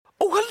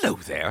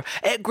there.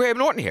 Graham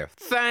Norton here.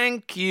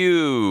 Thank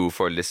you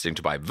for listening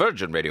to my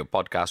Virgin Radio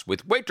podcast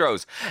with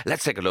Waitrose.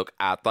 Let's take a look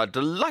at the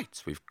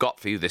delights we've got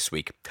for you this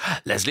week.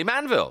 Lesley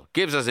Manville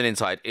gives us an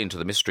insight into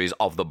the mysteries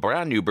of the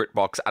brand new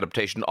BritBox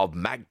adaptation of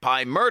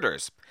Magpie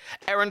Murders.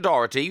 Erin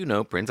Doherty, you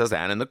know, Princess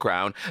Anne in The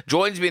Crown,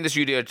 joins me in the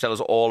studio to tell us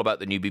all about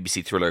the new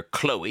BBC thriller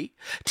Chloe.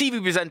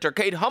 TV presenter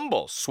Kate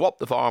Humble swapped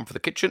the farm for the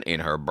kitchen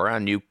in her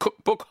brand new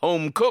cookbook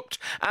Home Cooked.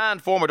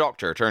 And former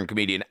doctor turned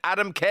comedian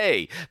Adam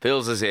Kay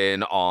fills us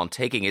in on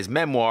taking his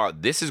memoir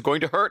This Is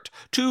Going to Hurt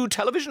to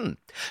television.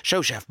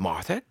 Show chef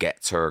Martha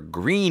gets her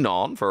green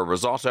on for a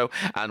risotto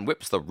and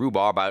whips the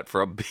rhubarb out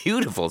for a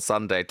beautiful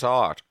Sunday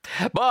tart.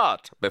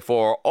 But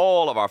before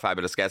all of our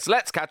fabulous guests,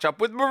 let's catch up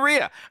with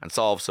Maria and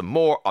solve some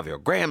more of your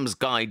Graham's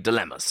Guide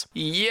dilemmas.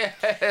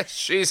 Yes,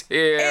 she's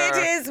here. It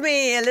is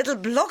me, a little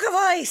block of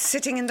ice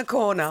sitting in the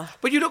corner.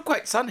 But you look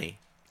quite sunny.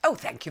 Oh,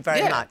 thank you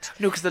very much.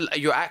 No,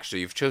 because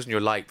you've chosen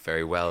your light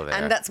very well there.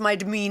 And that's my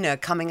demeanour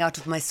coming out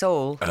of my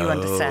soul, you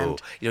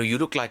understand? You know, you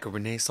look like a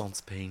Renaissance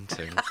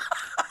painting.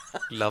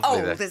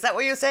 Lovely. Old, is that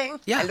what you're saying?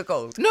 Yeah. I look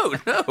old. No.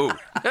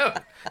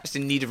 Just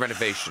in need of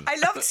renovation. I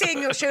loved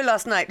seeing your show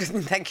last night.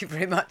 Thank you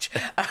very much.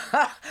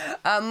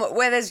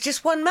 Where there's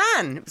just one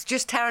man. It was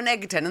just Taron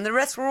Egerton and the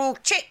rest were all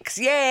chicks.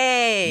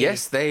 Yay!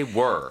 Yes, they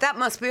were. That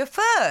must be a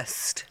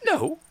first.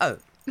 No. Oh.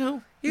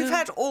 No. You've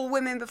had all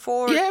women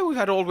before? Yeah, we've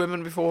had all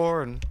women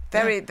before. And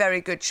very,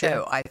 very good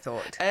show, I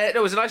thought. No,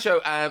 it was a nice show.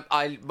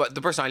 But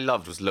the person I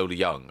loved was Lola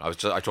Young.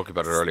 I talked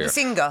about it earlier.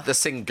 The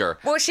singer.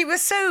 Well, she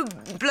was so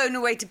blown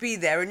away to be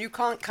there, and you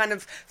can't kind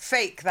of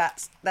fake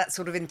that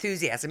sort of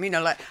enthusiasm. You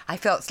know, like, I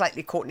felt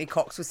slightly Courtney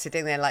Cox was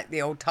sitting there like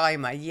the old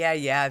timer.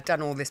 Yeah, I've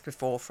done all this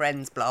before,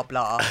 friends, blah,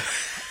 blah.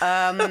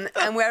 And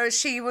whereas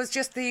she was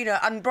just the,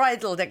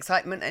 unbridled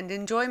excitement and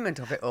enjoyment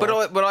of it all.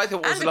 But I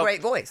thought was a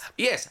great voice.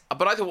 Yes,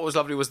 but I thought what was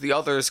lovely was the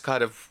others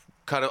kind of,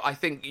 I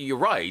think you're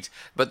right,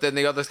 but then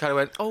the others kind of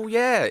went, oh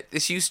yeah,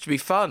 this used to be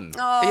fun.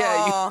 Oh.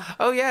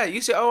 Yeah,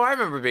 I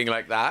remember being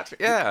like that,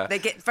 yeah. They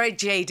get very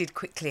jaded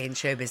quickly in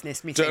show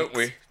business, Don't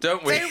we?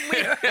 Don't we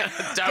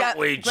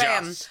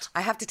Graham, just?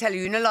 I have to tell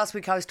you, last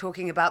week I was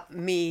talking about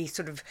me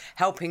sort of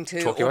helping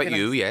to Talking about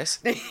you, yes.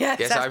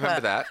 Yes, I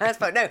remember that.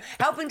 No,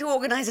 helping to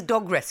organise a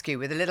dog rescue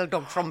with a little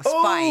dog from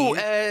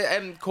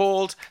Spain.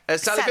 Called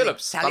Sally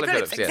Phillips. Sally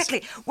Phillips, exactly.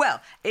 Yes. Well,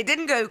 it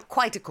didn't go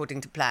quite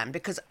according to plan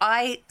because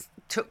I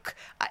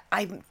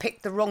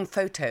picked the wrong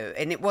photo,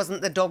 and it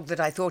wasn't the dog that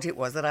I thought it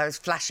was that I was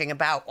flashing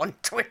about on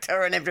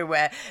Twitter and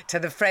everywhere to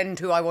the friend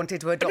who I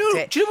wanted to adopt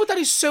it. Do you know what? That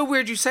is so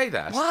weird you say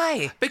that.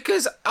 Why?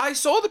 Because I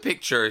saw the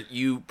picture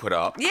you put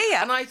up.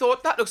 Yeah. And I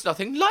thought, that looks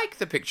nothing like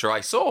the picture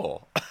I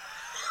saw.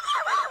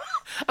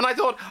 And I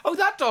thought, oh,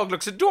 that dog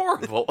looks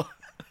adorable.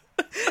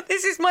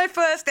 This is my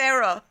first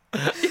error.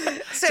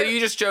 So you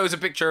just chose a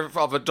picture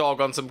of a dog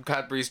on some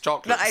Cadbury's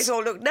chocolates. That I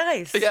thought looked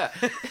nice. Yeah.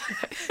 Do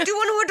you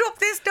want to adopt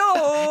this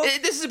dog?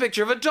 This is a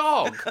picture of a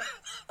dog.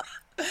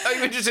 Are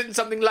you interested in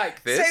something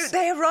like this? So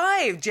they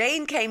arrived.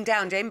 Jane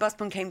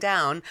Busman came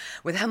down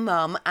with her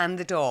mum and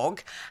the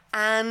dog.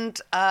 And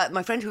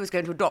my friend who was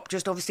going to adopt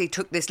just obviously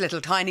took this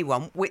little tiny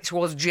one, which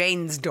was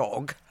Jane's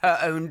dog, her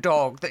own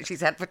dog that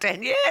she's had for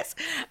 10 years.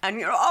 And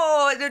you're,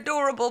 oh, it's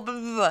adorable. Blah,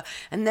 blah, blah.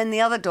 And then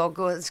the other dog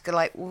was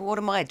like, well, what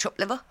am I, chopped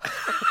liver?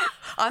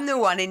 I'm the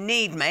one in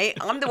need, mate.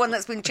 I'm the one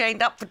that's been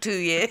chained up for 2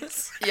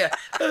 years. Yeah.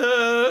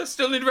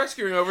 Still need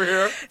rescuing over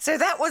here. So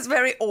that was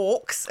very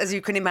orcs, as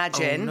you can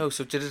imagine. Oh, no.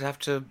 So did it have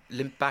to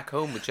limp back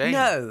home with Jane?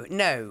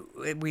 No.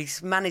 We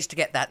managed to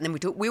get that. And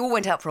then we all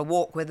went out for a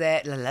walk with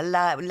it.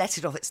 Let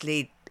it off its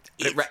lead.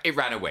 It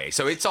ran away,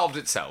 so it solved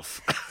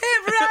itself.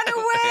 It ran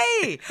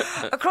away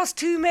across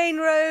 2 main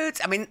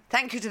roads. I mean,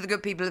 thank you to the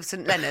good people of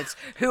St Leonard's,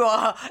 who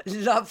are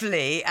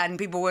lovely, and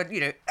people were,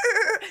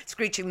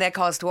 screeching their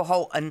cars to a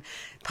halt and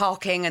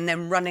parking and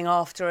then running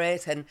after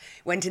it, and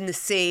went in the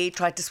sea,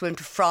 tried to swim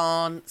to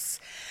France.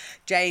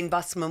 Jane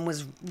Busman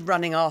was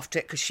running after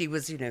it because she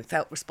was,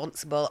 felt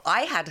responsible.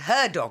 I had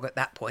her dog at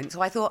that point,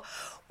 so I thought,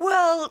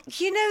 well,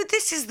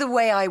 this is the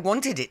way I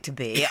wanted it to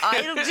be.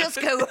 I'll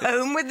just go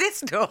home with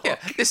this dog. Yeah,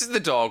 this is the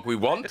dog we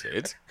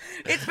wanted.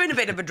 It's been a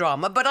bit of a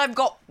drama, but I've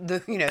got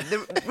the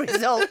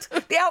result.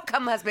 The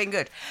outcome has been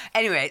good.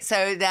 Anyway,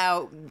 so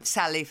now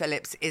Sally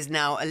Phillips is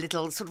now a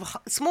little sort of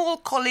small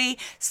collie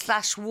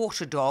 /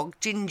 water dog,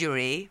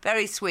 gingery,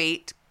 very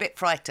sweet, bit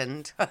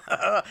frightened,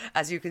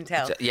 as you can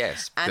tell.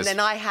 Yes. And then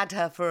I had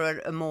her for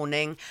a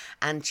morning,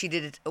 and she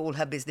did all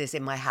her business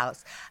in my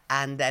house,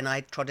 and then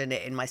I trodden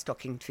it in my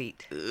stockinged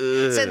feet.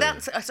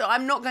 So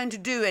I'm not going to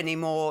do any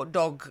more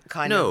dog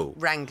kind of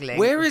wrangling.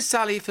 Where is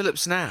Sally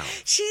Phillips now?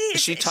 Is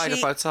she tied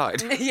up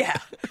outside? Yeah.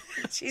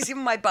 She's in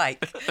my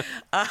bike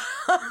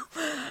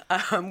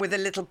with a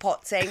little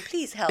pot saying,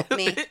 please help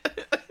me,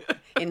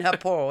 in her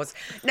paws.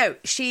 No,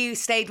 she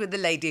stayed with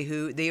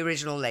the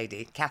original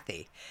lady,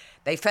 Kathy.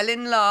 They fell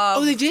in love.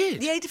 Oh, they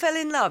did? Yeah, they fell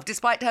in love,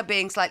 despite her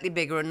being slightly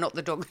bigger and not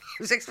the dog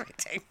he was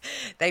expecting.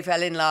 They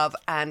fell in love,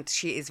 and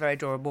she is very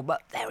adorable,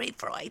 but very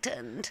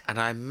frightened. And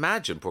I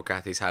imagine poor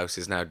Kathy's house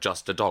is now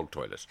just a dog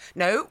toilet.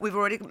 No, we've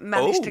already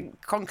managed to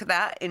conquer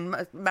that in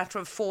a matter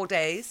of 4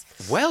 days.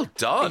 Well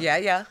done.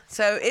 Yeah.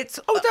 So it's...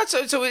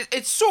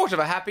 It's sort of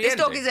a happy ending.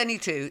 This dog is only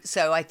 2,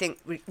 so I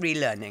think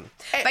relearning.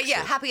 Excellent. But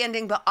yeah, happy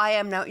ending, but I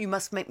am now... You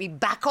must make me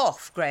back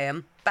off,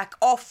 Graham. Back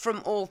off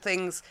from all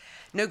things.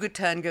 No good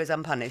turn goes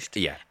unpunished.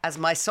 Yeah. As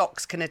my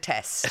socks can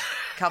attest,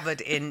 covered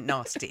in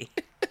nasty.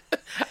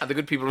 And the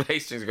good people of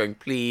Hastings are going,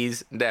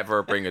 please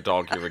never bring a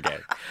dog here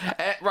again.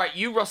 Right,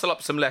 you rustle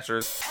up some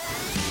letters.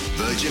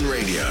 Virgin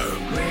Radio.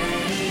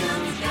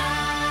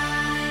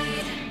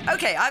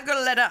 Okay, I've got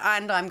a letter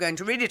and I'm going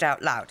to read it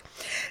out loud.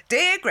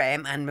 Dear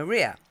Graham and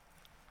Maria,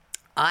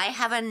 I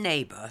have a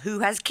neighbour who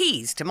has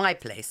keys to my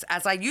place,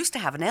 as I used to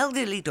have an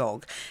elderly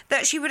dog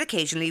that she would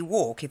occasionally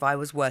walk if I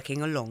was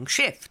working a long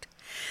shift.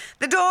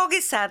 The dog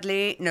is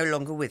sadly no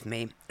longer with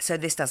me, so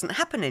this doesn't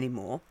happen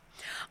anymore.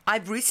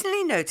 I've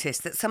recently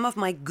noticed that some of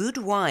my good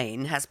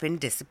wine has been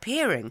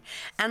disappearing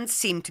and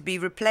seemed to be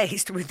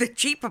replaced with a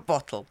cheaper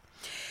bottle.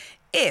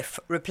 If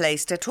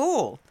replaced at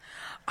all.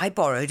 I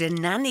borrowed a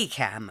nanny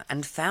cam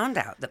and found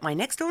out that my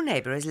next-door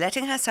neighbour is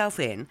letting herself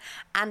in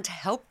and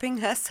helping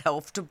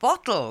herself to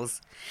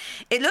bottles.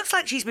 It looks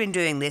like she's been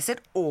doing this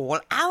at all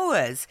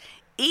hours,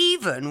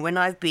 even when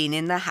I've been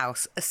in the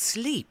house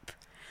asleep.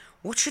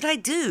 What should I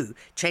do?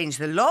 Change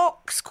the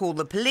locks, call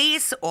the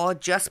police, or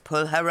just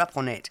pull her up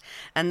on it?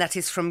 And that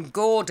is from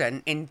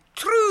Gordon in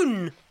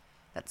Troon.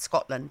 That's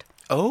Scotland.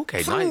 Oh,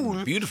 okay, Troon.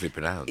 nice. Beautifully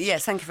pronounced.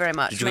 Yes, thank you very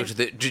much. Did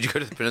you go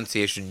to the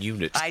pronunciation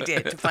unit? I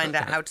did, to find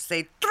out how to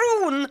say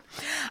Troon.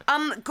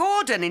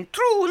 Gordon in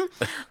Troon.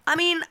 I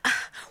mean,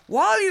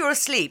 while you're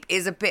asleep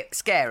is a bit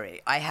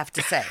scary, I have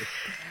to say.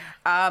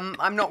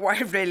 I'm not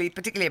worried really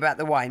particularly about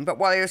the wine, but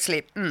while you're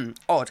asleep,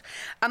 odd.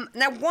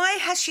 Now, why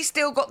has she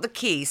still got the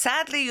key?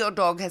 Sadly, your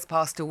dog has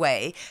passed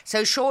away,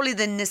 so surely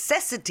the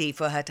necessity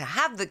for her to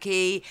have the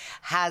key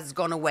has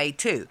gone away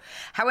too.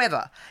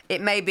 However,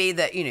 it may be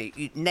that,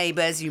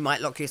 neighbours, you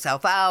might lock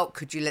yourself out,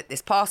 could you let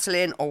this parcel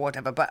in or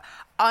whatever, but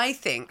I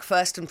think,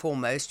 first and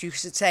foremost, you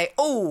should say,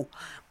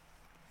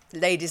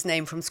 lady's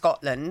name from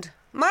Scotland,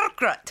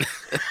 Margaret.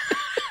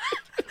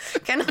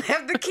 Can I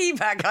have the key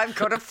back? I've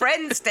got a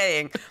friend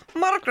staying.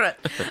 Margaret.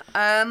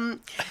 And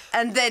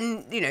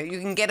then, you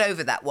can get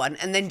over that one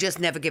and then just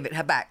never give it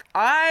her back.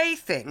 I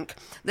think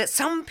that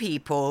some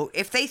people,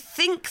 if they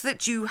think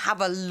that you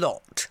have a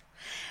lot,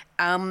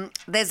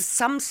 there's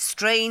some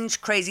strange,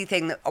 crazy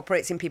thing that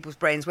operates in people's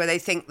brains where they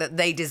think that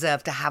they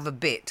deserve to have a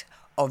bit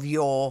of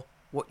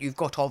what you've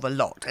got of a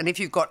lot. And if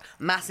you've got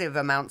massive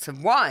amounts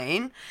of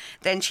wine,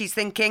 then she's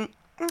thinking,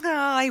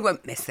 I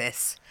won't miss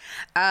this.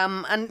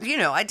 And,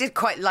 I did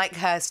quite like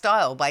her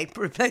style by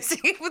replacing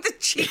it with a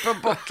cheaper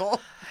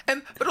bottle.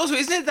 But also,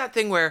 isn't it that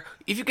thing where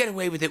if you get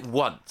away with it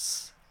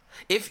once,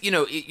 if,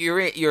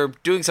 you're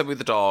doing something with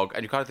the dog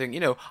and you kind of think,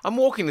 I'm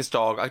walking this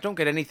dog, I don't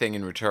get anything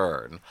in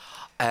return.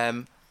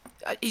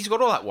 He's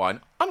got all that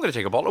wine. I'm going to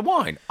take a bottle of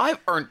wine. I've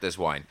earned this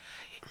wine.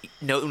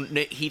 No,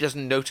 he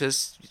doesn't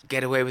notice,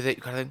 get away with it.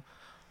 You kind of think,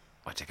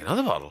 I'll take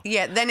another bottle.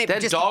 Yeah, then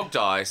dog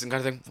dies and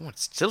kind of think,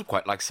 it's still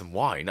quite like some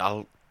wine.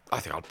 I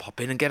think I'll pop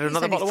in and get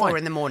another bottle of wine. It's 4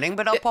 in the morning,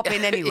 but I'll pop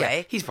in anyway.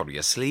 Yeah, he's probably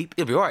asleep.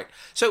 He'll be all right.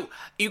 So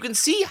you can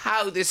see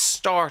how this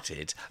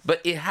started,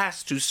 but it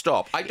has to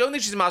stop. I don't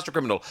think she's a master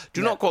criminal.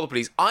 Do not call the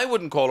police. I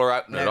wouldn't call her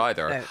out on it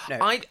either. No.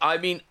 I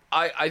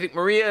think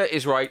Maria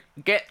is right.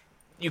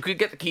 You could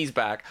get the keys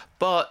back,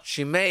 but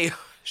she may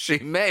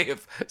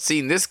have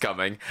seen this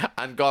coming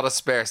and got a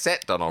spare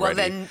set done already.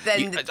 Well,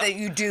 then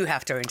you do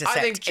have to intercept.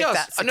 I think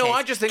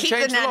I just think keep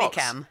change the nanny locks.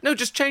 cam. No,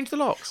 just change the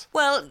locks.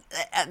 Well,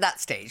 at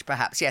that stage,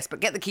 perhaps, yes, but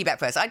get the key back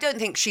first. I don't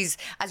think she's,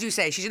 as you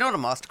say, she's not a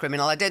master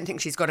criminal. I don't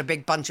think she's got a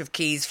big bunch of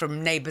keys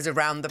from neighbours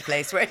around the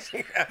place. Where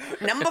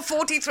number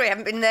 43,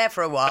 haven't been there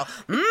for a while.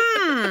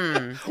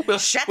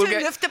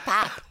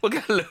 Chateauneuf-de-Pape. We'll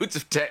get loads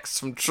of texts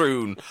from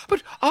Troon,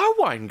 but our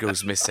wine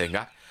goes missing.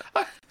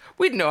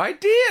 We'd no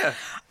idea.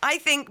 I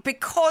think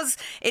because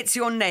it's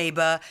your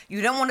neighbour,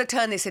 you don't want to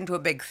turn this into a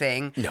big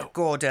thing, No.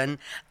 Gordon.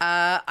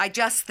 I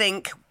just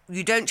think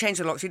you don't change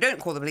the locks, you don't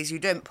call the police, you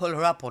don't pull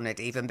her up on it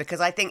even,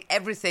 because I think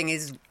everything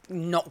is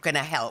not going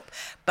to help.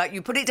 But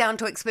you put it down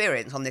to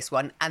experience on this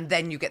one, and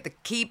then you get the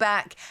key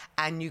back,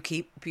 and you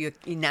keep your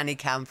nanny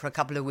cam for a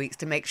couple of weeks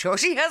to make sure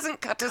she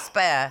hasn't cut a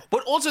spare.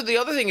 But also the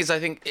other thing is, I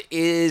think,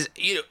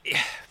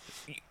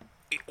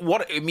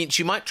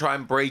 she might try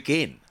and break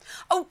in.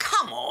 Oh,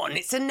 come on.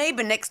 It's a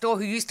neighbour next door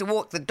who used to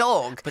walk the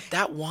dog. But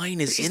that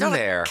wine is She's in not a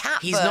there.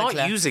 cat He's burglar.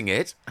 not using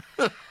it.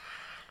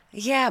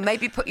 Yeah,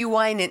 maybe put your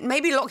wine in.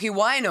 Maybe lock your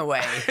wine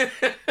away.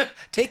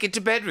 Take it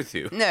to bed with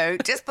you. No,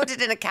 just put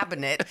it in a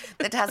cabinet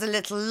that has a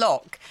little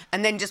lock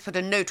and then just put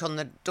a note on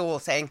the door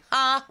saying,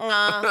 ha.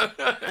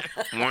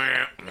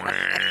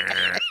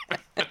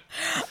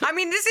 I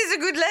mean, this is a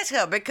good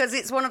letter because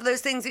it's one of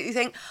those things that you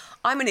think,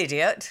 I'm an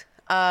idiot.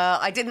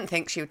 I didn't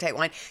think she would take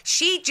wine.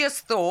 She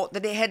just thought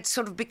that it had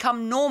sort of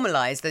become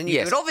normalised and you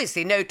Yes. had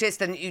obviously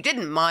noticed and you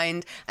didn't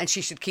mind and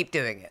she should keep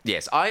doing it.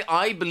 Yes,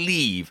 I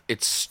believe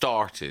it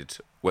started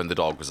when the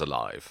dog was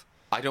alive.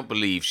 I don't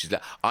believe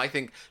I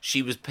think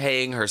she was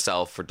paying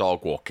herself for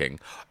dog walking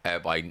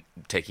by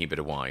taking a bit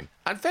of wine.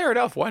 And fair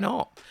enough, why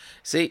not?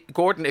 See,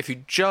 Gordon, if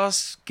you'd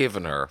just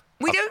given her...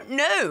 We don't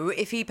know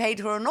if he paid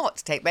her or not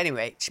to take...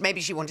 Anyway,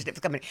 maybe she wanted it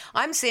for company.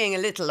 I'm seeing a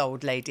little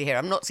old lady here.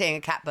 I'm not seeing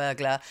a cat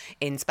burglar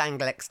in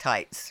Spanglex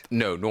tights.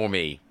 No, nor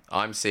me.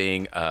 I'm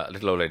seeing a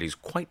little old lady who's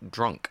quite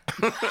drunk.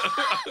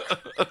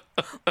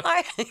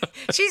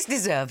 She's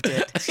deserved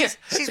it.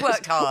 She's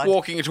worked hard.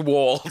 Walking into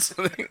walls.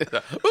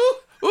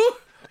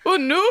 Oh,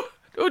 no.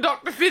 Oh,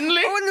 Dr.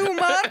 Finlay. Oh, no,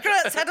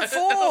 Margaret's had a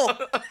fall.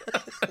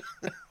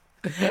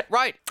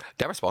 Right,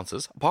 their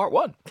responses, part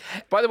 1.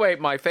 By the way,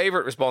 my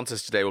favourite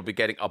responses today will be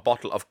getting a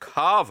bottle of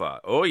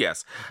cava. Oh,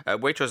 yes.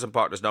 Waitrose and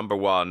Partners number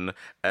 1,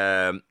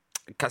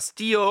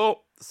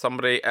 Castillo,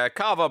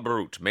 cava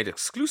brut, made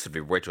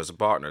exclusively for Waitrose and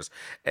Partners.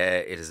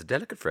 It is a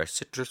delicate, fresh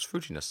citrus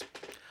fruitiness.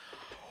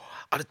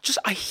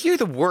 I hear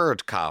the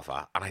word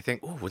cava, and I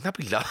think, oh, wouldn't that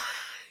be lovely?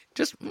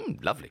 Just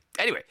lovely.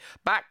 Anyway,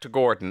 back to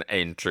Gordon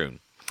in Troon.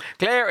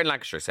 Claire in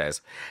Lancashire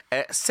says,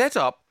 set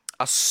up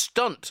a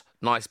stunt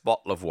nice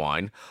bottle of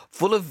wine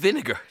full of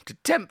vinegar to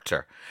tempt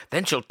her.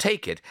 Then she'll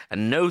take it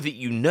and know that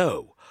you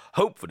know.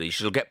 Hopefully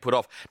she'll get put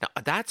off. Now,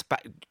 that's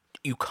bad.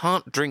 You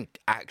can't drink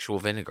actual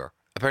vinegar.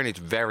 Apparently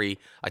it's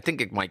I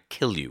think it might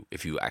kill you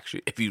if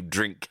you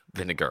drink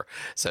vinegar.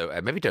 So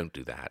maybe don't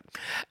do that.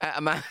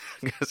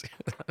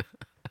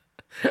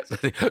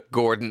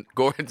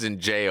 Gordon's in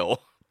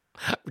jail.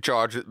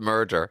 Charged with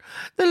murder.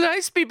 The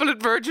nice people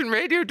at Virgin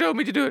Radio told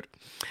me to do it.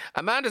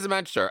 Amanda's in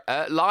Manchester.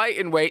 Lie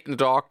in wait in the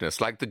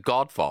darkness like the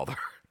Godfather.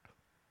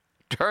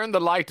 Turn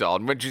the light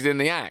on when she's in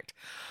the act.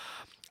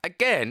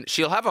 Again,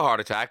 she'll have a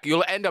heart attack.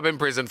 You'll end up in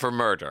prison for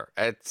murder.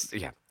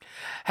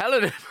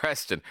 Helen in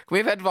Preston. Can we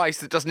have advice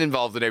that doesn't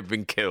involve the neighbour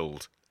being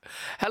killed?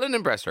 Helen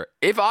in Preston.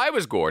 If I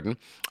was Gordon,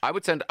 I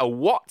would send a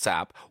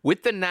WhatsApp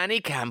with the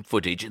nanny cam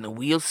footage in the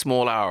wee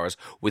small hours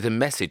with a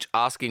message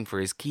asking for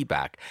his key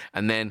back,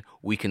 and then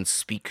we can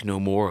speak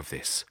no more of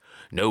this.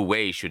 No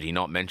way should he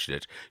not mention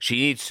it. She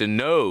needs to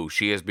know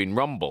she has been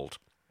rumbled.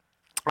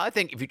 I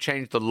think if you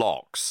change the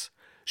locks,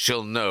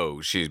 she'll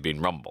know she's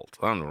been rumbled.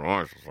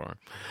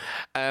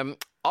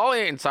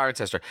 Ollie in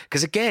Cirencester.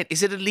 Because again,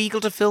 is it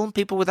illegal to film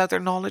people without their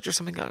knowledge or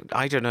something?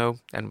 I don't know.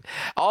 And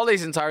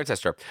Ollie's in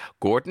Cirencester.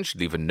 Gordon should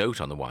leave a note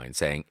on the wine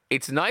saying,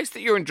 it's nice that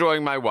you're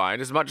enjoying my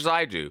wine as much as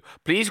I do.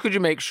 Please could you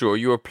make sure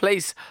you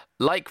replace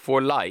like for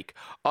like?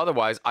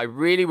 Otherwise, I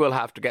really will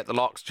have to get the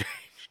locks changed.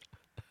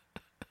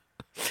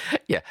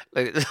 Yeah,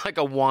 like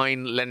a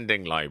wine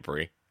lending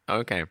library.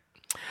 Okay.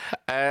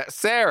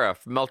 Sarah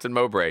from Melton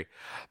Mowbray.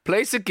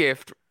 Place a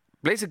gift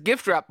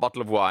wrap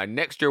bottle of wine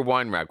next to your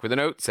wine rack with a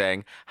note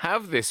saying,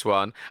 have this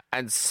one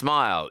and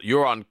smile.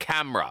 You're on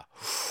camera.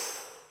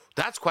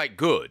 That's quite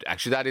good.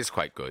 Actually, that is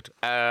quite good.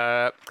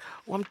 I'm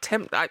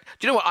tempted.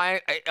 Do you know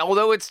what?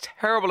 Although it's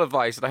terrible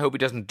advice and I hope he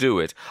doesn't do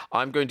it,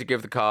 I'm going to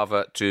give the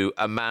cava to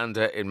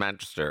Amanda in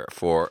Manchester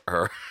for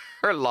her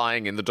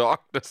lying in the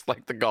darkness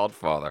like the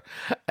Godfather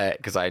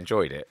because I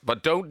enjoyed it.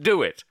 But don't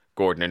do it,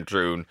 Gordon and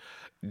Troon.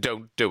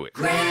 Don't do it.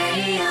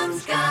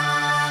 Graham's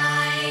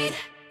Guide.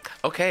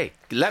 Okay,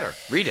 letter.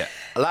 Read it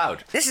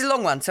aloud. This is a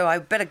long one, so I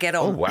better get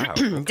on. Oh, wow.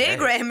 Okay. Dear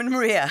Graham and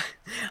Maria,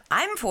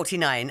 I'm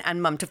 49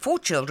 and mum to 4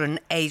 children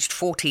aged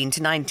 14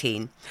 to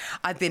 19.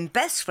 I've been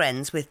best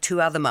friends with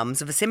 2 other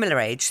mums of a similar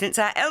age since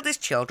our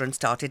eldest children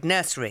started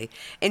nursery,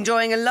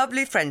 enjoying a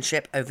lovely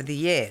friendship over the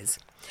years.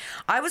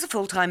 I was a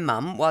full-time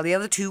mum while the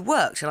other 2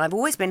 worked, and I've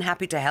always been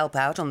happy to help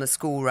out on the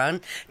school run,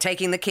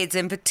 taking the kids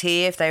in for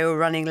tea if they were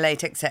running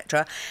late,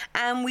 etc.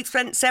 And we've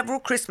spent several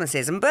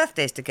Christmases and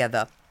birthdays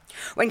together.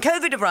 When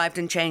COVID arrived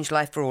and changed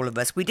life for all of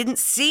us, we didn't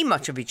see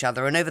much of each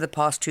other, and over the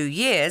past 2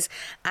 years,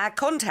 our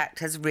contact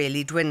has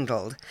really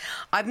dwindled.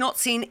 I've not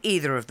seen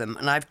either of them,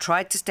 and I've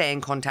tried to stay in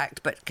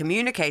contact, but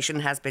communication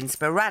has been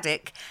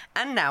sporadic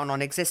and now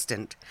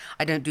non-existent.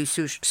 I don't do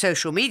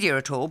social media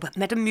at all, but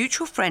met a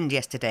mutual friend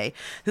yesterday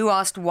who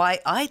asked why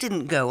I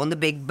didn't go on the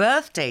big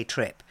birthday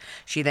trip.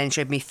 She then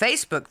showed me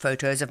Facebook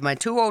photos of my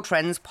 2 old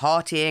friends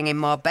partying in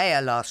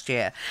Marbella last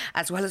year,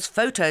 as well as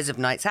photos of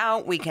nights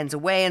out, weekends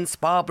away and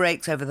spa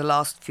breaks over the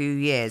last few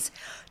years.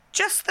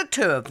 Just the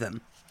 2 of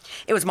them.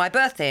 It was my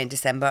birthday in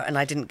December and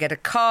I didn't get a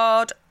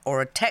card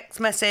or a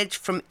text message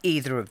from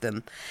either of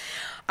them.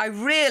 I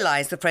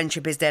realise the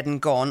friendship is dead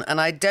and gone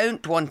and I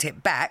don't want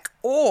it back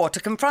or to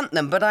confront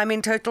them, but I'm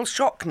in total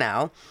shock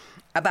now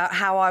about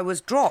how I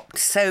was dropped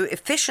so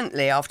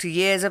efficiently after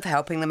years of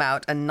helping them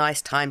out and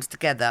nice times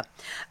together.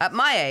 At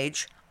my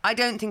age, I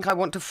don't think I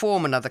want to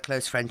form another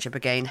close friendship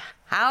again.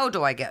 How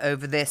do I get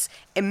over this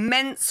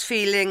immense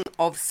feeling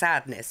of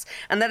sadness.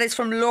 And that is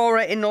from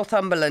Laura in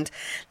Northumberland.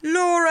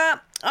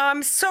 Laura,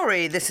 I'm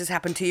sorry this has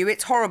happened to you.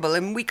 It's horrible.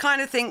 And we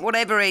kind of think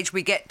whatever age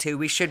we get to,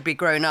 we should be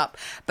grown up.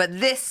 But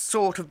this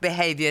sort of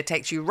behaviour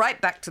takes you right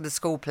back to the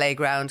school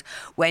playground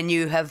when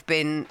you have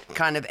been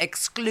kind of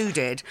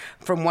excluded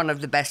from one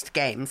of the best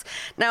games.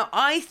 Now,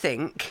 I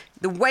think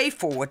the way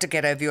forward to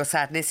get over your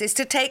sadness is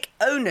to take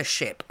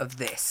ownership of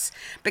this,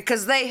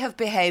 because they have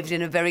behaved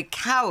in a very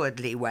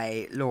cowardly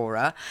way,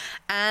 Laura.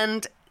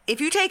 And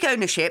if you take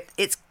ownership,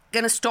 it's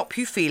going to stop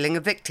you feeling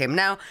a victim.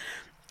 Now,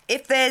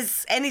 if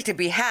there's any to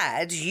be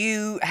had,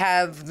 you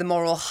have the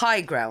moral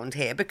high ground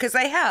here, because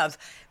they have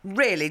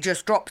really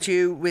just dropped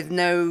you with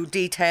no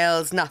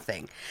details,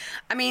 nothing.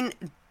 I mean,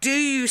 do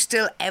you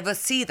still ever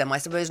see them? I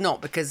suppose not,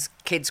 because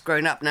kids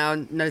grown up now,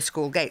 no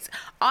school gates.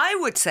 I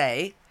would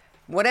say,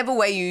 whatever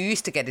way you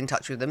used to get in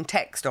touch with them,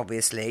 text,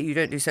 obviously, you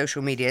don't do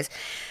social medias,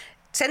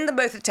 send them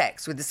both a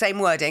text with the same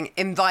wording,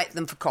 invite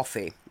them for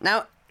coffee.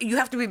 Now, you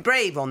have to be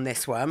brave on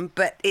this one,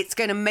 but it's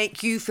going to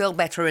make you feel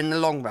better in the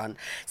long run.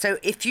 So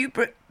if you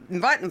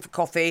invite them for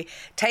coffee,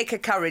 take a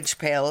courage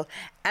pill,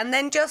 and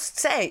then just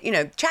say,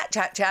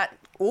 chat,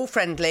 all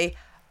friendly,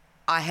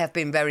 I have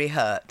been very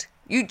hurt.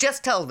 You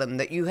just tell them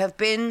that you have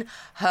been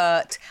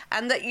hurt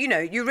and that,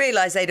 you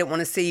realise they don't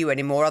want to see you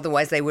anymore,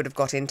 otherwise they would have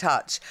got in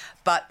touch.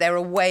 But there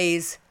are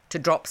ways to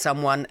drop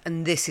someone,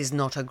 and this is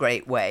not a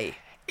great way.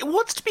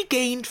 What's to be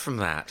gained from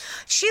that?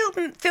 She'll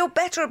feel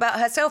better about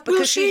herself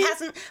because she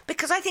hasn't.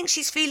 Because I think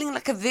she's feeling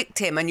like a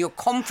victim, and your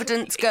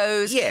confidence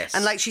goes. Yes.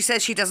 And like she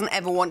says, she doesn't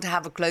ever want to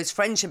have a close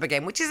friendship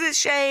again, which is a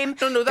shame.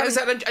 No, that is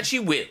that, and she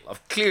will.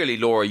 Clearly,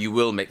 Laura, you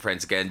will make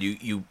friends again.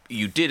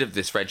 You did have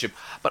this friendship,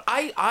 but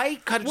I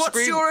kind of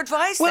What's your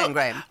advice then,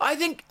 Graham? I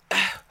think.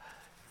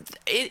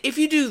 If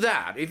you do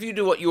that, if you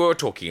do what you're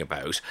talking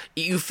about,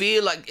 you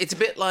feel like it's a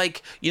bit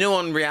like,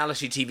 on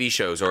reality TV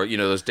shows or,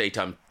 those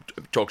daytime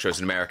talk shows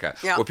in America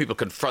where people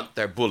confront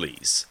their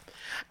bullies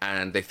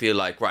and they feel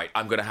like, right,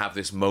 I'm going to have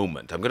this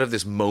moment. I'm going to have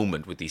this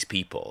moment with these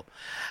people.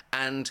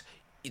 And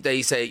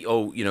they say,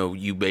 oh,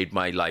 you made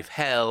my life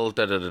hell,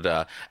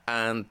 da-da-da-da.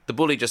 And the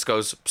bully just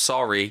goes,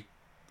 sorry.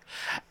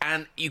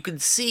 And you can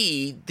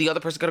see the other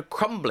person kind of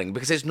crumbling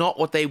because it's not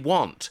what they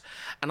want.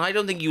 And I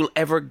don't think you'll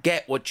ever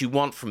get what you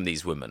want from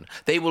these women.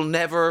 They will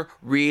never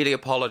really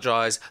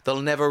apologise.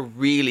 They'll never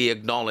really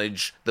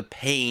acknowledge the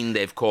pain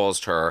they've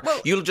caused her.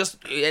 Well, you'll just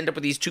end up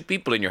with these two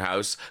people in your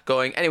house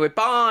going, anyway,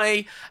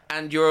 bye.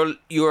 And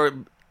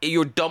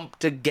you're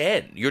dumped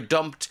again. You're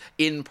dumped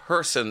in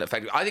person,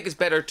 effectively. I think it's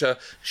better to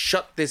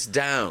shut this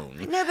down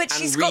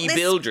and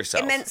rebuild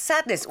yourself. Immense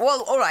sadness.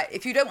 Well, all right,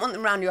 if you don't want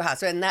them around your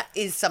house, and that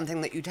is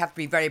something that you'd have to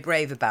be very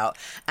brave about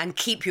and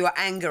keep your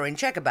anger in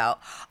check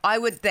about, I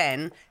would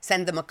then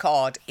send them a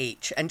card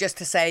each, and just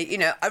to say,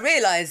 I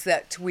realise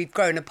that we've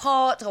grown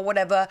apart or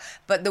whatever,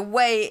 but the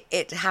way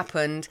it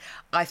happened,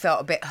 I felt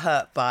a bit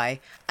hurt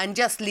by, and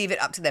just leave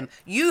it up to them.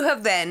 You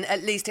have then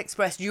at least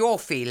expressed your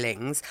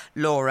feelings,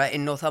 Laura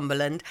in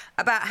Northumberland,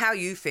 about how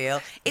you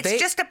feel. It's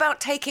just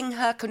about taking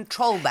her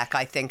control back,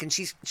 I think, and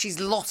she's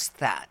lost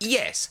that.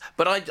 Yes,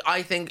 but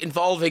I think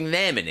involving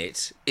them in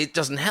it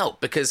doesn't help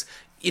because,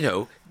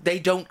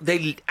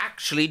 they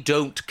actually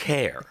don't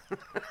care.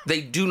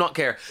 They do not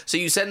care. So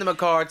you send them a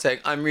card saying,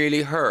 I'm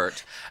really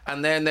hurt.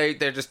 And then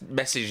they're just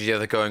messaging each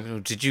other going, oh,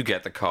 did you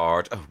get the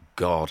card? Oh,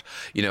 God.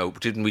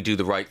 Didn't we do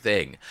the right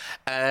thing?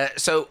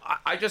 So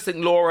I just think,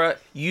 Laura,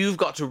 you've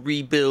got to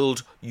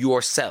rebuild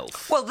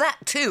yourself. Well, that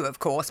too, of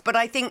course. But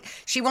I think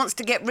she wants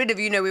to get rid of,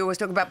 we always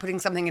talk about putting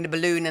something in a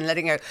balloon and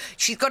letting go.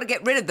 She's got to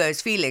get rid of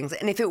those feelings.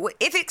 And if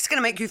it's going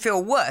to make you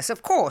feel worse,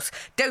 of course,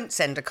 don't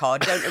send a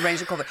card, don't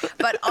arrange a coffee.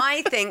 But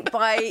I think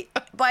by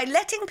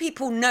letting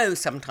people know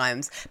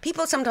sometimes,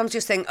 people sometimes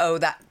just think, oh,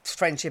 that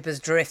friendship has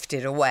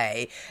drifted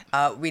away.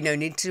 We no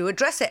need to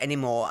address it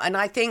anymore. And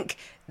I think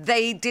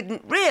they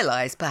didn't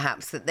realise,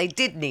 perhaps, that they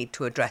did need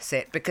to address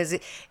it because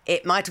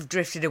it might have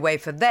drifted away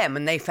for them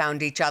and they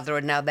found each other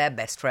and now they're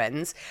best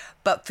friends.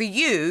 But for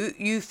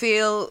you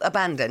feel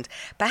abandoned.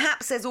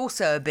 Perhaps there's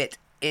also a bit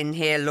in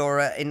here,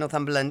 Laura, in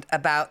Northumberland,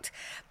 about,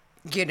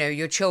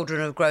 your children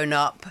have grown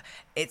up.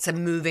 It's a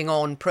moving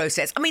on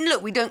process. I mean,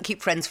 look, we don't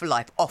keep friends for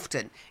life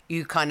often.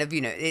 You kind of,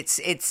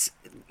 it's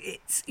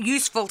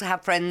useful to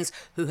have friends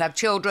who have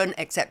children,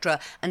 etc.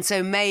 And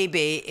so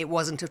maybe it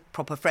wasn't a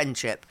proper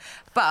friendship.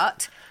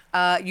 But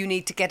you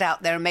need to get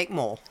out there and make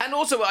more. And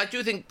also, I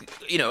do think,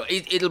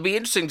 it'll be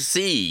interesting to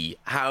see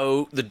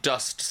how the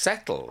dust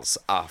settles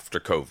after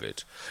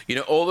COVID.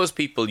 All those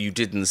people you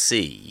didn't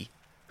see,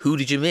 who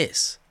did you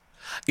miss?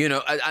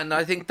 And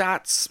I think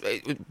that's,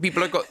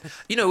 people have got,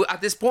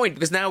 at this point,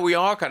 because now we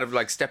are kind of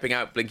like stepping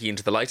out, blinking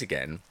into the light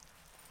again,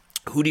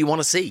 who do you want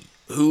to see?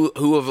 Who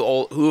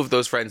of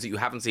those friends that you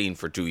haven't seen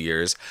for 2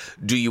 years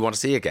do you want to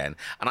see again?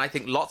 And I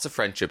think lots of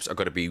friendships are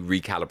going to be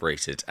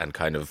recalibrated and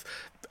kind of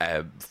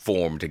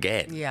formed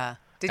again. Yeah.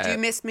 Did you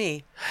miss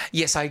me?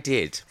 Yes, I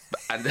did.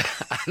 And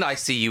I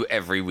see you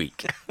every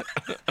week.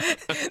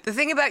 The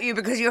thing about you,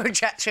 because you're a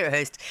chat show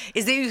host,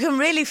 is that you can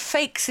really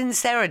fake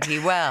sincerity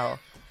well.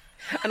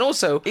 And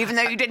also, Even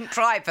though you didn't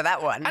try for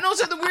that one. and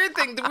also the weird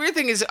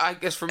thing is, I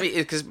guess for me,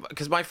 is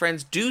because my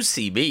friends do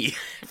see me.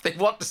 If they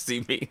want to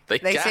see me, they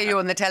They can. see you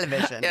on the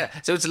television. Yeah,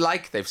 so it's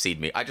like they've seen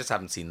me. I just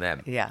haven't seen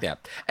them. Yeah.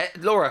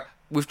 Laura,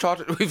 we've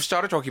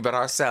started talking about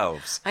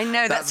ourselves. I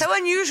know, that's so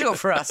unusual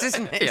for us,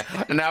 isn't it?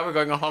 Yeah, and now we're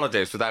going on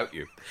holidays without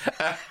you.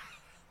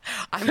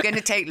 I'm going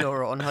to take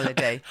Laura on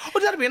holiday. Oh,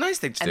 that'd be a nice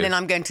thing to do. And then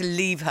I'm going to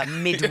leave her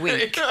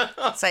midweek.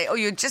 Say, oh,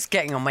 you're just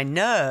getting on my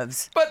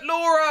nerves. But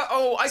Laura,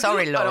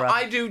 Sorry, Laura.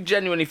 I do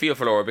genuinely feel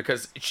for Laura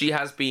because she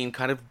has been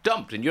kind of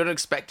dumped, and you don't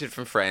expect it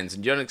from friends,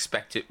 and you don't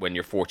expect it when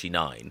you're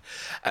 49.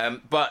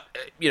 But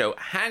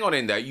hang on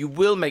in there. You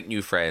will make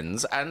new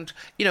friends, and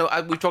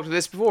we've talked about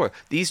this before.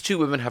 These two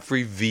women have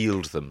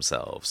revealed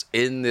themselves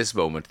in this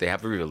moment. They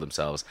have revealed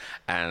themselves,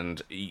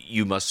 and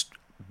you must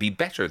be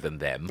better than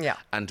them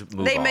and move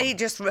on. They may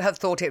just have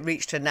thought it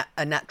reached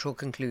a natural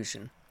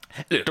conclusion.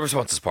 Look, the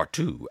response is part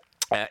 2.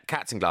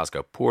 Cats in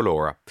Glasgow. Poor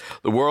Laura.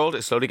 The world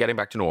is slowly getting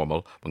back to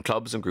normal. When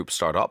clubs and groups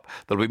start up,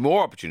 there'll be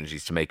more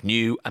opportunities to make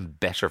new and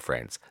better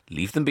friends.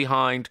 Leave them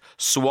behind,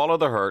 swallow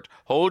the hurt,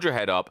 hold your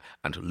head up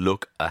and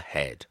look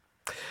ahead.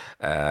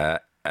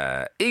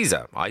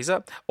 Isa,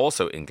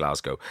 also in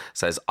Glasgow,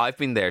 says, I've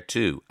been there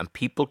too, and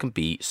people can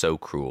be so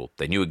cruel.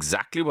 They knew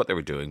exactly what they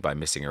were doing by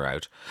missing her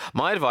out.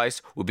 My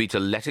advice would be to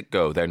let it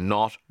go. They're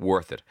not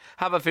worth it.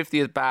 Have a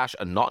 50th bash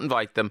and not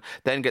invite them,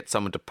 then get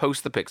someone to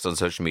post the pics on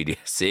social media,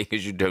 seeing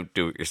as you don't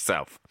do it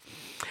yourself.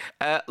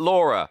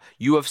 Laura,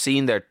 you have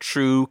seen their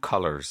true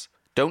colours.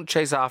 Don't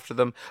chase after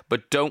them,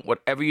 but don't,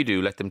 whatever you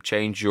do, let them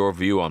change your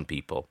view on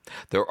people.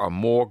 There are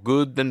more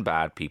good than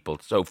bad people,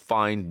 so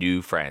find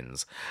new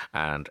friends.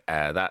 And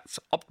that's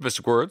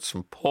optimistic words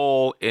from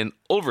Paul in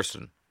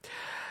Ulverston.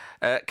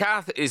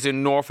 Kath is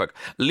in Norfolk.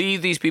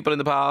 Leave these people in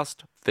the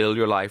past. Fill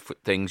your life with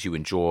things you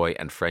enjoy,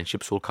 and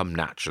friendships will come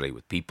naturally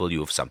with people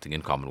you have something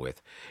in common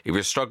with. If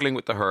you're struggling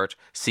with the hurt,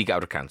 seek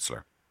out a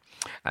counsellor.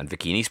 And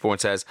Bikini Sport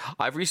says,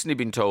 I've recently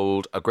been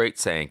told a great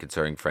saying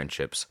concerning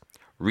friendships.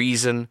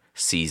 Reason,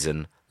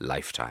 season,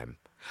 lifetime.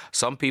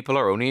 Some people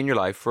are only in your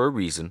life for a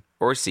reason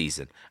or a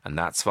season, and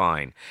that's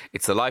fine.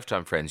 It's the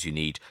lifetime friends you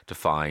need to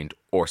find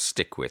or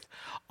stick with.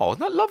 Oh,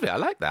 isn't that lovely? I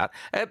like that.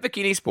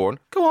 Bikini Spawn,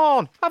 go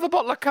on, have a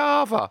bottle of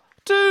cava.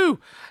 Do.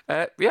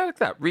 Like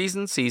that.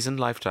 Reason, season,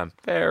 lifetime.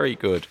 Very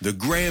good. The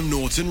Graham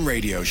Norton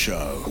Radio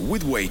Show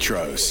with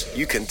Waitrose.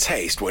 You can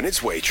taste when it's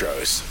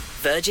Waitrose.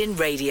 Virgin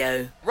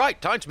Radio.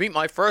 Right, time to meet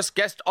my first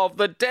guest of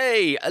the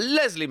day,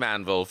 Lesley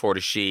Manville, for the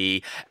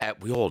she.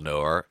 We all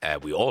know her,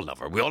 we all love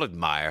her, we all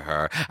admire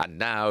her, and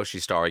now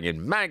she's starring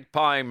in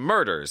Magpie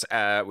Murders,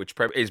 which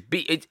is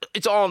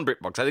it's on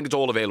BritBox. I think it's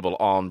all available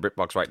on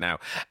BritBox right now.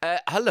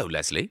 Hello,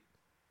 Lesley.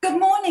 Good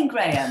morning,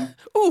 Graham.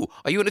 Ooh,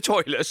 are you in a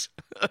toilet?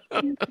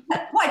 Why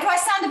do I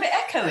sound a bit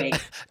echoey?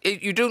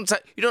 You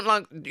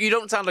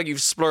don't sound like you've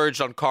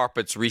splurged on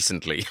carpets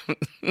recently.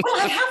 Well,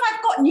 I have.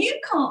 I've got new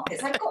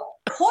carpets. I've got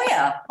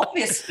Hoya,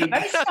 obviously,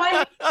 very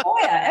shiny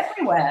Hoya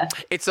everywhere.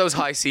 It's those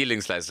high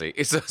ceilings, Lesley.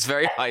 It's those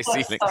very high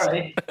ceilings.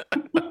 Sorry.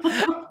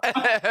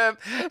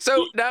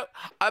 So now,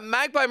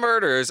 Magpie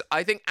Murders,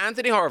 I think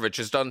Anthony Horvitz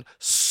has done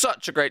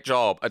such a great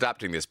job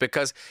adapting this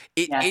because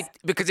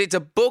it's a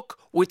book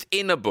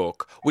within a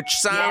book, which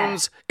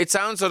sounds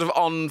sort of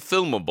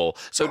unfilmable.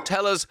 So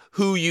tell us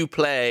who you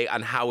play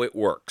and how it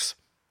works.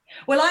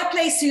 Well, I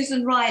play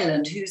Susan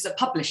Ryland, who's a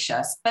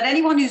publisher, but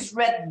anyone who's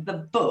read the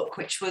book,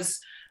 which was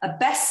a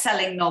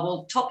best-selling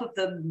novel, top of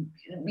the,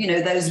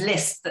 those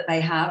lists that they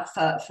have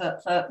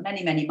for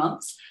many, many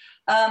months.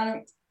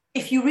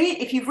 If you've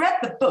read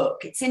the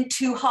book, it's in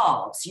two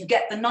halves. You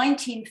get the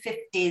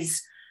 1950s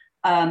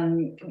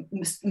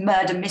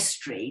murder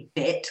mystery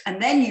bit,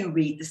 and then you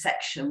read the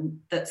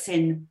section that's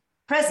in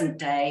present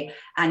day,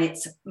 and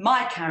it's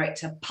my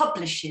character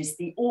publishes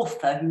the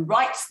author who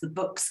writes the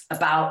books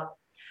about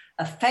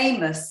a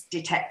famous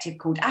detective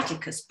called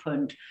Atticus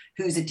Punt,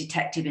 who's a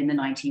detective in the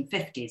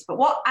 1950s. But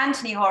what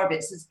Anthony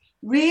Horvitz has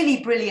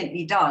really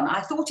brilliantly done, I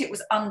thought it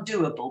was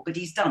undoable, but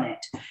he's done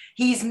it.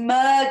 He's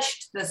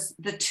merged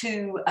the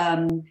two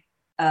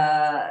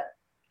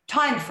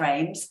time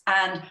frames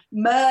and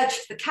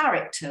merged the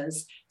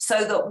characters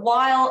so that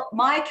while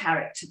my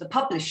character, the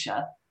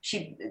publisher,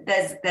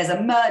 there's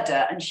a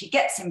murder and she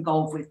gets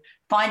involved with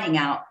finding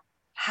out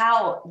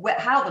how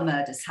the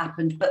murders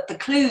happened, but the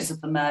clues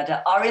of the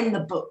murder are in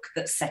the book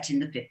that's set in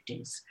the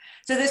 50s.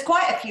 So there's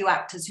quite a few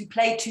actors who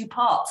play two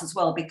parts as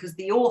well, because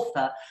the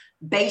author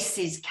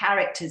bases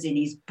characters in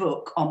his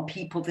book on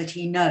people that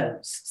he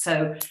knows.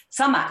 So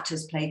some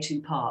actors play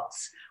two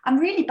parts. I'm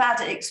really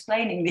bad at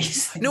explaining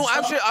these things. No,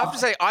 actually, I have to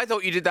say, I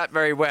thought you did that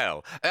very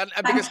well.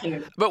 Thank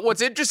you. But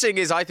what's interesting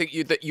is I think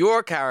that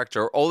your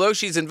character, although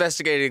she's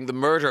investigating the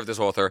murder of this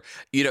author,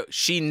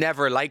 she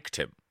never liked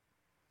him.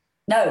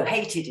 No,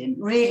 hated him,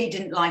 really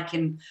didn't like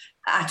him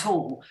at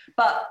all.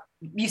 But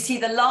you see,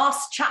 the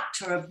last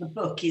chapter of the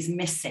book is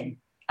missing,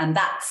 and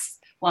that's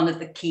one of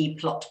the key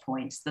plot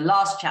points. The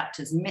last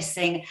chapter's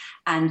missing,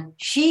 and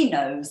she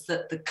knows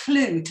that the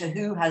clue to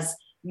who has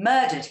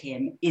murdered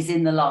him is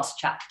in the last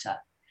chapter.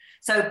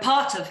 So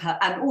part of her,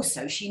 and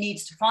also she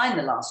needs to find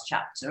the last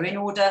chapter in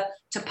order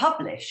to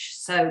publish.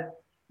 So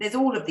there's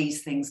all of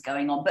these things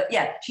going on. But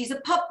yeah, she's a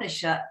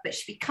publisher, but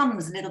she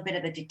becomes a little bit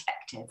of a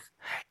detective.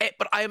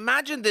 But I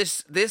imagine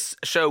this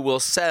show will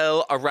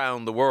sell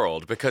around the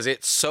world because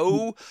it's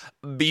so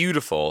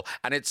beautiful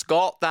and it's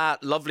got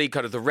that lovely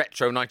kind of the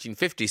retro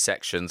 1950s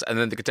sections and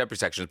then the contemporary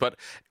sections. But,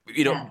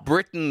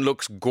 Britain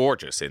looks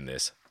gorgeous in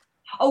this.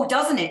 Oh,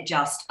 doesn't it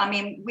just? I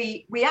mean,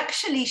 we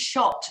actually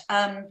shot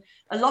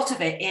a lot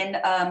of it in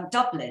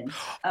Dublin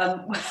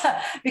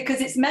because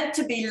it's meant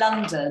to be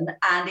London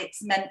and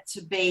it's meant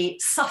to be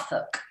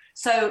Suffolk.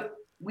 So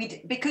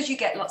because you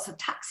get lots of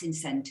tax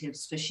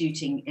incentives for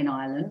shooting in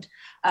Ireland,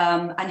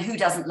 and who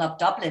doesn't love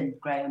Dublin,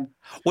 Graham?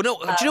 Well, no,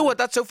 do you know what?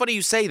 That's so funny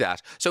you say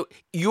that. So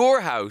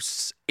your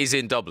house is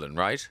in Dublin,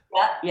 right?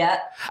 Yeah.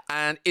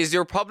 And is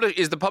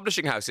the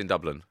publishing house in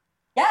Dublin?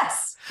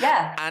 Yes,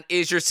 yeah. And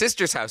is your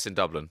sister's house in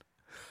Dublin?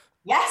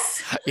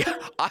 Yes. Yeah,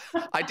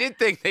 I did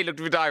think they looked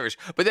a bit Irish,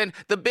 but then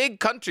the big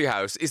country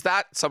house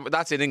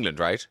that's in England,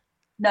 right?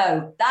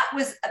 No, that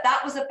was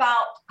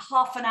about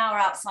half an hour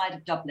outside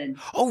of Dublin.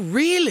 Oh,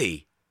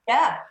 really?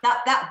 Yeah,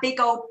 that big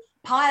old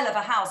pile of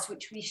a house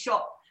which we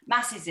shot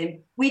masses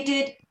in. We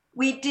did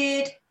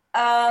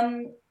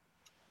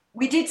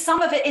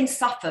some of it in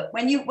Suffolk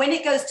when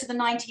it goes to the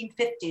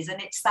 1950s and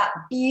it's that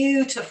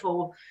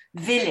beautiful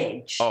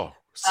village. Oh,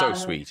 so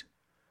sweet.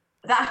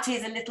 That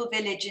is a little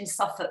village in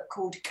Suffolk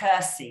called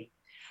Kersey.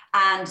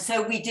 And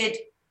so we did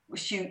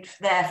shoot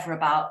there for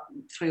about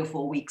 3 or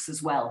 4 weeks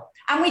as well.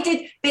 And we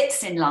did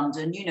bits in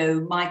London,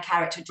 my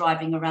character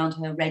driving around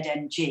her red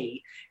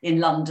MG in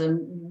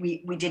London.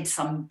 We did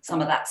some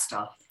of that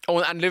stuff. Oh,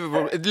 and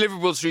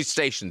Liverpool Street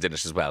Station's in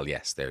it as well.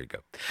 Yes, there you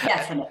go.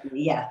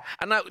 Definitely, yeah.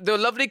 And now the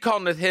lovely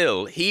Conleth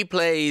Hill, he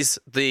plays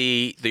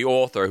the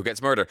author who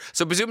gets murdered.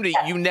 So presumably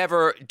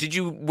did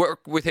you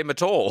work with him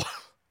at all?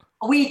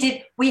 We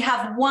did. We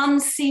have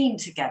one scene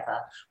together,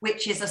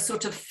 which is a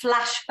sort of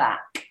flashback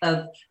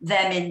of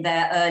them in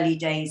their early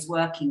days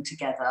working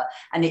together,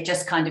 and it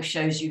just kind of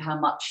shows you how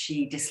much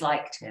she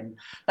disliked him.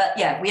 But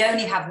yeah, we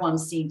only have one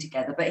scene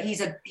together. But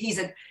he's a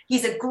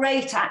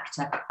great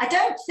actor. I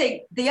don't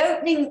think the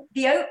opening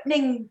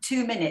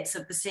 2 minutes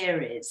of the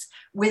series,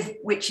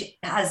 which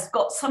has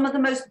got some of the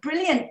most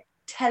brilliant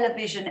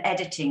television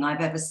editing I've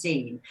ever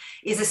seen,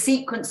 is a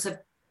sequence of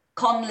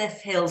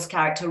Conleth Hill's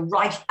character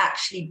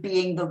actually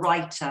being the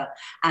writer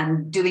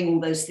and doing all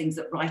those things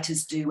that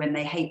writers do when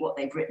they hate what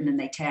they've written and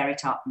they tear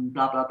it up and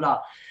blah, blah, blah.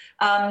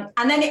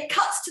 And then it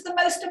cuts to the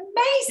most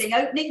amazing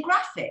opening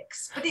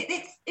graphics. But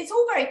it's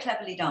all very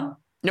cleverly done.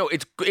 No,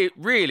 it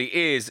really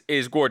is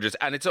gorgeous,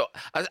 and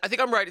I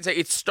think I'm right in saying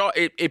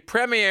it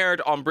premiered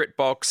on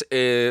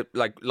BritBox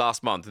like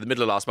last month, in the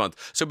middle of last month.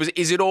 So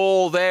is it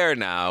all there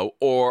now,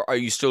 or are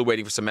you still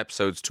waiting for some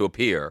episodes to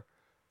appear?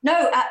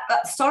 No,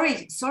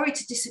 sorry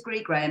to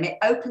disagree, Graham. It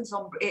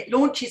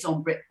launches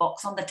on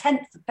BritBox on the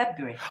 10th of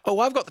February.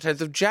 Oh, I've got the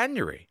 10th of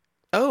January.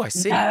 Oh, I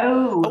see.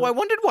 No. Oh, I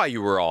wondered why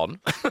you were on.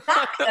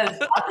 Those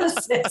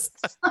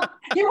publicists.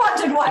 You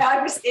wondered why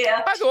I was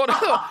here. I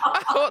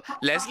thought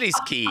Lesley's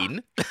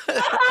keen.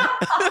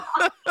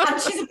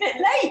 And she's a bit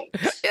late.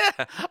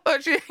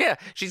 Yeah,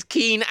 she's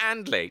keen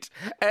and late.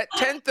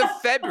 10th of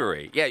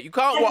February. Yeah, you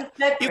can't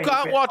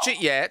watch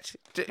it yet.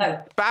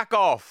 No. Back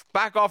off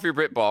your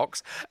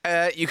BritBox.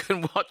 You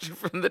can watch it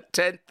from the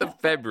 10th of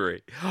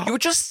February. You were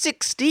just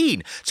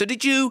 16. So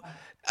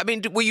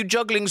were you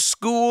juggling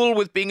school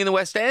with being in the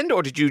West End,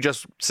 or did you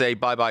just say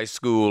bye-bye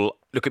school,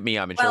 look at me,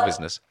 I'm in show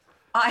business?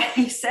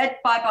 I said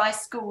bye-bye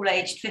school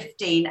aged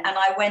 15, and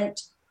I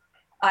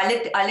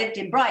lived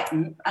in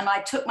Brighton, and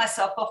I took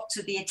myself off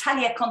to the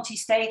Italia Conti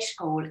Stage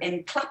School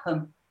in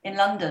Clapham in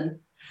London,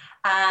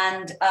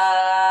 and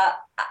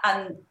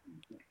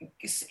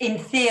in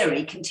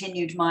theory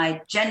continued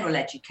my general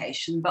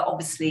education, but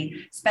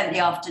obviously spent the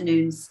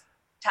afternoons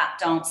tap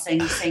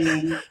dancing,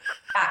 singing,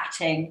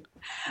 acting,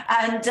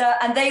 and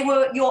they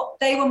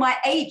were my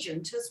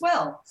agent as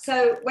well.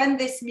 So when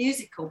this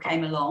musical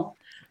came along,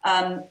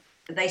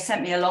 they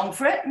sent me along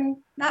for it, and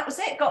that was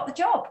it. Got the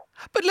job.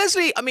 But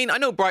Lesley, I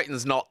know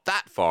Brighton's not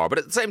that far, but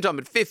at the same time,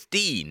 at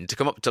 15 to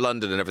come up to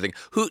London and everything,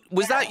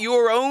 was that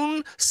your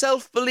own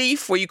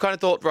self-belief, where you kind of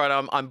thought, right,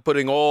 I'm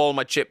putting all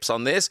my chips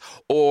on this,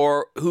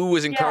 or who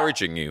was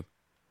encouraging you?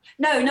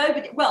 No,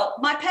 nobody. Well,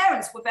 my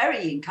parents were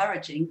very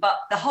encouraging,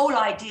 but the whole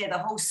idea, the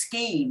whole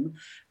scheme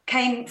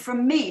came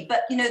from me.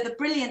 But, the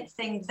brilliant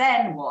thing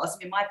then was,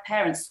 my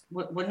parents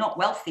were not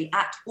wealthy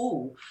at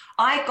all.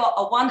 I got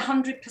a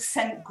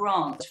 100%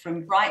 grant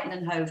from Brighton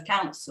and Hove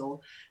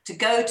Council to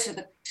go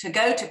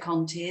to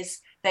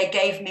Conti's. They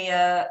gave me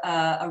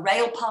a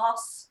rail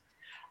pass.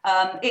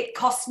 It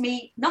cost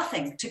me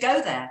nothing to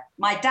go there.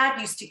 My dad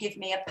used to give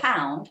me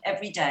 £1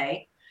 every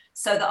day,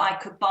 so that I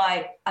could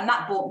buy, and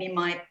that bought me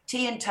my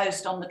tea and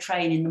toast on the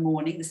train in the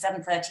morning, the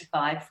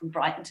 7:35 from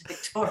Brighton to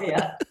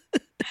Victoria.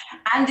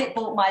 And it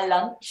bought my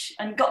lunch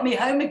and got me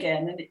home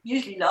again. And it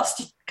usually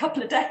lasted a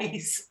couple of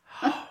days.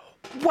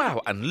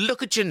 Wow, and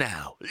look at you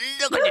now.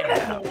 Look at Look you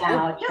at now. me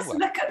now. Just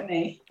look at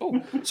me.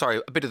 Oh,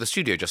 sorry, a bit of the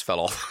studio just fell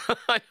off.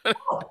 I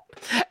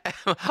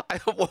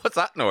thought, what was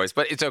that noise?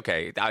 But it's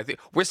okay. I think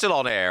we're still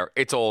on air.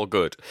 It's all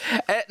good.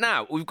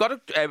 Now we've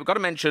got to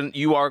mention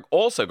you are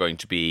also going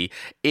to be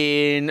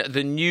in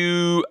the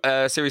new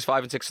series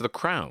 5 and 6 of The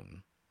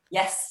Crown.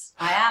 Yes,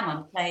 I am.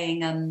 I'm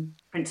playing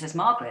Princess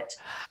Margaret.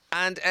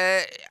 And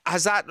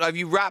have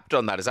you wrapped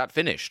on that? Is that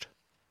finished?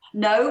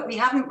 No, we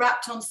haven't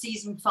wrapped on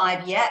season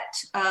 5 yet.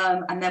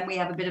 And then we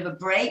have a bit of a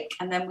break,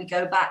 and then we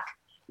go back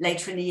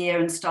later in the year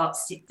and start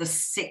the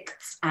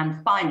 6th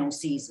and final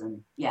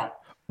season. Yeah.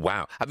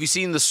 Wow. Have you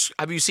seen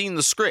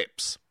the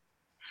scripts?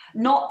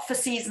 Not for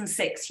season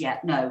 6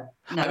 yet. No.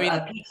 I mean,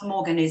 Peter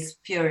Morgan is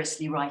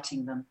furiously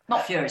writing them.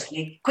 Not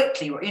furiously,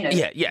 quickly. You know.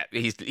 Yeah.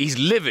 He's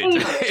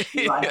livid.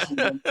 Furiously writing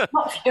them,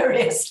 not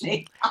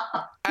furiously.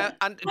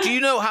 And do you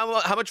know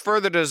how much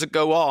further does it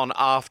go on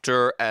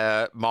after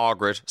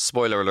Margaret,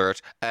 spoiler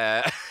alert,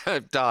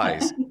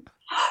 dies?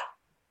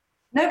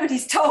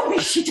 Nobody's told me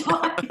she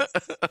dies.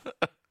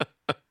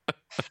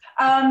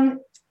 I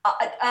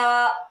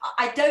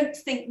don't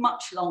think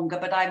much longer,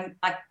 but I'm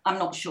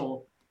not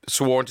sure.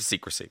 Sworn to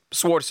secrecy.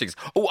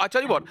 Oh, I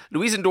tell you what,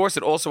 Louise in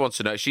Dorset also wants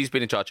to know, she's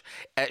been in touch,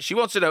 she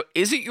wants to know,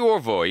 is it your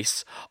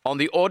voice on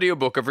the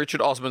audiobook of Richard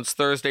Osman's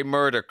Thursday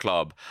Murder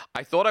Club?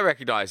 I thought I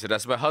recognised it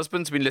as my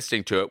husband's been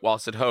listening to it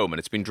whilst at home and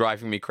it's been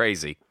driving me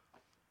crazy.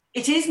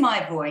 It is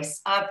my voice.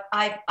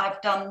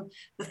 I've done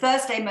the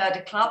Thursday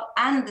Murder Club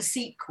and the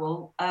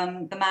sequel,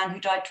 The Man Who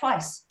Died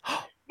Twice.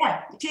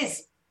 Yeah, it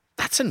is.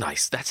 That's a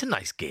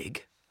nice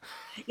gig.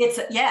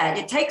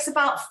 It takes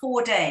about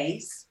 4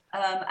 days.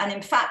 And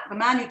in fact, The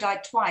Man Who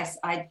Died Twice,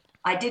 I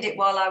did it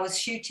while I was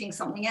shooting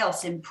something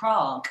else in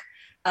Prague.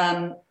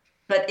 But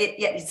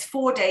it's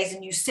 4 days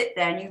and you sit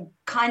there and you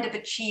kind of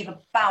achieve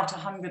about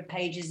 100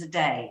 pages a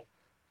day.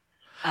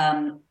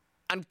 And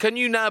can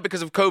you now,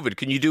 because of COVID,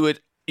 can you do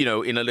it,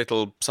 in a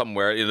little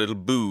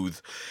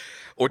booth?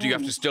 Or do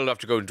you still have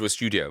to go into a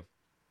studio?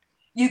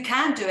 You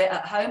can do it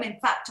at home. In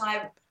fact,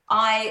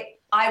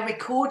 I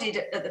recorded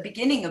at the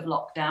beginning of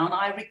lockdown,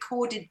 I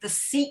recorded the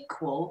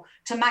sequel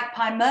to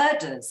Magpie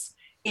Murders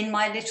in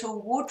my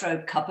little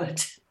wardrobe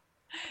cupboard.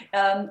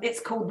 It's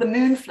called The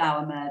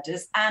Moonflower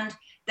Murders. And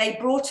they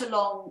brought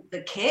along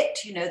the kit,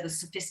 the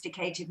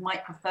sophisticated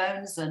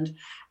microphones. And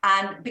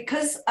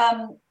because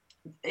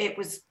it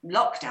was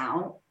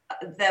lockdown,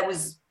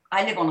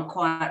 I live on a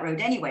quiet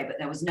road anyway, but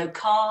there was no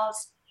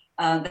cars,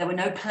 there were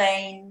no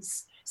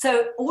planes.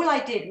 So all I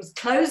did was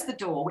close the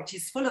door, which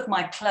is full of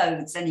my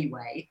clothes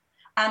anyway,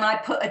 and I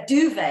put a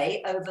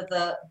duvet over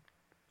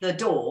the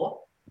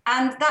door,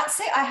 and that's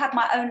it. I had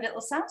my own little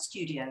sound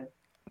studio.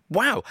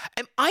 Wow.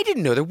 I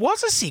didn't know there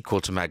was a sequel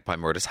to Magpie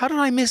Murders. How did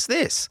I miss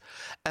this?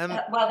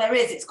 Well, there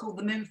is. It's called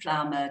The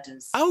Moonflower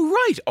Murders. Oh,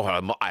 right.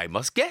 Oh, I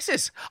must guess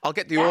it. I'll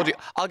get the audio.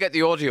 I'll get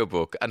the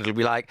audiobook, and it'll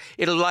be like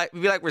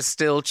we're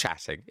still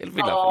chatting. It'll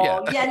be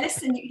lovely. Yeah.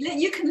 Listen,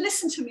 you can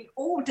listen to me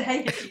all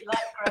day if you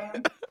like,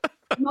 Graham.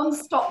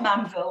 Non-stop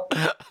Manville.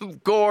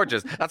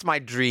 Gorgeous. That's my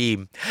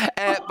dream.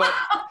 But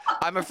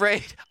I'm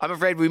afraid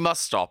we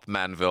must stop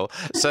Manville.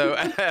 So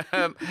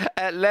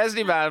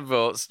Lesley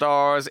Manville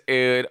stars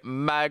in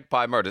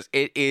Magpie Murders.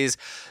 It is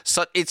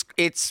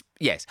it's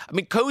yes. I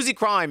mean, cozy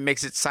crime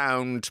makes it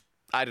sound,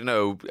 I don't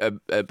know,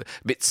 a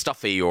bit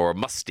stuffy or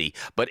musty,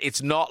 but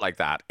it's not like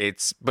that.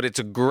 It's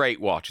a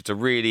great watch. It's a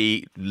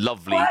really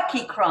lovely,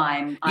 quirky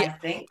crime, I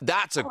think.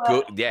 That's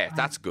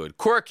good.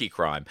 Quirky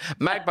crime.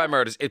 Magpie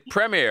Murders. It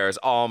premieres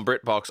on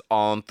BritBox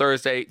on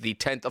Thursday, the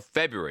 10th of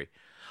February,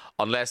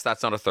 unless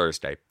that's not a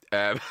Thursday.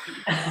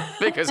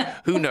 Because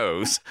who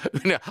knows?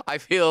 I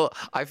feel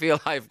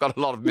I've got a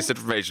lot of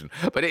misinformation,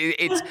 but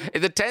it's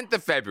the 10th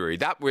of February.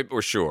 That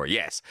we're sure.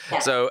 Yes.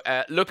 So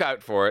look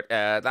out for it.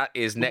 That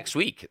is next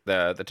week,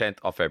 the 10th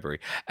of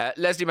February.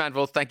 Lesley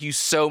Manville, thank you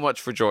so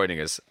much for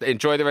joining us.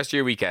 Enjoy the rest of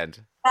your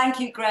weekend.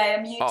 Thank you,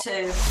 Graham. You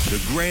too. The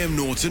Graham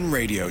Norton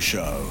Radio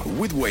Show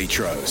with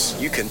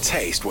Waitrose. You can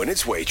taste when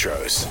it's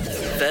Waitrose.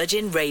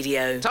 Virgin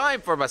Radio.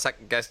 Time for my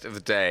second guest of the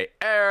day,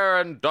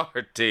 Erin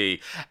Doherty.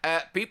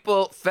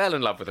 People fell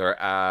in love with her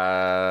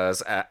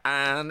as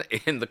Anne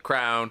in The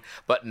Crown,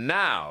 but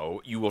now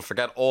you will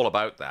forget all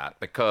about that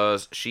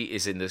because she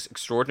is in this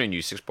extraordinary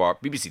new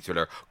 6-part BBC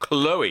thriller,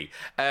 Chloe.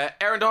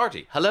 Erin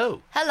Doherty,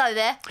 hello. Hello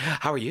there.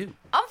 How are you?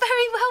 I'm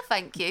very well,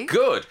 thank you.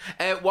 Good.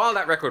 While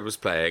that record was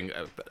playing,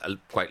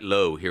 quite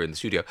low here in the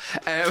studio,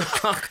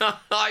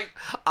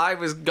 I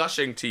was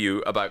gushing to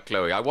you about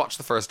Chloe. I watched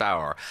the first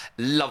hour,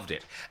 loved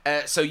it.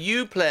 So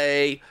you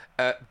play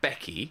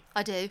Becky.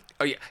 I do.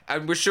 Oh yeah,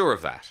 and we're sure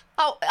of that.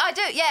 Oh, I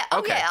do, yeah. Oh,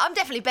 Okay. yeah, I'm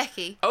definitely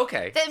Becky.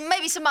 Okay. There may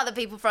be some other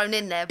people thrown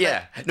in there, but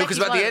Yeah, no, because Becky's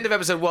by the one end of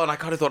episode 1, I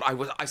kind of thought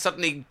I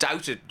suddenly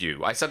doubted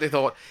you. I suddenly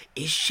thought,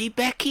 is she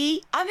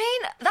Becky? I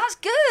mean, that's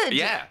good.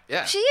 Yeah.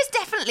 She is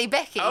definitely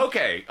Becky.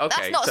 Okay.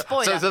 That's not a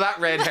spoiler. So that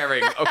red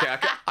herring. Okay,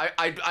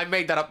 I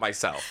made that up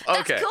myself.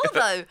 Okay. That's cool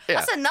though.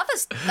 Yeah.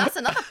 That's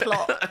another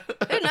plot.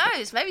 Who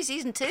knows? Maybe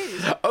season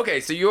 2. Okay,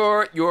 so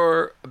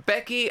you're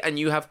Becky, and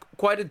you have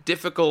quite a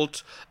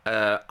difficult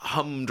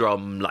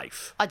humdrum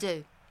life. I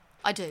do.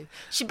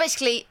 She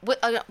basically,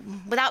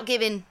 without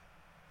giving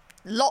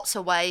lots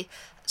away,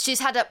 she's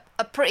had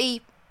a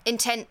pretty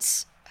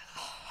intense,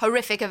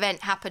 horrific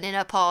event happen in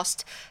her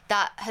past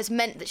that has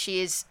meant that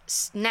she is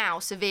now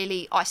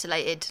severely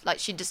isolated. Like,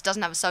 she just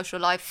doesn't have a social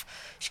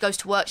life. She goes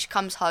to work, she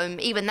comes home.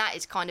 Even that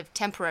is kind of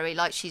temporary.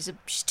 Like, she's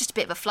just a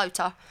bit of a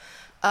floater.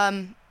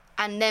 And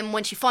then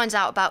when she finds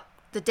out about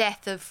the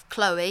death of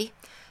Chloe,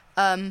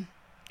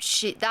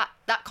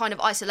 that kind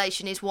of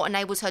isolation is what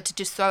enables her to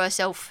just throw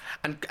herself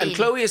And in.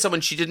 Chloe is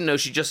someone she didn't know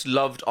she just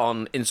loved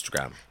on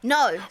Instagram.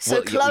 No, so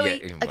Well, Chloe yeah,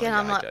 again. yeah,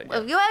 I'm like,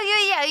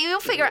 yeah. you'll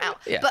figure it out.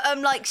 Yeah. But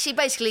like,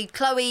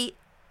 Chloe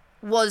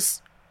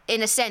was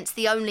in a sense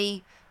the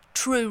only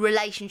true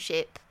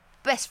relationship,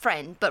 best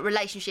friend, but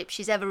relationship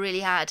she's ever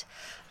really had.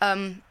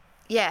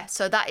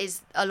 So that is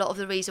a lot of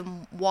the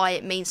reason why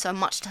it means so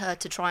much to her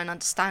to try and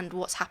understand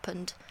what's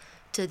happened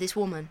to this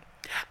woman.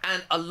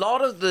 And a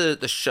lot of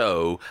the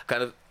show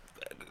kind of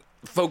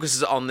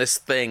focuses on this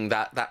thing,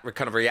 that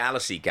kind of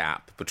reality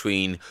gap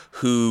between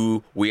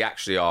who we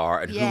actually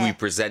are and who Yeah. we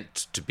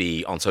present to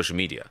be on social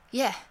media.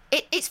 Yeah,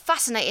 it's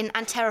fascinating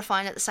and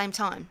terrifying at the same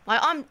time.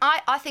 Like,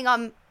 I think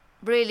I'm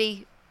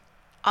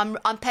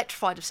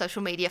petrified of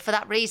social media for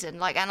that reason.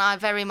 Like, and I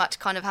very much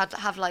kind of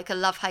have like a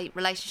love-hate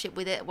relationship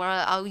with it, where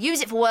I'll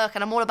use it for work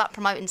and I'm all about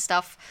promoting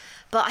stuff.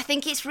 But I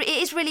think it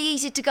is really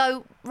easy to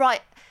go, right,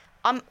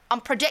 I'm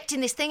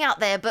projecting this thing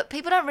out there, but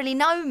people don't really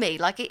know me.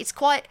 Like, it's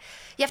quite,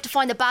 you have to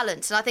find the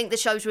balance. And I think the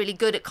show's really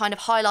good at kind of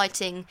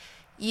highlighting,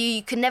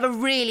 you can never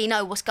really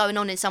know what's going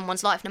on in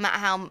someone's life, no matter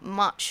how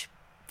much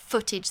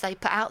footage they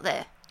put out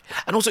there.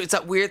 And also, it's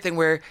that weird thing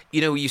where,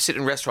 you sit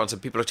in restaurants and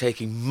people are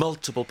taking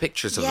multiple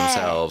pictures of Yeah.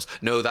 themselves.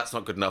 No, that's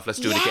not good enough. Let's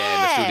do it again.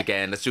 Yeah. Let's do it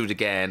again. Let's do it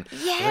again.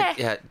 Yeah.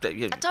 Like,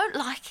 I don't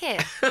like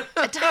it.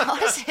 I don't,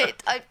 honestly,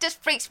 it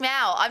just freaks me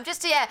out. I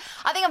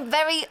think I'm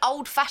very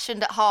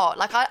old-fashioned at heart.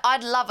 Like,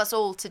 I'd love us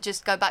all to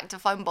just go back to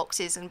phone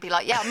boxes and be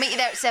like, yeah, I'll meet you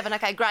there at 7,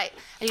 okay, great.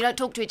 And you don't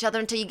talk to each other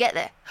until you get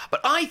there. But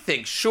I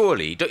think,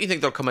 surely, don't you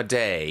think there'll come a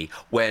day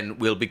when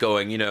we'll be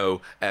going,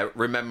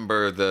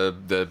 remember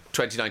the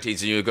 2019s,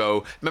 and you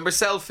go, remember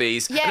selfies?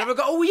 Yeah. And everyone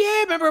go, oh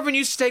yeah, remember everyone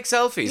used to take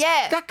selfies?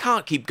 Yeah. That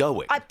can't keep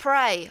going. I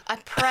pray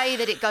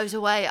that it goes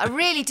away. I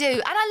really do.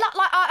 And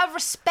I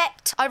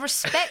respect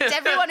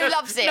everyone who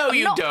loves it. No, I'm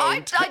you not-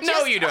 don't. I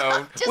No, you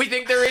don't. We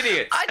think they're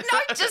idiots. I know,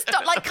 just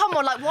not, like, come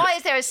on, like, why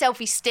is there a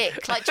selfie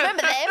stick? Like, do you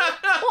remember them?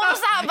 What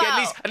was that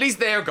about? Yeah, at least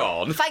they're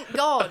gone. Thank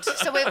God.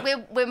 So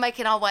we're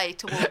making our way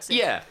towards it.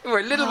 Yeah,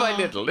 we're little by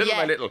little,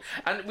 yeah. by little.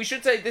 And we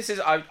should say this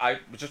is, I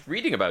was just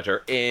reading about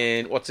her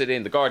in,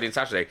 The Guardian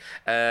Saturday,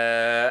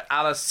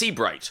 Alice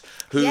Seabright,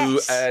 who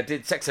Yes.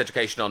 did Sex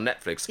Education on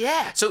Netflix.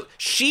 Yeah. So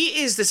she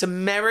is this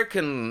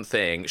American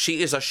thing.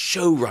 She is a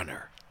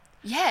showrunner.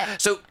 Yeah.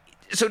 So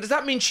does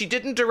that mean she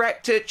didn't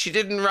direct it? She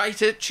didn't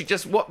write it? She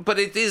just, but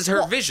it is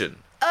her vision.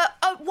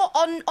 What,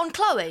 on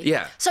Chloe?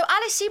 Yeah. So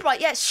Alice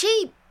Seabright,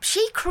 she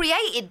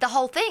created the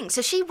whole thing.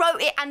 So she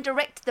wrote it and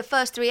directed the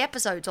first 3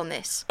 episodes on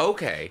this.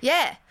 Okay.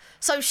 Yeah.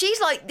 So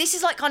she's like, this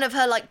is like kind of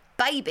her like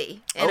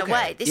baby in a Okay,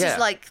 way. This yeah. is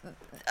like,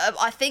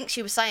 I think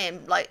she was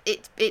saying, like,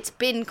 it's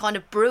been kind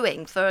of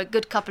brewing for a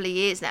good couple of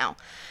years now.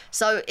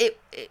 So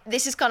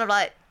this is kind of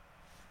like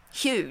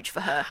huge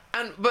for her.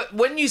 But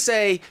when you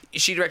say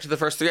she directed the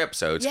first 3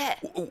 episodes, Yeah.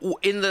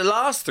 In the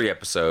last 3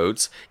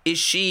 episodes, is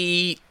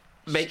she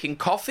making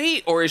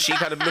coffee, or is she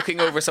kind of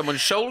looking over someone's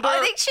shoulder? I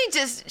think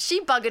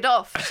she buggered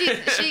off.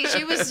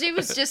 She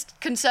was just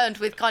concerned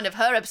with kind of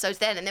her episodes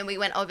then, and then we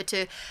went over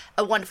to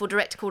a wonderful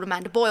director called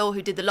Amanda Boyle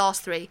who did the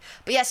last 3.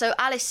 But yeah, so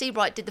Alice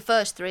Seabright did the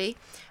first 3,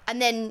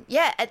 and then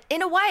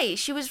in a way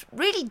she was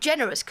really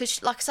generous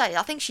because, like I say,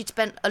 I think she'd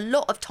spent a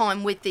lot of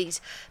time with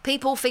these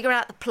people figuring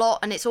out the plot,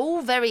 and it's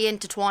all very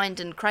intertwined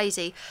and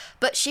crazy.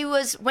 But she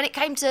was, when it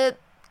came to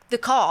the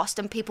cast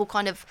and people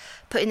kind of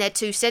putting their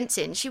 2 cents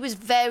in, she was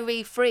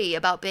very free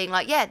about being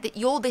like, that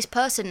you're this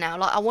person now,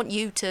 like, I want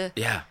you to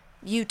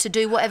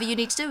do whatever you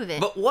need to do with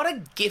it. But what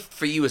a gift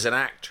for you as an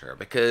actor,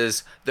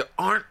 because there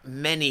aren't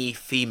many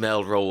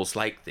female roles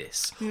like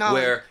this. No.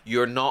 Where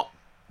you're not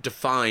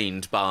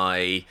defined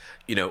by,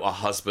 a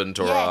husband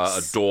or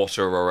Yes. a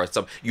daughter or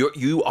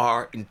you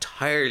are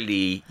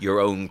entirely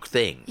your own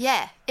thing.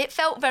 Yeah, it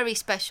felt very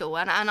special,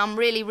 and I'm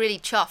really, really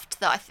chuffed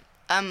that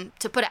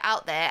to put it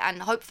out there,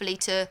 and hopefully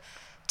to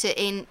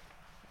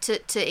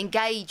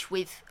engage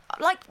with,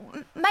 like,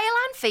 male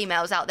and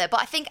females out there.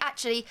 But I think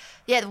actually,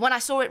 when I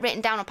saw it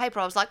written down on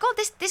paper, I was like, oh,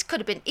 this could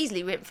have been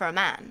easily written for a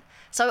man.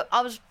 So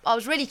I was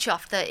really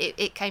chuffed that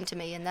it came to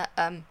me, and that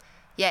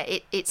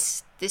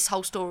it's this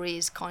whole story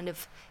is kind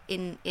of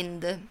in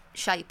the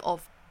shape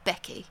of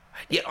Becky.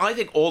 Yeah, I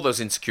think all those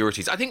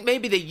insecurities, I think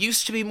maybe they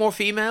used to be more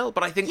female,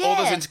 but I think all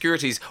those Yeah.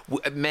 insecurities,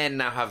 men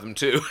now have them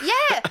too.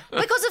 Yeah,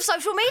 because of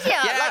social media.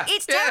 Yeah, Like,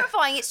 it's yeah.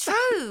 terrifying. It's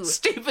true.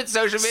 Stupid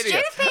social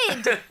media.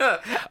 Stupid.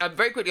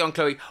 Very quickly on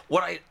Chloe,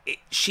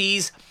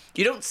 she's...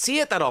 You don't see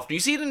it that often.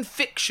 You see it in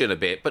fiction a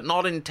bit, but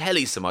not in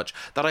telly so much.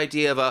 That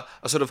idea of a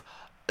sort of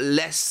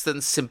less than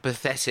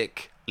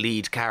sympathetic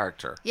lead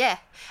character. Yeah.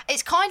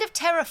 It's kind of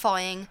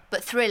terrifying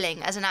but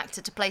thrilling as an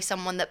actor to play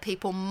someone that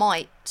people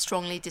might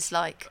strongly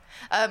dislike.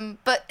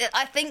 But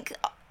I think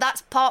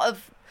that's part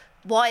of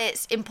why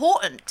it's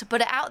important to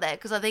put it out there,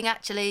 because I think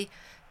actually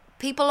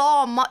people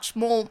are much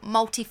more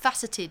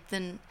multifaceted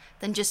than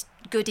just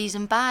goodies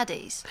and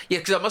baddies. Yeah,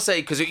 because I must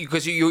say, because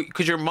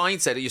your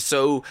mindset is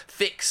so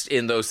fixed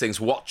in those things,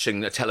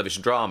 watching a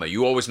television drama,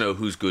 you always know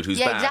who's good, who's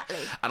bad. Exactly.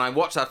 And I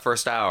watched that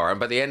first hour, and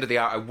by the end of the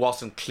hour, I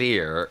wasn't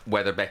clear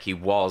whether Becky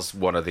was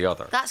one or the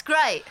other. That's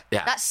great.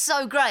 Yeah. That's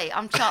so great.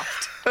 I'm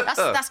chuffed.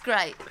 That's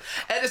great.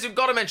 Listen, we've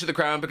got to mention The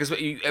Crown, because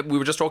we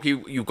were just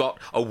talking, you got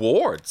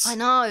awards. I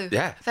know.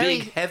 Yeah,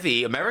 big,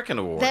 heavy American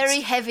awards.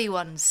 Very heavy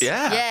ones.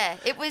 Yeah. Yeah.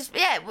 It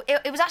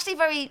was actually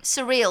very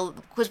surreal,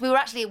 because we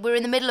were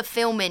in the middle of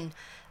filming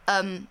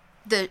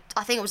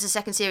I think it was the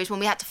second series, when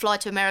we had to fly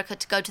to America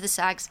to go to the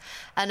SAGs,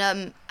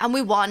 and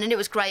we won, and it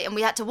was great, and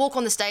we had to walk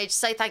on the stage,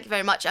 say thank you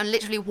very much, and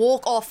literally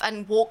walk off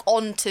and walk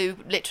onto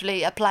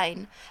literally a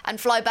plane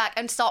and fly back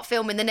and start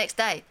filming the next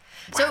day.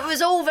 Wow. So it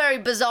was all very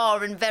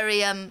bizarre and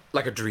very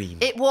like a dream.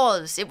 It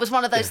was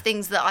one of those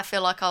things that I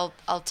feel like I'll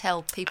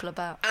tell people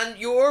about. And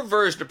your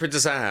version of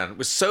Princess Anne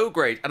was so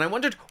great, and I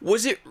wondered,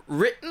 was it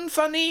written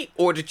funny,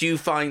 or did you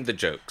find the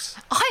jokes?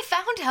 I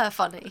found her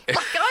funny.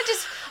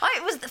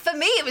 For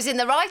me, it was in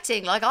the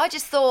writing. Like, I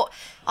just thought,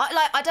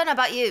 I don't know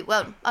about you.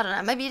 Well, I don't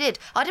know. Maybe you did.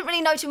 I didn't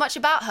really know too much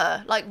about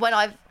her. Like, when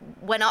I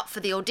went up for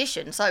the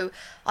audition, so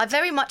I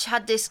very much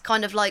had this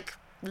kind of like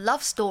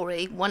love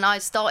story when I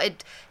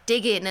started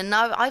digging, and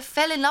I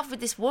fell in love with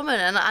this woman,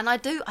 and I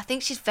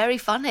think she's very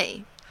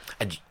funny.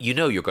 And you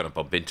know you're going to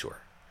bump into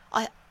her.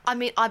 I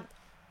mean,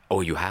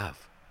 Oh, you have?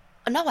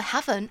 No, I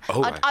haven't.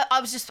 Oh, right. I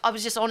was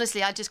just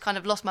honestly, I just kind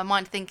of lost my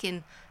mind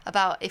thinking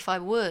about if I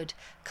would,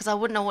 because I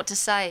wouldn't know what to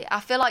say.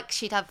 I feel like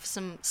she'd have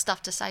some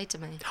stuff to say to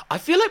me. I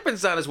feel like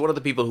Princess Anne is one of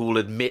the people who will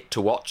admit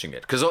to watching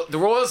it, because the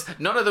Royals,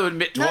 none of them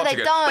admit to watching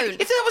it. No, they don't.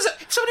 But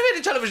if somebody made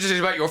a television series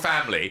about your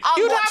family, I'm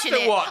you'd watching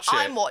have to watch it.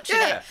 I'm watching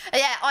it.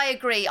 Yeah, I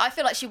agree. I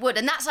feel like she would,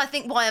 and that's, I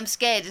think, why I'm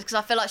scared, is because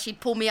I feel like she'd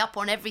pull me up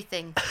on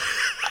everything.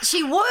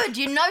 She would,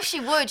 she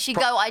would. She'd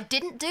go, I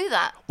didn't do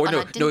that. Or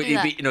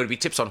it'd be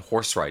tips on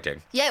horse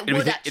riding. Yeah, it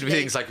would actually. It'd be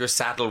things like your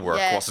saddle work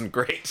wasn't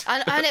great.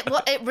 And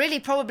it really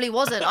probably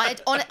wasn't.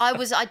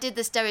 I did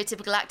the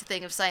stereotypical actor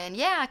thing of saying,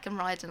 yeah, I can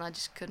ride, and I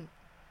just couldn't.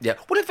 Yeah.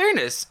 Well, in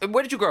fairness,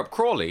 where did you grow up?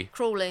 Crawley?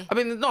 Crawley. I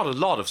mean, there's not a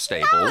lot of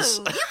stables.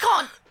 No,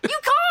 you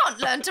can't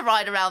learn to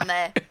ride around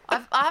there.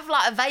 I have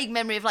like a vague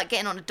memory of like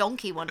getting on a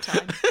donkey one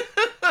time.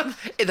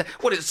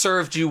 It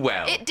served you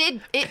well. It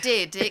did.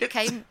 It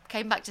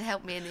came back to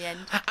help me in the end.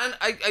 And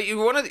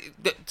you're one of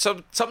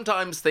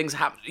sometimes things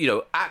happen.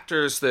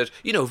 Actors that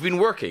have been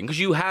working, because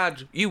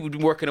you've been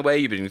working away.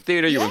 You've been in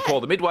theatre. You've been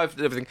called the midwife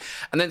and everything.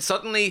 And then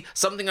suddenly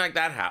something like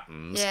that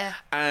happens. Yeah.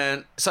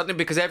 And suddenly,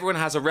 because everyone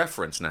has a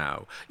reference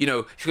now,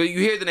 you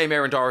hear the name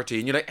Erin Doherty,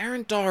 and you're like,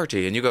 Erin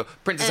Doherty, and you go,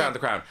 Princess Anne of the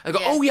Crown. And I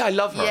go, oh yeah, I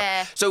love her.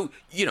 Yeah. So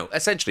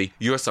essentially,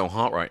 you're so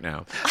hot right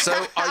now.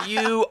 So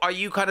are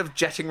you kind of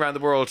jetting around the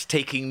world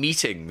taking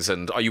meetings,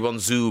 and are you on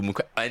Zoom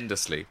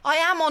endlessly? I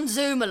am on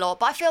Zoom a lot,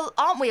 but I feel,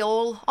 aren't we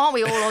all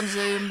on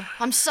Zoom?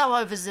 I'm so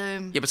over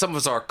Zoom. Yeah, but some of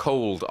us are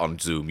cold on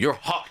Zoom. You're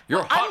hot.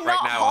 You're hot I'm right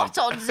not now. hot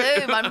on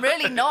Zoom. I'm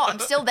really not. I'm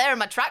still there in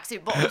my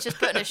tracksuit bottoms, just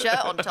putting a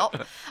shirt on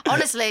top.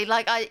 Honestly,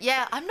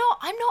 I'm not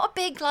a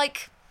big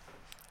like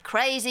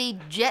crazy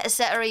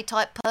jet-settery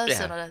type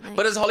person. I don't think.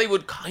 But has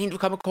Hollywood kind of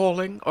come a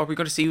calling? Are we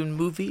going to see you in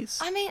movies?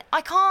 I mean,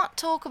 I can't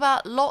talk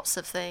about lots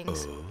of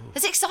things.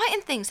 There's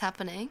exciting things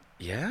happening.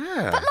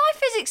 Yeah. But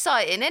life is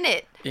exciting, isn't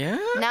it? Yeah.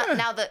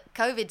 Now that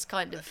COVID's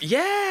kind of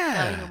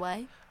going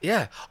away.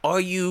 Yeah.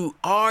 Are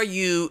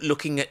you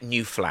looking at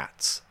new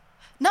flats?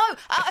 No,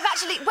 I've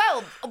actually.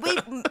 Well,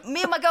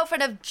 me and my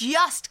girlfriend have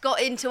just got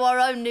into our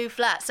own new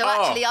flat, so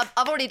actually, I've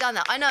already done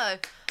that. I know.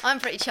 I'm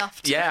pretty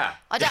chuffed. Yeah.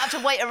 I don't have to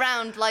wait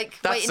around waiting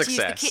to use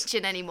the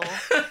kitchen anymore.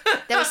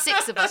 There were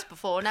 6 of us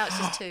before. Now it's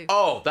just 2.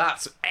 Oh,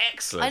 that's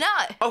excellent. I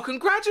know. Oh,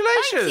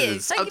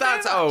 congratulations. Thank you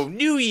very much.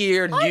 New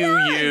year,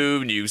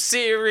 new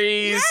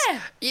series.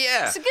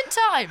 Yeah. It's a good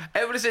time.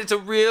 It's a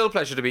real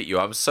pleasure to meet you.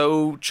 I'm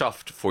so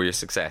chuffed for your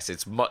success.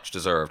 It's much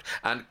deserved.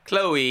 And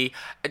Chloe,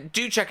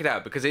 do check it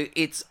out, because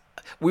it's.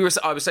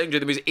 I was saying during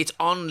the music, it's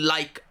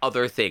unlike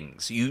other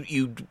things.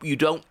 You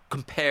don't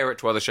compare it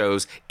to other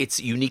shows. It's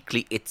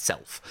uniquely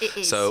itself. It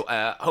is. So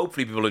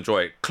hopefully people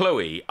enjoy it.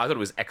 Chloe, I thought it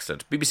was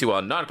excellent. BBC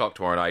One, 9 o'clock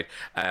tomorrow night.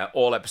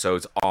 All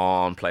episodes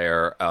on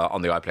Player,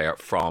 on the iPlayer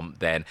from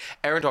then.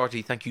 Erin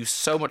Doherty, thank you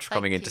so much for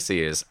coming in to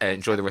see us.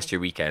 Enjoy the rest of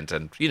your weekend,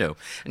 and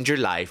your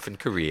life and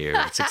career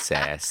and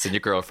success and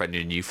your girlfriend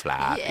in your new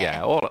flat.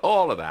 Yeah,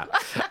 all of that.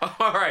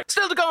 All right.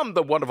 Still to come,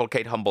 the wonderful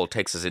Kate Humble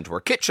takes us into her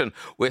kitchen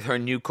with her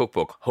new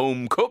cookbook,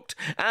 Home Cooked,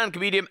 and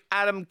comedian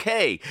Adam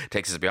Kay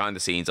takes us behind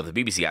the scenes of the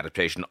BBC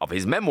adaptation of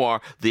his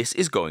memoir, This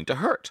Is Going to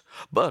Hurt.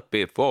 But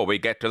before we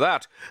get to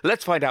that,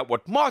 let's find out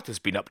what Martha's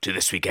been up to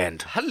this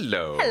weekend.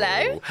 Hello.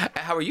 Hello.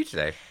 How are you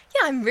today?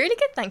 Yeah, I'm really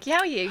good, thank you. How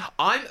are you?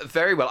 I'm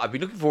very well. I've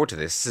been looking forward to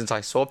this since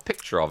I saw a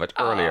picture of it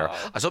earlier.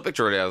 I saw a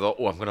picture earlier. I thought,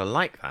 I'm going to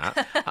like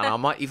that, and I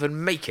might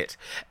even make it.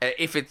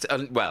 If it's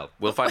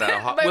we'll find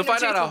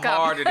out how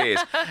hard it is.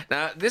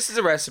 Now, this is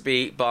a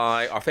recipe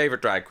by our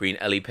favourite drag queen,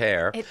 Ellie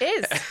Pear. It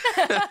is.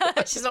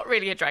 She's not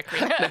really a drag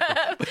queen.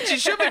 But she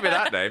should be with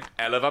that name,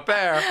 Ella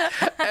Pear.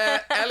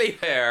 Ellie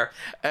Pear.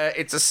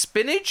 It's a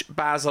spinach,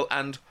 basil,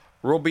 and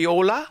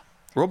robiola.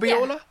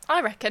 Robiola? Yeah,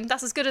 I reckon.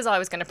 That's as good as I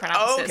was going to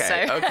pronounce it.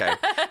 So.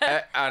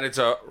 Okay. And it's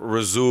a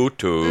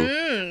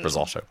risotto.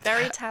 Risotto.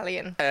 Very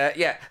Italian.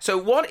 Yeah. So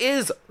what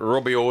is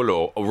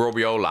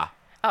robiola?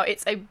 Oh,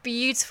 it's a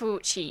beautiful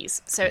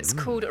cheese. So it's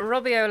called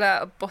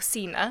Robiola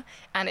Bossina,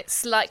 and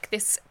it's like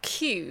this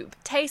cube.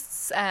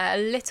 Tastes a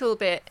little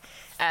bit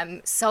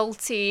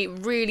salty,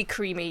 really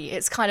creamy.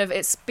 It's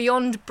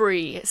beyond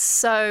brie. It's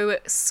so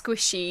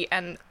squishy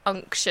and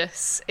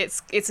unctuous.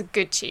 It's a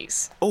good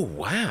cheese. Oh,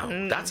 wow.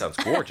 That sounds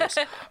gorgeous.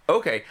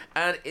 Okay.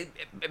 And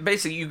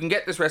basically, you can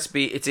get this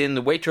recipe. It's in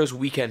the Waitrose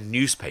Weekend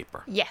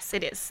newspaper. Yes,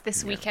 it is.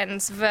 This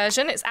weekend's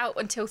version. It's out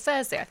until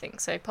Thursday, I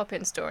think. So pop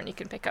in store and you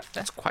can pick up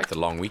the... It's quite the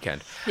long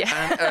weekend.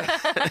 Yeah.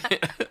 And,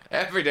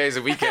 every day's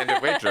a weekend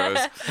at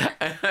Waitrose.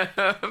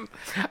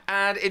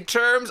 And in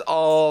terms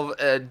of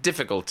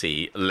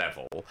difficulty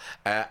level,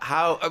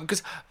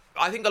 because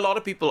I think a lot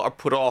of people are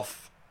put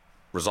off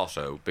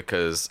risotto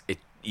because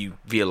you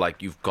feel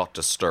like you've got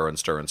to stir and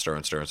stir and stir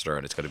and stir and stir,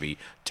 and it's going to be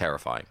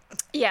terrifying.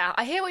 Yeah,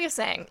 I hear what you're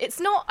saying. It's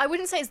not, I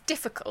wouldn't say it's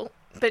difficult,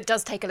 but it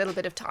does take a little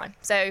bit of time.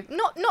 So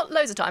not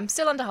loads of time,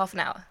 still under half an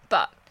hour,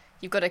 but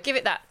you've got to give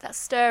it that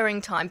stirring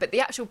time. But the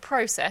actual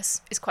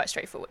process is quite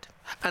straightforward.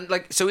 And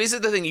so is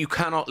it the thing you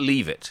cannot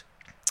leave it?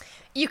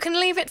 You can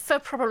leave it for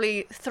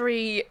probably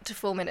 3 to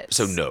 4 minutes.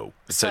 So no.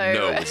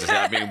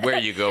 I mean, where are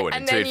you going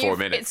in 3 to 4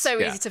 minutes? It's so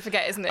easy to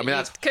forget, isn't it? I mean,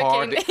 that's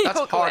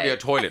hardly a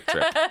toilet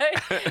trip.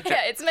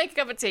 Yeah, it's make a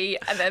cup of tea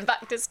and then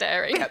back to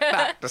stirring.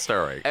 Back to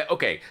stirring.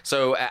 Okay,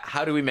 so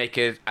how do we make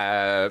it?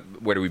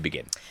 Where do we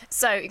begin?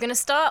 So you're going to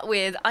start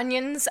with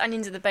onions.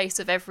 Onions are the base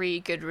of every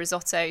good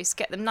risotto. So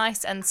get them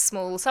nice and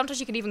small. Sometimes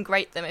you can even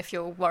grate them if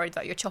you're worried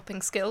about your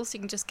chopping skills.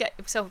 You can just get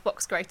yourself a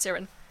box grater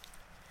and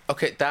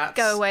okay, that's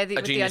go away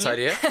a genius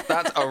idea.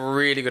 That's a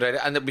really good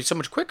idea. And it'll be so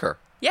much quicker.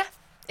 Yeah,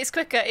 it's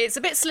quicker. It's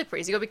a bit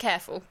slippery, so you've got to be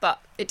careful.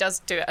 But it does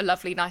do a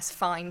lovely, nice,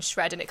 fine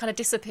shred, and it kind of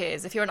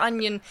disappears. If you're an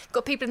onion,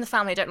 got people in the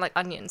family who don't like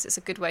onions, it's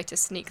a good way to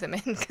sneak them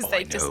in because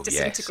they just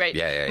disintegrate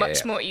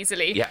much more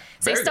easily. Yeah,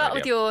 so you start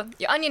with your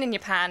onion in your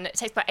pan. It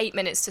takes about 8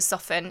 minutes to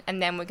soften,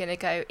 and then we're going to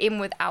go in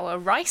with our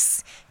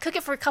rice. Cook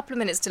it for a couple of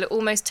minutes till it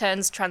almost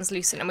turns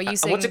translucent. And we're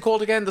using... what's it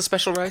called again, the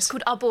special rice? It's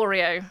called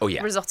arborio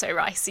risotto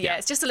rice. Yeah,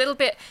 it's just a little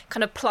bit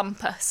kind of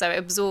plumper, so it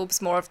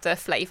absorbs more of the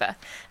flavour.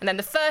 And then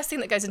the first thing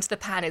that goes into the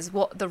pan is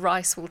what the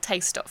rice will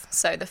taste of.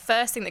 So the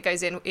first thing that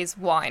goes in is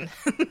wine.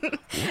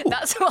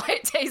 That's why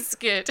it tastes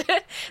good.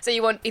 So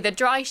you want either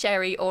dry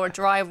sherry or a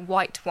dry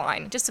white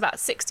wine, just about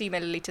 60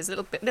 millilitres,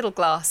 little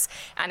glass,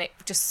 and it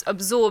just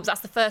absorbs.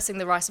 That's the first thing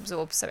the rice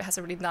absorbs, so it has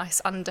a really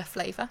nice under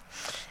flavour.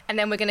 And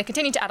then we're going to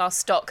continue to add our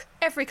stock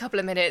every couple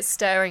of minutes,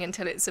 stirring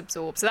until it's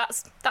absorbed. So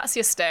that's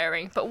your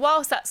stirring. But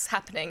whilst that's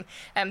happening,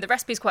 the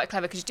recipe is quite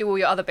clever because you do all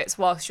your other bits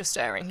whilst you're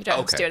stirring. You don't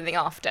have to do anything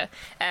after.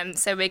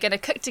 So we're going to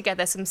cook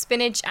together some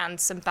spinach and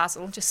some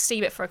basil. Just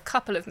steam it for a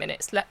couple of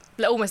minutes,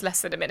 almost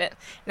less than a minute.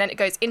 And then it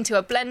goes into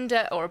a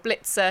blender or a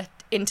blitzer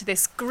into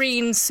this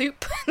green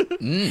soup.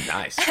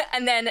 Nice.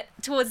 And then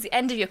towards the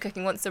end of your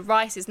cooking, once the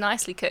rice is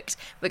nicely cooked,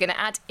 we're going to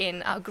add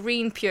in our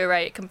green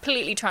puree. It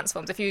completely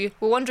transforms. If you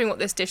were wondering what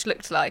this dish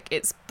looked like,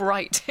 it's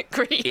bright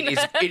green.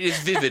 It is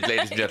vivid,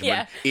 ladies and gentlemen.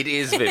 Yeah. It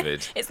is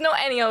vivid. It's not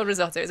any old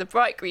risotto. It's a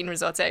bright green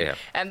risotto. Yeah.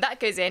 And that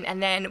goes in,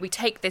 and then we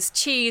take this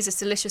cheese, this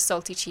delicious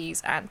salty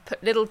cheese, and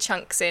put little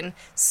chunks in,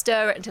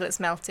 stir it until it's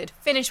melted,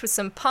 finish with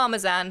some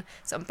parmesan,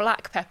 some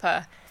black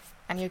pepper,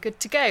 and you're good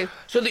to go.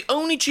 So the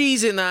only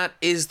cheese in that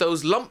is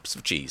those lumps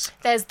of cheese?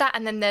 There's that,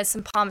 and then there's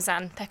some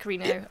Parmesan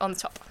pecorino on the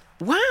top.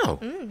 Wow.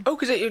 Oh,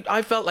 because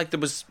I felt like there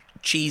was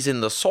cheese in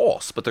the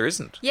sauce, but there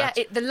isn't. Yeah,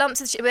 the lumps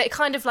of cheese, it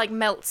kind of like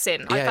melts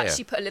in. I've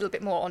actually put a little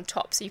bit more on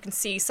top, so you can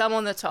see some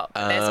on the top.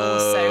 But there's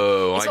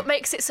also, it's what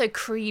makes it so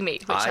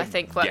creamy, which I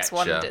think works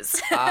wonders.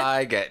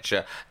 I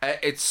getcha.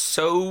 It's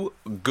so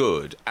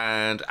good,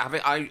 and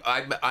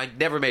I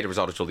never made a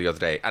risotto till the other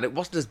day, and it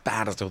wasn't as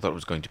bad as I thought it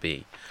was going to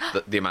be.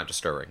 The amount of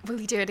stirring. Will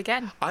you do it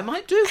again? I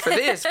might do for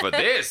this.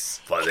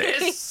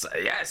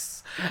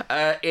 Yes.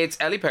 It's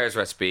Ellie Pear's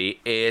recipe.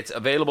 It's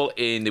available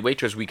in the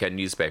Waitrose Weekend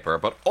newspaper,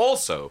 but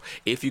also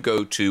if you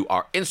go to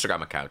our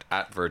Instagram account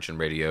at Virgin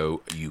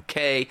Radio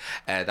UK,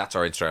 that's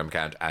our Instagram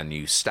account, and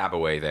you stab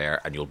away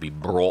there and you'll be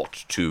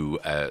brought to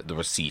the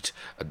receipt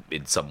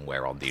in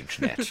somewhere on the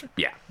internet.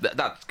 Yeah,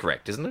 that's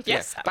correct, isn't it?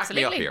 Yes, yeah.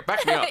 absolutely.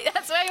 Back me up here. Back me up.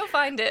 That's where you'll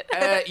find it.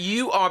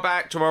 You are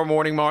back tomorrow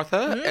morning,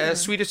 Martha.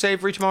 Sweet or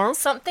savoury tomorrow?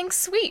 Something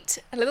sweet,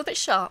 a little bit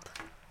sharp.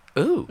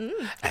 Ooh.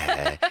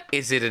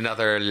 Is it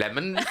another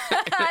lemon? Do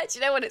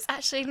you know what? It's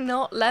actually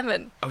not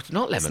lemon. Oh, it's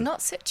not lemon? It's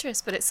not citrus,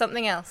 but it's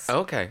something else.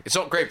 Okay. It's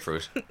not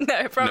grapefruit? No,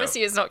 I promise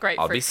you it's not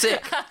grapefruit. I'll be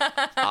sick.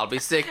 I'll be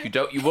sick.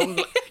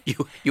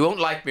 You won't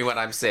like me when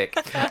I'm sick.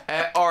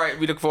 All right,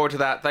 we look forward to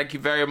that. Thank you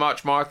very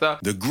much, Martha.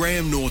 The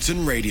Graham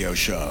Norton Radio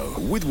Show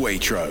with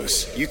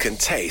Waitrose. You can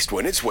taste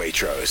when it's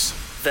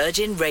Waitrose.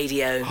 Virgin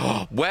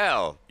Radio.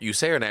 Well, you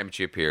say her name,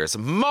 she appears.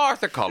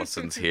 Martha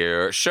Collison's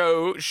here,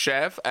 show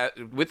chef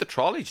with the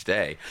trolley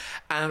today.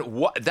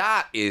 And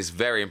that is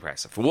very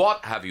impressive.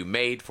 What have you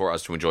made for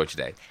us to enjoy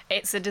today?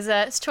 It's a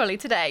desserts trolley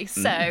today.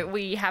 So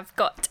we have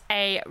got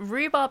a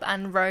rhubarb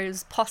and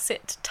rose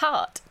posset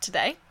tart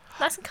today.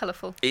 Nice and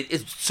colourful. It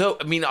is so,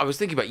 I mean, I was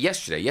thinking about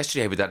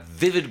yesterday with that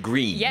vivid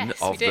green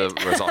of the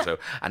risotto,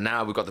 and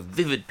now we've got the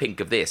vivid pink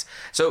of this.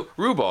 So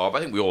rhubarb, I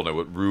think we all know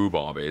what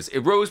rhubarb is.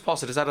 Rose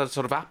posset, is that a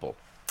sort of apple?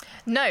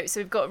 No, so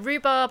we've got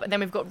rhubarb, and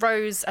then we've got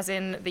rose, as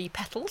in the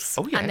petals.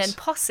 Oh, yes. And then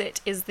posset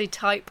is the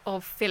type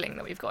of filling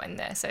that we've got in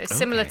there. So it's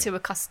similar to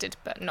a custard,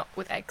 but not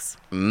with eggs.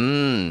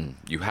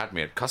 You had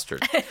me at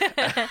custard.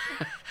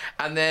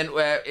 And then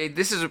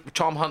this is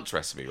Tom Hunt's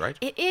recipe, right?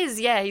 It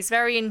is, yeah. He's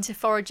very into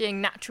foraging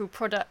natural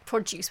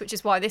produce, which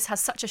is why this has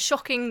such a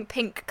shocking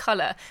pink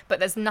colour, but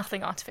there's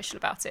nothing artificial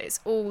about it. It's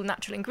all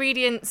natural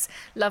ingredients,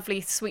 lovely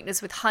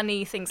sweetness with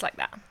honey, things like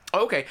that.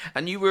 Okay,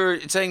 and you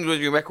were saying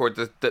with your record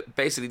that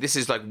basically this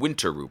is like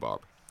winter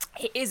rhubarb.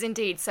 It is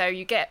indeed. So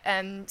you get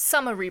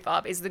summer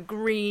rhubarb is the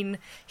green,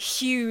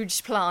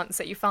 huge plants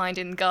that you find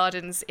in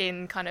gardens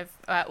in kind of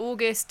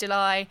August,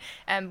 July.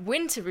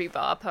 Winter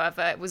rhubarb,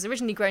 however, was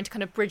originally grown to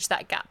kind of bridge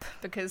that gap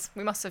because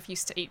we must have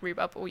used to eat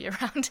rhubarb all year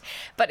round.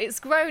 But it's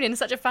grown in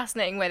such a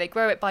fascinating way. They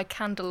grow it by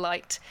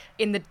candlelight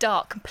in the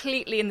dark,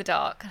 completely in the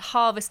dark,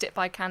 harvest it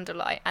by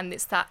candlelight. And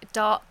it's that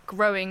dark,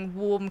 growing,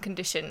 warm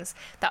conditions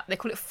that they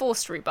call it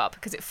forced rhubarb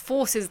because it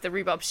forces the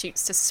rhubarb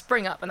shoots to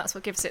spring up, and that's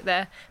what gives it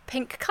their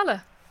pink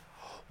colour.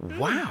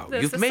 Wow,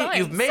 you've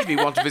made me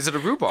want to visit a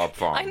rhubarb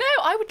farm. I know,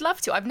 I would love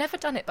to. I've never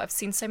done it, but I've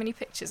seen so many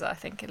pictures. I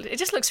think it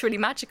just looks really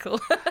magical.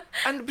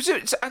 And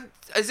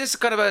is this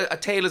kind of a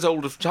tale as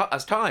old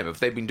as time? Have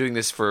they been doing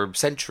this for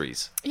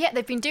centuries? Yeah,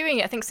 they've been doing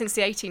it, I think, since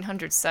the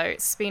 1800s. So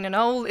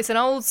it's an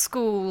old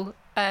school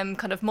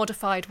kind of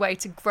modified way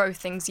to grow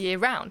things year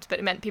round. But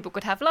it meant people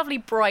could have lovely,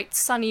 bright,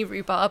 sunny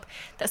rhubarb.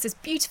 That's this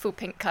beautiful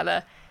pink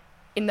colour.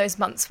 In those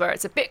months where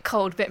it's a bit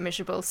cold, a bit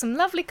miserable, some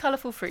lovely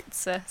colourful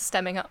fruits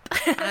stemming up.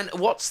 And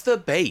what's the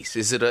base?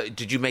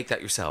 Did you make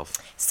that yourself?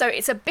 So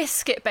it's a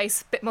biscuit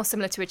base, a bit more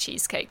similar to a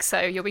cheesecake.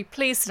 So you'll be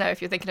pleased to know if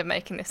you're thinking of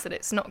making this that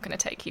it's not going to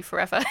take you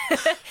forever.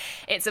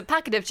 It's a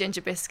packet of ginger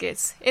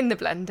biscuits in the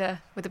blender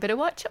with a bit of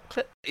white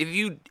chocolate. If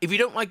you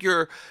don't like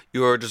your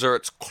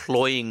desserts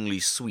cloyingly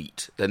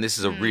sweet, then this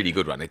is a really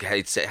good one. It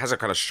has a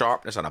kind of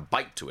sharpness and a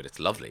bite to it. It's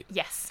lovely.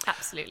 Yes,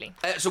 absolutely.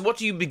 So what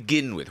do you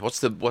begin with? What's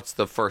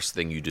the first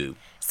thing you do?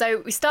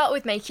 So we start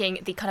with making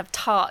the kind of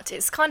tart.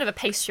 It's kind of a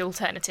pastry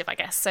alternative, I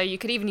guess. So you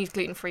could even use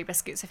gluten-free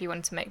biscuits if you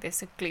wanted to make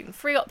this a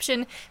gluten-free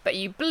option. But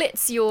you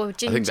blitz your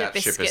ginger biscuits. I think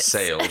that ship has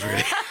sailed,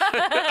 really.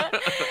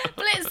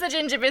 Blitz the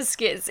ginger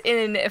biscuits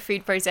in a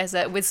food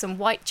processor with some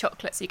white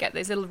chocolate, so you get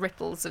those little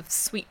ripples of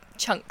sweet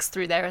chunks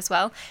through there as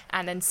well.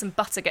 And then some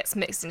butter gets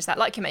mixed into that,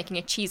 like you're making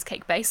a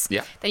cheesecake base.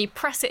 Yeah. Then you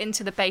press it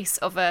into the base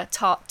of a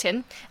tart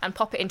tin and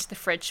pop it into the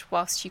fridge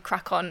whilst you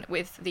crack on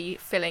with the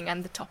filling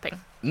and the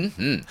topping.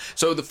 Mm-hmm.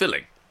 So the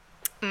filling.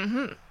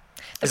 Mm-hmm.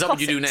 Is that what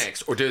you do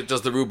next? Or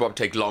does the rhubarb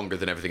take longer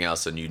than everything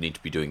else and you need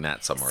to be doing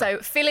that somewhere? So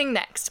filling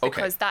next,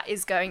 because that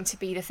is going to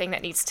be the thing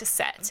that needs to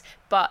set.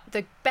 But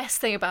the best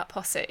thing about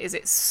posset is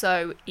it's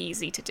so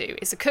easy to do.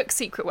 It's a cook's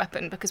secret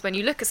weapon because when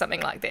you look at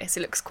something like this, it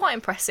looks quite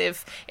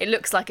impressive. It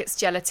looks like it's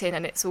gelatin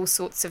and it's all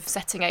sorts of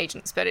setting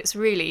agents, but it's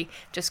really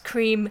just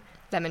cream,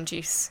 lemon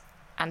juice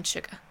and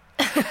sugar.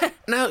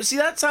 Now, see,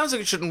 that sounds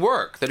like it shouldn't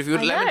work. That if you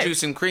had lemon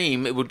juice and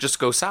cream, it would just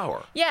go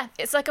sour. Yeah,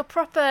 it's like a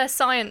proper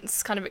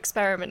science kind of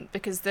experiment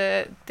because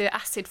the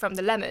acid from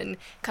the lemon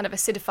kind of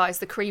acidifies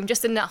the cream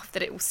just enough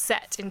that it will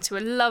set into a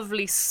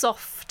lovely,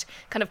 soft,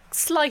 kind of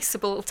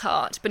sliceable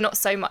tart, but not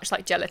so much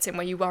like gelatin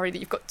where you worry that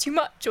you've got too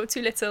much or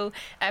too little.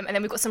 And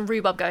then we've got some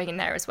rhubarb going in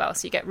there as well.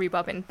 So you get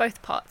rhubarb in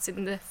both parts,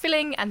 in the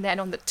filling, and then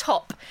on the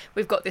top,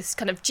 we've got this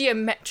kind of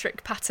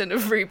geometric pattern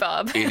of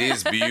rhubarb. It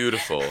is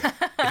beautiful.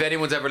 If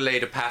anyone's ever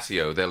laid a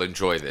patio, they'll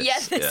enjoy this.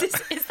 Yes,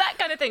 it's that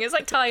kind of thing. It's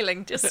like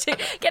tiling, just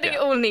getting it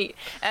all neat.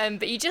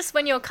 But you just,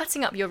 when you're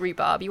cutting up your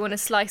rhubarb, you want to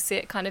slice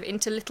it kind of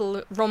into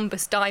little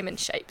rhombus diamond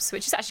shapes,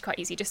 which is actually quite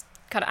easy. Just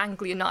kind of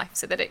angle your knife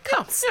so that it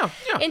cuts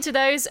into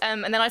those.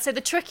 And then I'd say the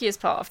trickiest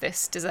part of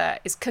this dessert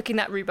is cooking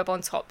that rhubarb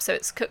on top. So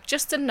it's cooked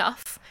just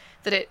enough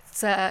that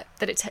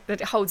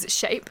it holds its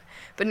shape,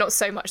 but not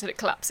so much that it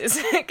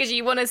collapses, because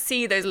you want to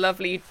see those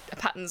lovely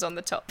patterns on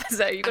the top.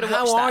 So you've got to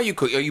watch that. How are you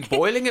cooking? Are you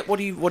boiling it?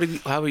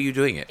 How are you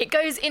doing it? It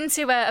goes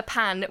into a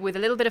pan with a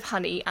little bit of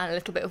honey and a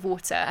little bit of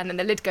water, and then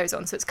the lid goes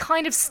on. So it's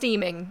kind of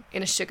steaming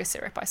in a sugar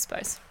syrup, I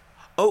suppose.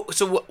 Oh,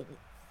 so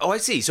I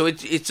see. So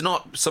it's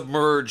not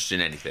submerged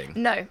in anything.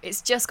 No,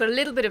 it's just got a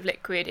little bit of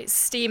liquid. It's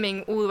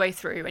steaming all the way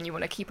through, and you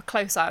want to keep a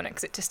close eye on it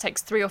because it just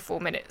takes 3 or 4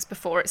 minutes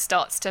before it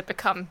starts to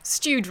become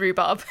stewed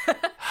rhubarb.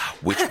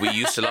 Which we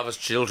used to love as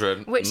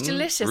children. Which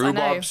delicious, rhubarb,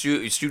 I know.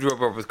 Stewed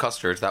rhubarb with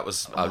custard. That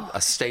was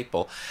a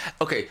staple.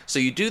 Okay, so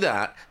you do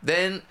that.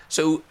 Then,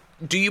 so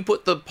do you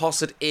put the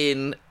posset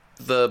in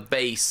the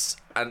base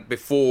and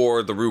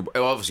before the rhubarb?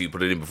 Obviously, you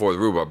put it in before the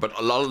rhubarb, but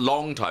a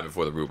long time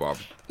before the rhubarb.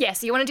 Yeah,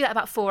 so you want to do that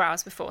about 4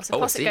 hours before. So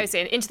posset goes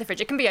into the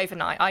fridge. It can be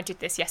overnight. I did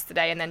this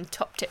yesterday and then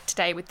topped it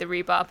today with the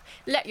rhubarb.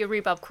 Let your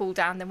rhubarb cool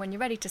down. Then when you're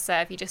ready to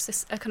serve, you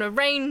just kind of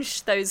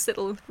arrange those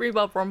little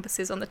rhubarb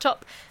rhombuses on the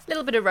top. A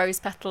little bit of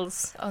rose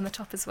petals on the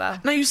top as well.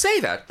 Now you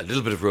say that, a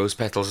little bit of rose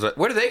petals.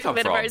 Where do they come from?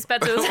 A bit of rose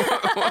petals.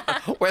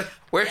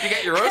 Where did you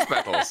get your rose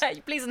petals?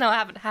 Please no, I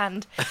haven't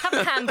hand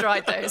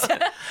dried those.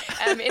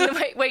 In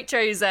the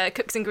Waitrose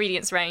Cook's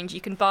Ingredients range, you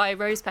can buy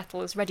rose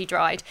petals ready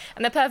dried,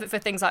 and they're perfect for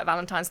things like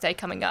Valentine's Day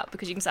coming up,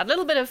 because you can add a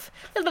little bit of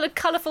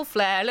colourful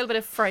flair, a little bit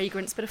of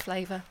fragrance, bit of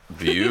flavour.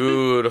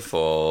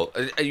 Beautiful.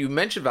 You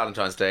mentioned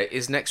Valentine's Day.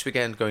 Is next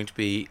weekend going to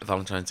be a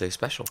Valentine's Day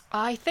special?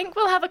 I think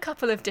we'll have a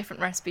couple of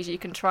different recipes you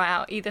can try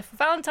out, either for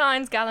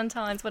Valentine's,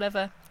 Galentine's,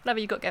 whatever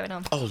you've got going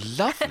on. Oh,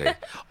 lovely.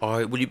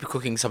 Or will you be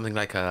cooking something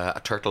like a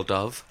turtle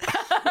dove?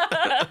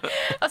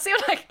 I'll see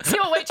what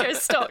Waitrose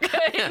stock.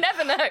 You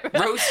never know.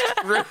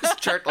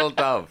 Roast turtle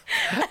dove.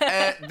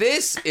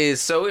 This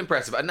is so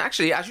impressive. And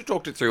actually, as you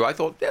talked it through, I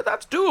thought, yeah,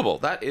 that's doable.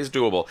 That is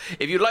doable.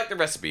 If you'd like the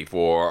recipe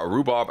for a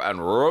rhubarb and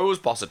rose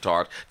posset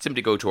tart,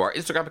 simply go to our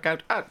Instagram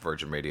account at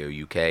Virgin Radio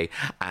UK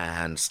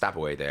and snap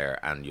away there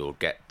and you'll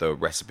get the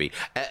recipe.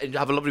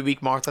 Have a lovely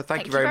week, Martha.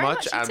 Thank you very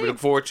much. And we look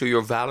forward to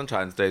your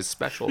Valentine's Day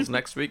specials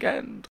next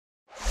weekend.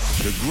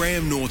 The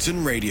Graham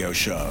Norton Radio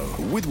Show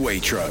with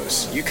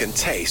Waitrose. You can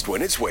taste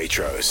when it's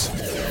Waitrose.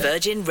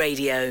 Virgin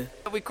Radio.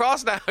 We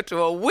cross now to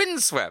a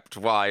windswept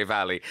Wye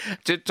Valley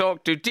to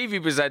talk to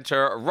TV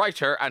presenter,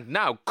 writer and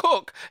now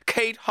cook,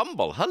 Kate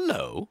Humble.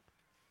 Hello.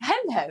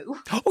 Hello.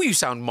 Oh, you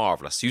sound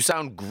marvellous. You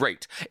sound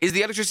great. Is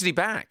the electricity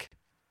back?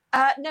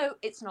 No,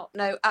 it's not.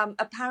 No,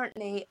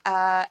 apparently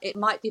it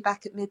might be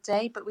back at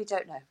midday, but we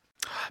don't know.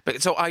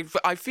 But so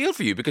I feel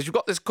for you because you've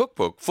got this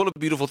cookbook full of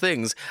beautiful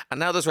things, and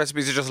now those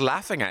recipes are just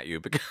laughing at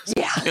you because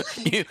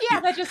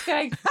they're just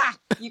going, ha,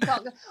 you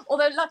can't go.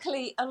 Although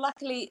luckily,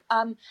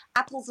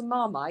 apples and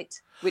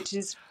Marmite, which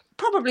is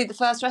probably the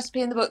first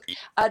recipe in the book,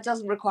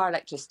 doesn't require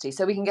electricity,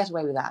 so we can get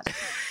away with that.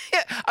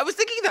 Yeah, I was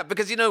thinking that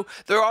because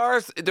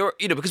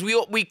because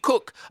we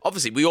cook.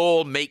 Obviously, we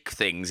all make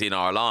things in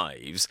our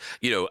lives,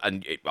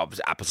 and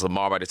obviously apples and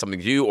Marmite is something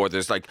to you, or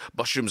there's like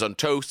mushrooms on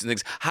toast and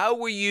things. How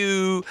were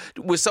you?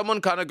 Was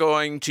someone kind of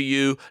going to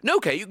you? No,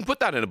 okay, you can put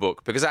that in a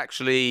book because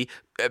actually,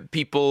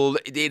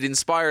 it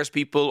inspires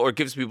people or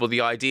gives people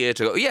the idea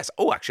to go. Yes,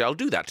 actually, I'll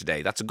do that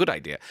today. That's a good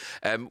idea.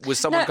 Was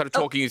someone kind of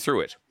talking you through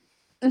it?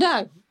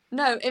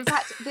 No, in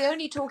fact, the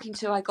only talking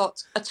to I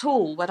got at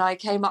all when I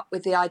came up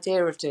with the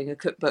idea of doing a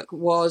cookbook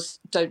was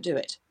don't do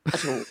it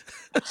at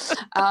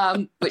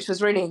all, which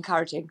was really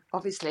encouraging,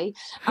 obviously.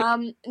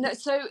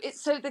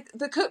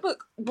 The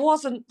cookbook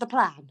wasn't the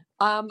plan.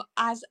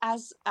 As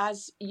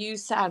you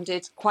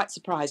sounded quite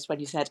surprised when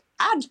you said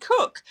and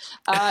cook.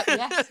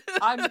 Yes,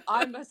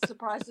 I'm as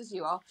surprised as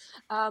you are.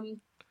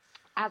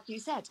 As you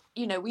said,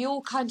 we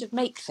all kind of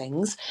make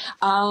things,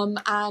 and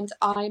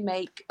I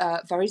make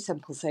very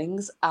simple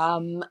things,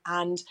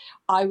 and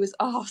I was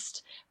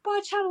asked by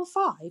Channel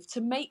 5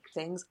 to make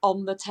things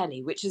on the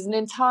telly, which is an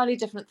entirely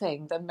different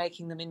thing than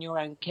making them in your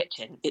own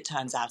kitchen. It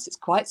turns out it's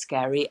quite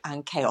scary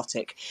and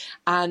chaotic,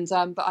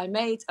 but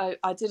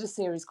I did a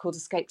series called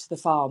Escape to the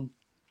Farm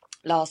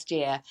last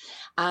year,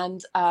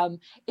 and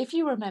if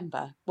you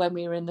remember when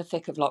we were in the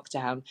thick of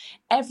lockdown,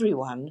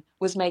 everyone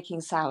was making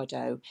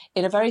sourdough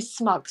in a very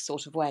smug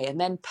sort of way and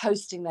then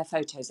posting their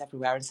photos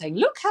everywhere and saying,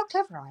 look how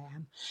clever I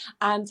am.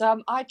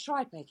 And I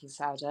tried making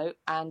sourdough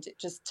and it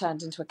just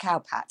turned into a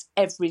cowpat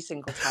every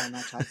single time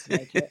I tried to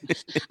make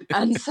it.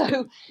 And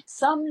so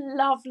some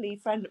lovely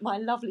friend, my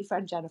lovely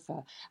friend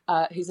Jennifer,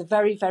 who's a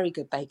very, very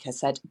good baker,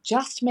 said,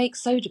 just make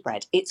soda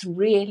bread. It's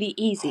really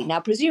easy.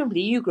 Now,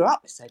 presumably you grew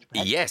up with soda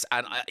bread. Yes,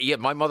 and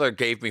my mother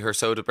gave me her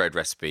soda bread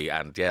recipe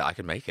and I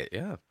can make it,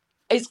 yeah.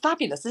 It's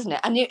fabulous, isn't it?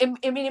 And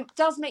it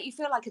does make you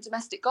feel like a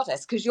domestic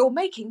goddess because you're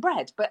making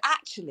bread. But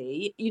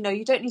actually, you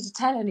don't need to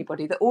tell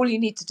anybody that all you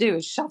need to do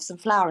is shove some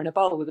flour in a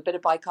bowl with a bit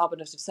of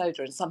bicarbonate of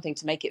soda and something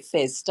to make it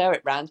fizz, stir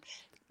it round,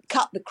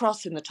 cut the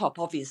cross in the top,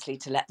 obviously,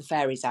 to let the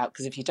fairies out,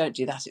 because if you don't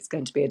do that, it's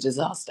going to be a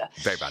disaster.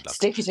 Very bad luck.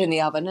 Stick it in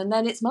the oven, and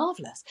then it's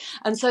marvellous.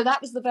 And so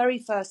that was the very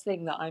first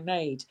thing that I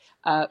made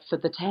for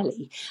the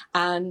telly,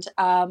 and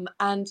I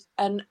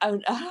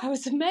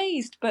was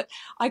amazed. But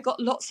I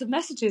got lots of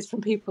messages from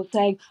people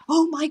saying,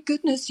 "Oh my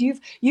goodness, you've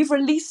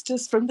released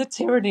us from the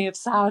tyranny of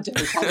sourdough.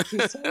 Thank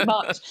you so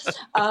much."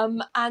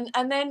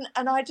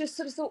 And I just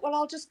sort of thought, well,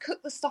 I'll just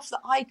cook the stuff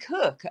that I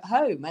cook at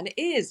home, and it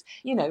is,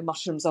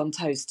 mushrooms on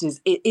toast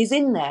is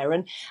in there,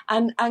 and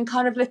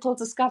kind of little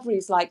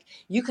discoveries like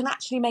you can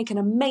actually make an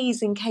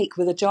amazing cake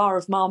with a jar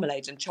of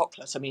marmalade and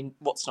chocolate. I mean,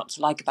 what's not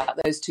to like about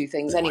those two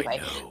things anyway?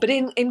 But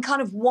in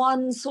kind of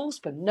one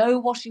saucepan, no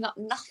washing up,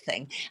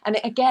 nothing. And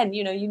again,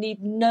 you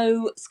need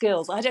no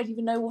skills. I don't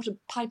even know what a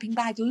piping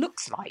bag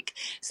looks like.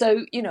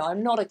 So,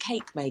 I'm not a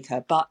cake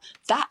maker, but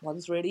that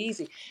one's really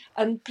easy.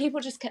 And people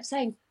just kept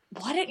saying,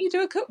 why don't you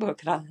do a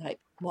cookbook? And I was like,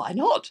 why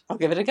not? I'll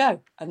give it a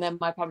go. And then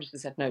my publisher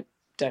said, no,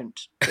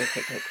 don't do a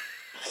cookbook.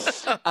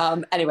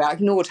 Anyway, I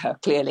ignored her,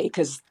 clearly,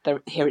 because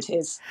here it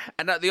is.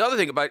 And now the other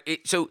thing about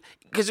it,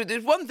 because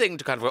there's one thing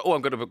to kind of go,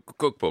 I'm going to have a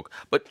cookbook,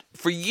 but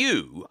for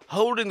you,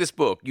 holding this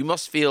book, you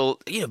must feel,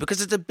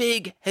 because it's a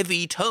big,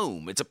 heavy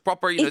tome. It's a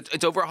proper,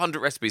 it's over 100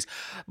 recipes.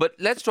 But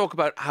let's talk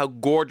about how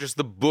gorgeous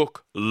the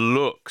book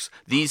looks.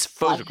 These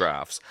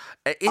photographs.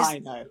 I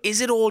know.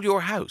 Is it all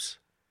your house?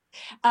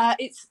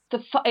 It's the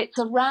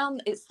farm.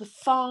 It's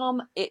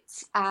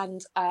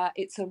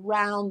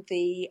around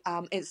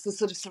it's the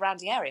sort of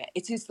surrounding area.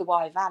 It is the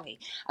Wye Valley.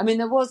 I mean,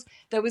 there was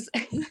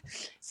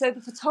so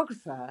the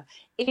photographer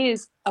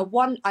is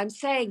I'm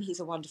saying he's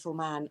a wonderful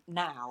man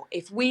now.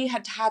 If we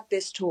had had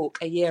this talk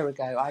a year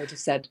ago, I would have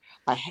said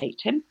I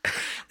hate him,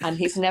 and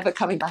he's never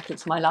coming back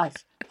into my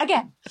life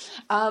again.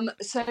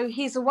 So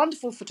he's a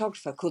wonderful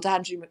photographer called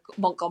Andrew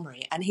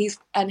Montgomery, and he's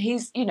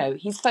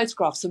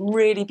photographed some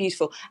really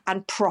beautiful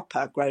and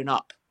proper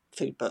grown-up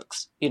food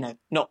books,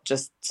 not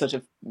just sort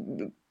of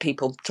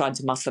people trying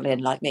to muscle in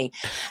like me.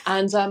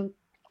 And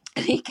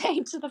he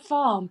came to the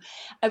farm.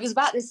 It was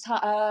about this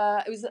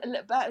time. It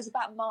was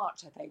about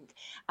March, I think,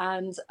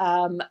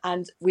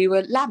 and we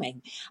were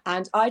lambing,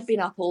 and I'd been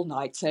up all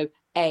night, so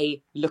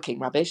A, looking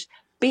rubbish,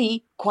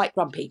 B, quite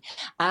grumpy,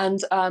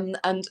 and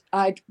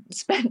I'd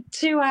spent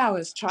 2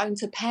 hours trying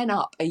to pen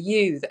up a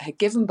ewe that had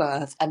given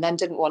birth and then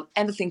didn't want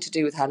anything to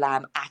do with her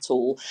lamb at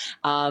all,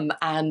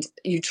 and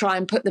you try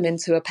and put them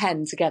into a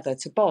pen together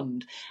to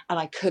bond, and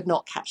I could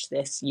not catch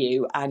this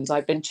ewe, and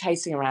I've been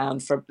chasing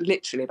around for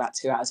literally about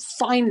 2 hours,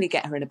 finally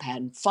get her in a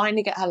pen,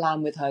 finally get her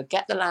lamb with her,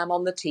 get the lamb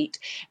on the teat,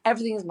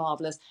 everything is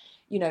marvellous.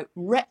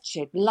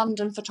 Wretched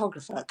London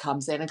photographer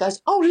comes in and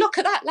goes, "Oh, look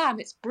at that lamb.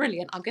 It's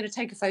brilliant. I'm going to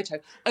take a photo."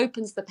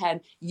 Opens the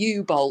pen,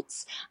 you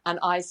bolts, and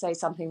I say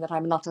something that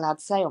I'm not allowed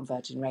to say on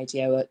Virgin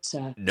Radio at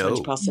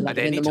 20 past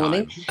 11 in the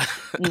morning.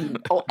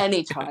 Or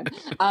any time.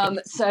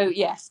 So,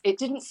 yes, it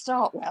didn't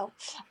start well.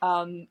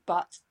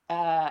 But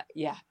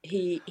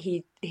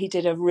he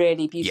did a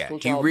really beautiful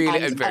job. Yeah, he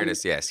really, in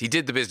fairness, yes, he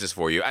did the business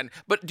for you.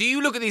 But do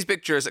you look at these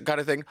pictures and kind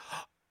of think,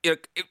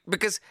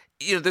 because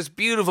there's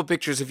beautiful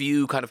pictures of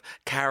you kind of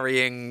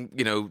carrying,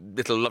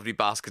 little lovely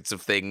baskets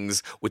of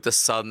things with the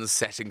sun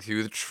setting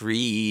through the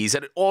trees,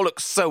 and it all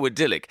looks so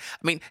idyllic.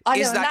 I mean,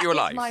 is that your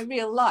life? Is my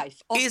real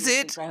life. Is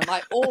it? Graham,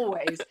 I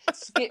always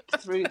skip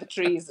through the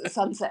trees at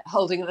sunset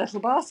holding a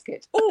little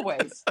basket.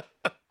 Always.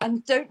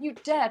 And don't you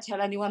dare tell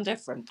anyone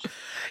different.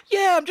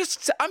 Yeah,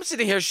 I'm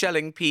sitting here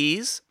shelling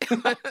peas.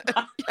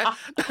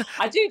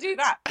 I do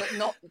that, but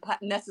not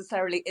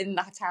necessarily in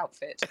that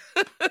outfit.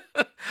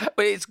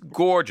 But it's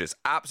gorgeous,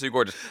 absolutely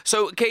gorgeous.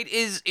 So, Kate,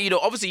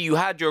 obviously you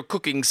had your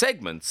cooking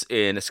segments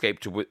in Escape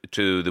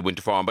to the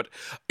Winter Farm, but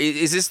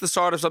is this the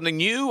start of something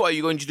new? Are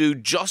you going to do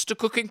just a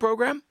cooking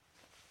programme?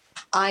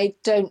 I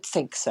don't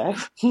think so.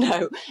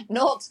 No,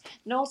 not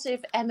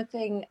if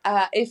anything.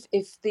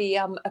 If the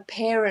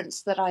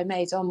appearance that I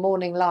made on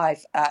Morning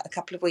Live a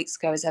couple of weeks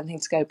ago is anything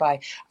to go by,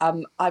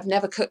 I've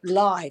never cooked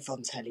live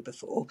on telly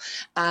before,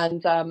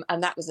 and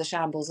that was a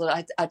shambles.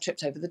 I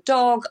tripped over the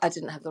dog. I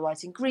didn't have the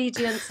right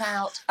ingredients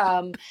out.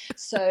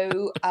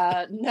 So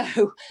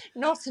no,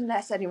 not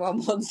unless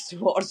anyone wants to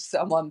watch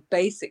someone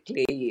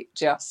basically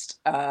just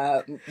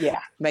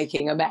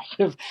making a mess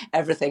of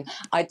everything.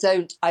 I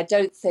don't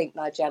think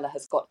Nigella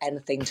has got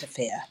anything to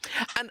fear.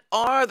 And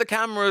are the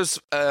cameras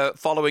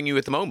following you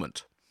at the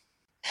moment?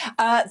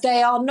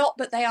 They are not,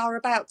 but they are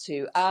about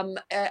to.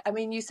 I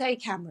mean, you say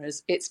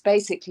cameras, it's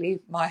basically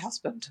my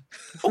husband.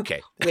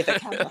 Okay. With a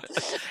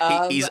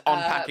camera. He's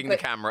unpacking the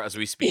camera as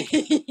we speak.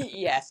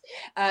 Yes.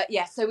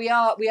 So we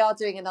are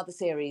doing another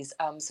series.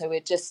 So we're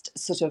just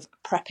sort of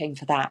prepping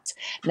for that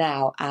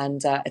now,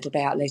 and it'll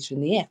be out later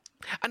in the year.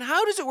 And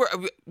how does it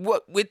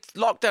work with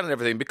lockdown and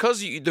everything?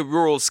 Because the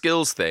rural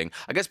skills thing,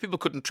 I guess people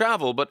couldn't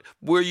travel, but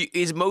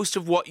is most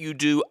of what you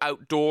do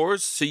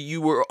outdoors? So you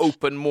were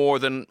open more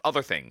than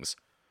other things?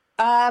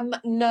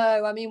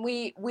 No, I mean,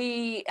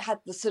 we had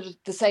the sort of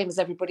the same as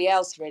everybody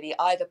else, really.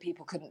 Either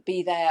people couldn't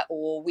be there,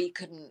 or we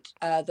couldn't.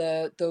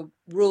 The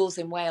rules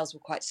in Wales were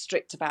quite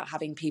strict about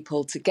having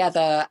people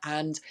together.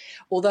 And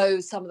although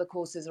some of the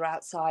courses are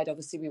outside,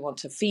 obviously we want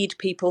to feed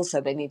people,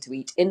 so they need to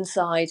eat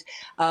inside.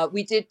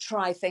 We did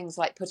try things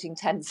like putting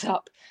tents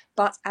up,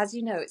 but as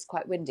you know, it's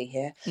quite windy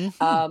here.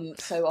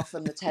 So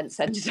often the tents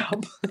ended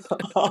up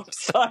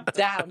upside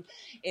down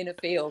in a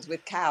field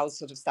with cows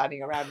sort of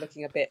standing around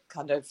looking a bit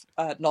kind of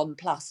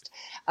nonplussed.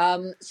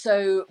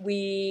 So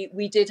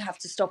we did have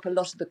to stop a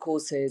lot of the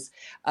courses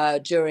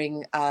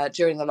during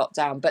the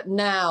lockdown, but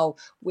now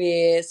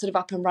we're sort of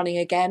up and running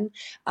again,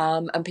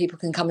 and people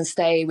can come and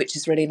stay, which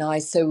is really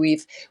nice. So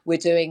we're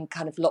doing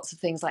kind of lots of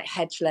things like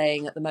hedge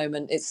laying at the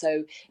moment. It's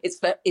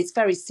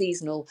very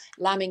seasonal.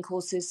 Lambing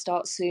courses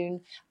start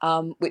soon,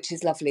 which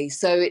is lovely.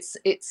 So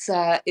it's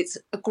a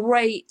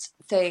great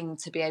thing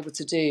to be able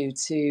to do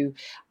to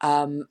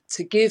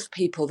give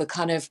people the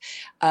kind of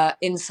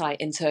insight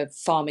into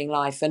farming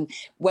life. And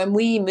when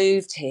we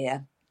moved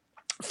here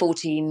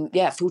 14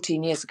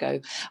 years ago,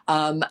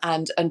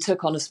 and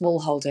took on a small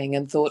holding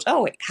and thought,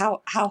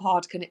 how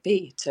hard can it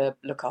be to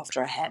look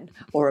after a hen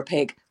or a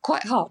pig?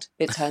 Quite hard,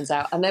 it turns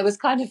out. And there was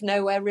kind of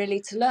nowhere really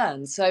to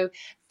learn. So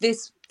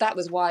that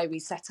was why we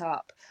set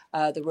up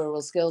the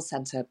Rural Skills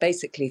Centre,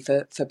 basically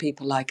for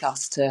people like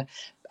us to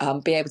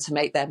be able to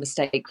make their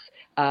mistakes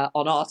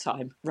on our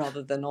time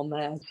rather than on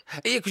theirs.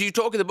 Yeah, because you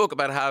talk in the book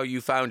about how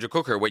you found your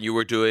cooker when you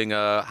were doing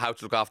a How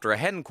to Look After a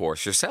Hen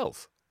course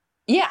yourself.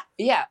 Yeah.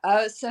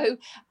 So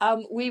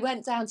we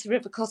went down to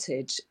River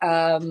Cottage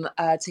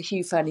to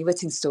Hugh Fernie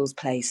Whittingstall's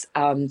place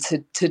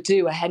to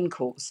do a hen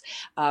course,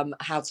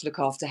 how to look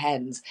after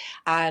hens,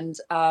 and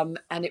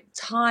it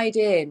tied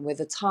in with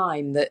a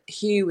time that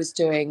Hugh was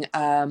doing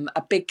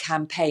a big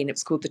campaign. It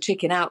was called the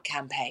Chicken Out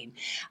campaign,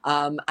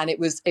 and it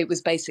was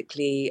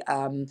basically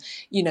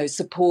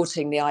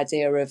supporting the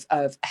idea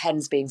of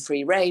hens being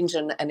free range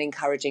and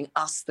encouraging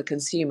us, the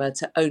consumer,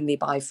 to only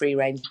buy free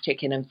range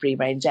chicken and free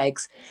range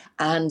eggs.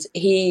 And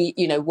he,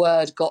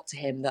 word got to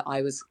him that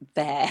I was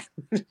there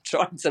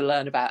trying to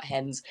learn about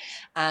hens,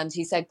 and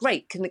he said,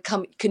 "Great, can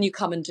you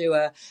come and do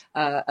a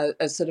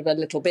sort of a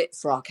little bit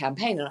for our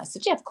campaign?" And I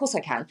said, "Yeah, of course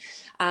I can."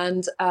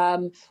 And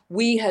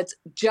we had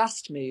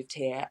just moved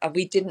here, and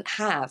we didn't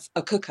have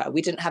a cooker.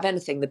 We didn't have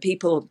anything. The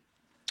people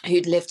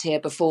who'd lived here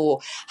before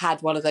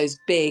had one of those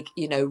big,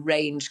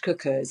 range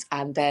cookers,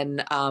 and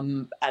then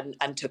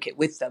and took it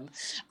with them.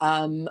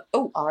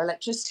 Our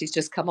electricity's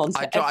just come on.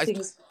 So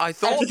I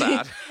thought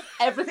that.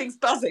 Everything's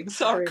buzzing.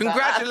 Sorry.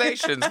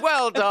 Congratulations.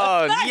 Well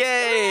done.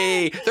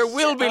 Yay. There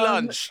will be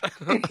lunch.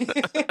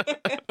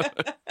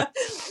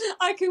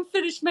 I can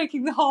finish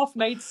making the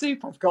half-made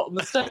soup I've got on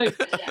the stove.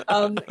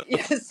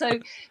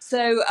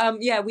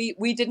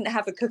 We didn't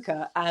have a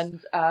cooker,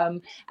 and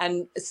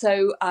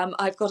so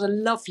I've got a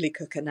lovely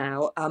cooker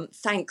now,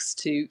 thanks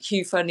to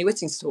Hugh Fernie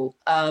Whittingstall.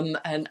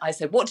 And I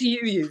said, "What do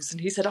you use?"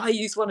 And he said, "I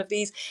use one of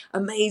these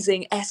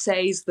amazing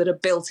essays that are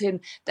built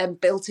in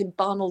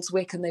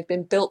Barnoldswick, and they've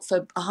been built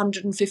for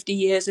 150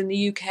 years in the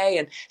UK.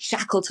 And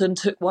Shackleton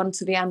took one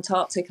to the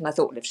Antarctic." And I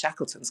thought, well, if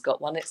Shackleton's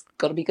got one, it's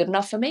got to be good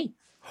enough for me.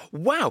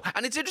 Wow.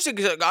 And it's interesting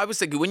because I was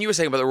thinking, when you were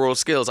saying about the rural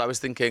skills, I was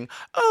thinking,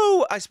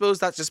 I suppose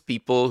that's just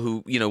people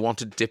who, want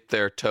to dip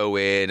their toe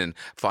in and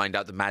find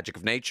out the magic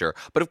of nature.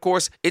 But of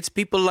course, it's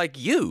people like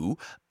you,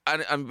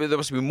 and there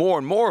must be more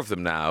and more of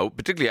them now,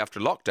 particularly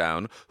after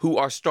lockdown, who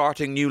are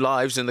starting new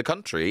lives in the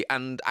country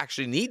and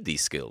actually need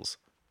these skills.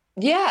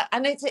 Yeah,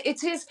 and it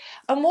is.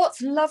 And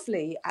what's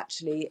lovely,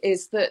 actually,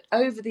 is that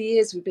over the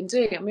years we've been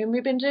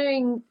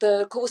doing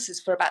the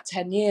courses for about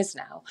 10 years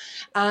now.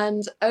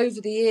 And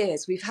over the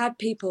years, we've had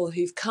people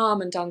who've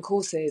come and done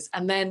courses.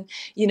 And then,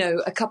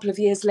 a couple of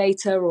years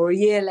later or a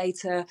year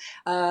later,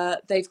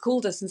 they've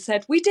called us and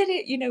said, "We did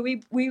it.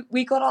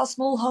 We got our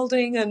small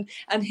holding, and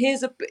here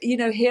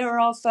are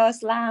our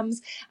first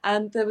lambs."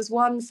 And there was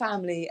one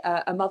family,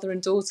 a mother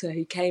and daughter,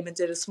 who came and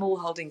did a small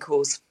holding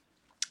course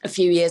a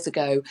few years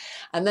ago,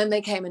 and then they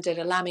came and did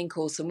a lambing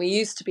course, and we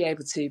used to be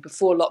able to,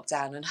 before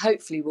lockdown, and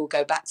hopefully we'll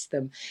go back to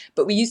them,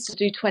 but we used to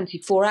do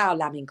 24-hour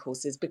lambing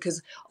courses,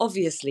 because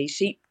obviously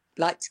sheep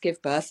like to give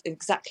birth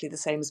exactly the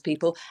same as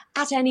people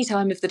at any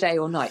time of the day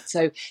or night.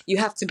 So you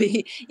have to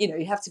be,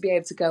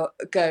 able to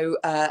go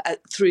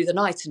through the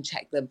night and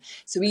check them.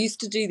 So we used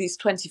to do these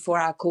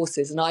 24-hour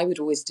courses, and I would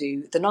always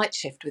do the night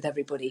shift with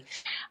everybody.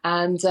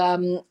 And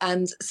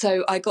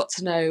so I got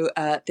to know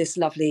this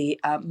lovely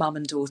mum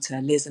and daughter,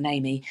 Liz and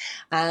Amy,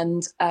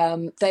 and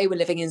they were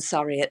living in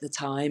Surrey at the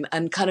time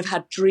and kind of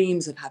had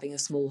dreams of having a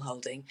small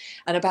holding.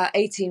 And about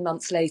 18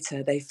 months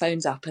later, they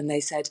phoned up and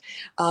they said,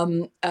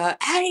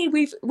 "Hey,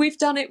 we've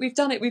done it, we've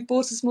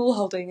bought a small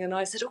holding." And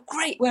I said, "Oh,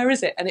 great, where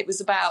is it?" And it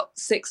was about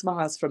 6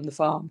 miles from the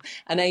farm,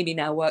 and Amy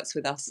now works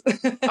with us.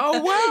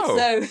 Oh, wow.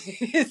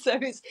 so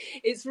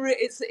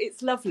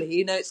it's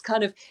lovely, it's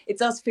kind of, it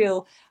does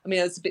feel,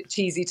 it's a bit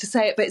cheesy to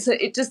say it, but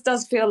it just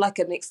does feel like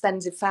an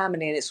extended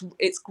family, and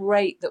it's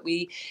great that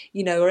we,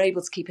 are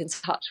able to keep in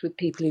touch with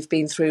people who've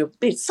been through.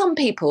 Some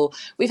people,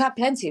 we've had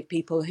plenty of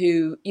people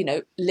who,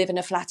 live in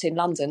a flat in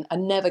London, are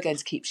never going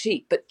to keep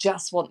sheep, but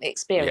just want the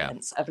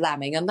experience of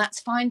lambing, and that's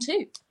fine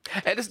too.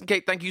 Listen,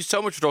 Kate, thank you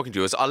so much for talking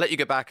to us. I'll let you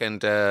get back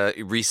and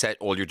reset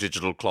all your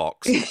digital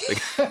clocks.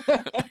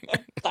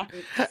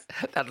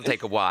 That'll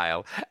take a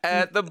while.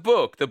 The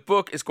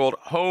book is called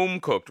Home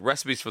Cooked,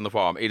 Recipes from the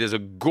Farm. It is a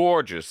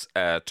gorgeous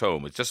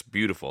tome. It's just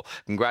beautiful.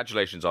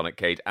 Congratulations on it,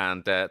 Kate,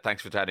 and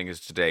thanks for chatting us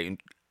today.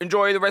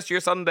 Enjoy the rest of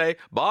your Sunday.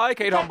 Bye,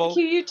 Kate Humble. Thank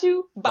you, you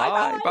too.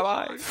 Bye-bye.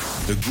 Bye-bye.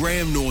 The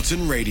Graham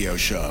Norton Radio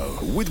Show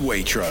with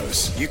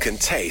Waitrose. You can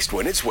taste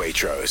when it's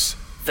Waitrose.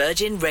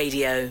 Virgin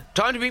Radio.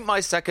 Time to meet my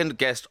second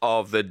guest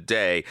of the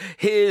day.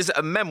 His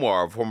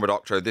memoir of former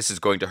doctor, This Is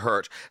Going to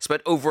Hurt,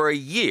 spent over a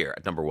year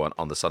at number 1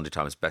 on the Sunday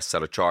Times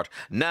bestseller chart.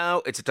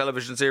 Now it's a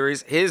television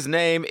series. His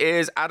name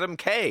is Adam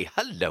Kay.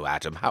 Hello,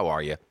 Adam. How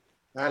are you?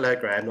 Hello,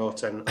 Graham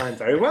Norton. I'm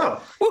very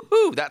well.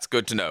 Woohoo! That's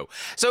good to know.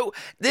 So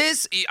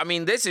this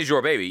is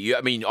your baby.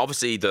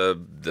 Obviously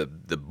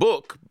the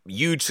book,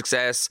 huge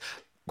success,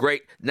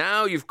 great.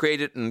 Now you've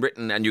created and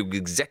written and you've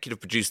executive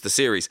produced the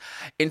series.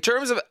 In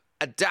terms of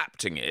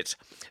adapting it,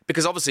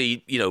 because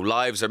obviously,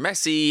 lives are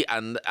messy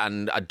and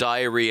a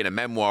diary and a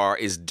memoir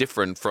is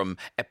different from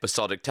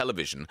episodic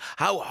television.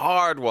 How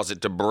hard was it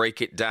to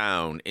break it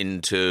down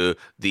into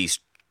these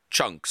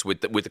chunks with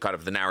the kind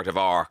of the narrative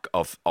arc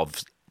of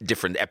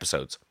different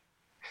episodes?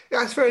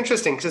 Yeah, it's very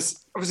interesting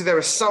because obviously there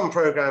are some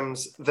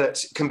programs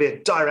that can be a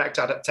direct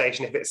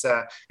adaptation. If it's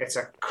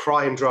a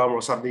crime drama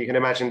or something, you can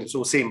imagine it's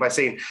all scene by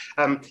scene.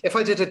 If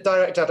I did a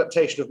direct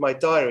adaptation of my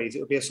diaries, it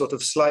would be a sort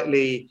of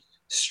slightly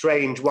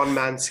strange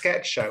one-man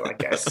sketch show, I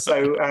guess.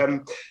 So,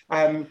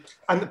 I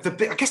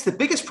guess the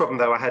biggest problem,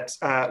 though, I had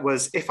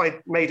was if I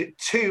made it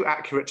too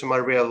accurate to my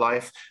real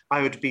life,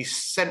 I would be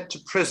sent to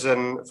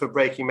prison for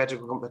breaking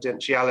medical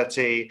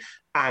confidentiality,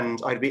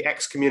 and I'd be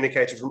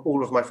excommunicated from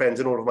all of my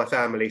friends and all of my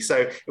family. So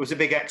it was a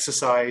big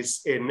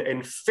exercise in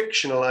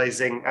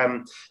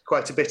fictionalizing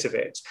quite a bit of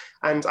it.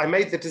 And I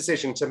made the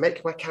decision to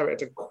make my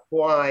character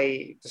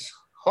quite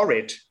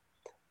horrid.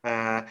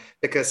 But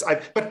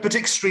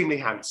extremely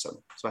handsome.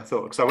 So I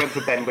thought, because I went for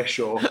Ben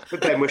Whishaw,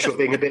 but Ben Whishaw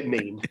being a bit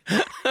mean.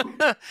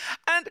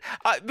 And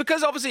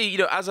because obviously,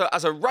 as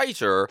a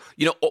writer,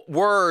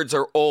 words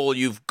are all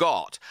you've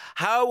got.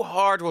 How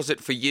hard was it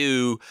for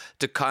you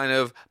to kind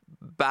of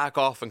back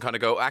off and kind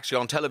of go, actually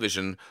on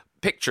television,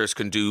 pictures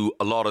can do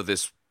a lot of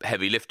this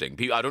heavy lifting.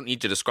 I don't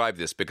need to describe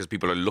this because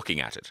people are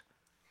looking at it.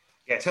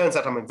 Yeah, it turns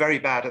out I'm very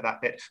bad at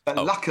that bit. But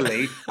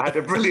luckily, I had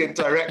a brilliant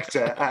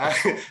director,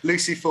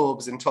 Lucy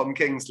Forbes and Tom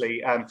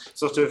Kingsley,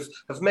 sort of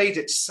have made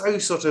it so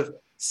sort of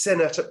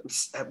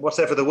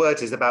whatever the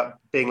word is about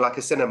being like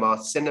a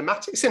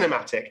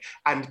cinematic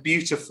and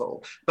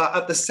beautiful, but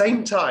at the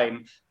same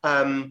time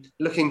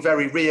looking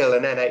very real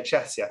and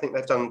NHS-y. I think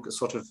they've done a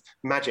sort of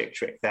magic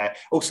trick there.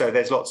 Also,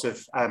 there's lots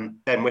of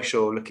Ben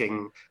Whishaw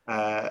looking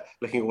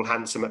all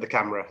handsome at the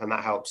camera, and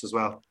that helps as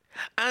well.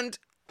 And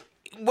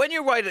when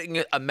you're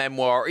writing a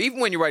memoir, or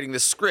even when you're writing the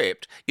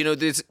script,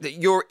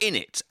 you're in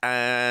it,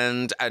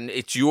 and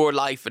it's your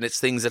life and it's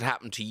things that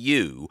happen to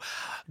you.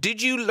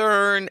 Did you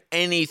learn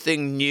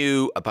anything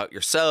new about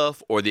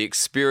yourself or the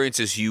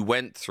experiences you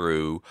went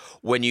through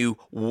when you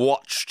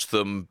watched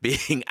them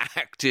being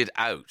acted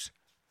out?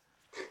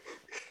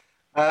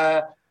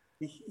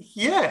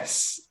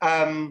 Yes.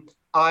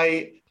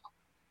 I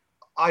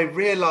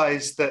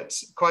realised that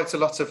quite a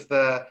lot of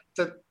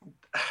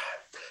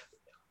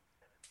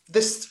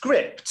the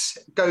script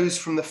goes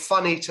from the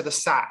funny to the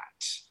sad,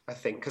 I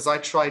think, because I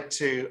tried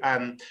to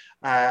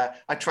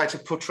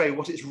portray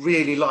what it's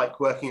really like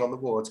working on the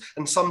wards.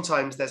 And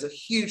sometimes there's a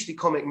hugely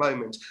comic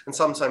moment, and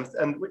sometimes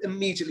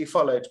immediately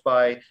followed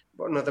by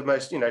one of the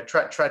most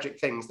tragic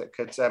things that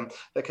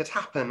could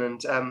happen.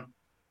 And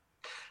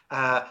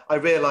I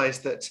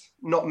realised that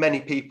not many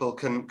people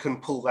can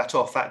pull that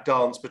off, that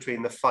dance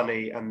between the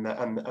funny and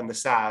the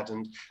sad,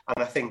 and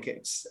I think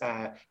it's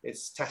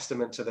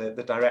testament to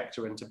the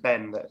director and to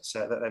Ben that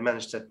they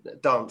managed to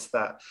dance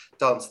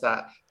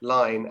that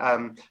line.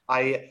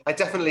 I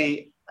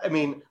definitely, I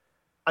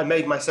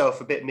made myself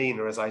a bit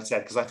meaner, as I said,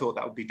 because I thought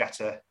that would be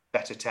better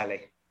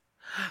telly.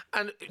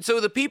 And so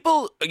the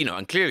people,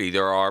 and clearly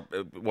there are,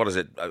 what is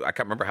it? I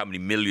can't remember how many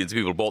millions of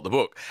people bought the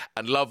book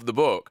and loved the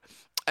book.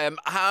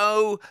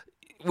 How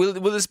will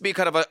this be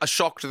kind of a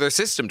shock to their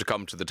system to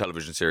come to the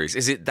television series?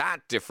 Is it that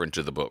different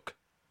to the book?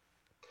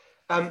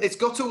 It's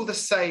got all the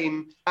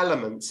same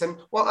elements, and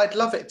what I'd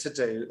love it to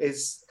do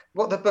is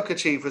what the book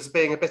achieved was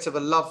being a bit of a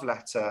love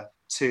letter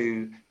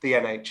to the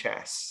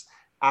NHS,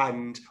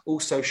 and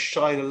also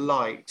shine a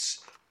light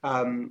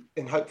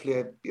in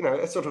hopefully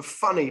a sort of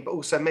funny but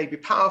also maybe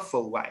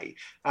powerful way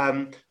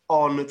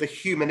on the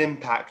human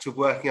impact of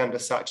working under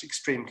such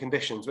extreme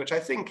conditions, which I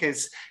think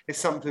is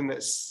something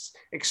that's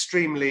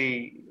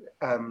extremely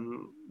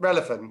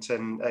relevant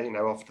and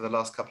after the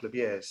last couple of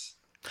years.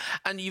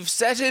 And you've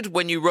said it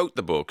when you wrote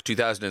the book,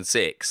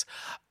 2006.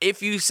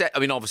 If you said,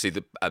 obviously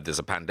there's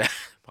a pandemic.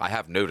 I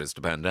have noticed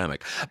a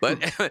pandemic,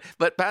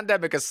 but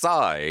pandemic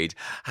aside,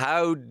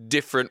 how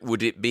different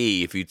would it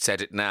be if you'd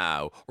said it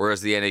now, or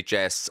is the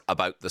NHS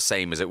about the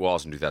same as it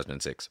was in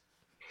 2006?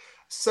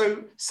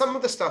 So some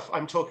of the stuff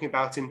I'm talking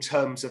about in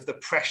terms of the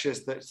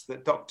pressures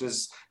that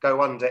doctors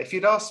go under, if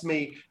you'd asked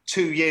me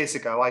 2 years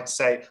ago, I'd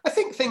say, I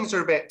think things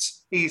are a bit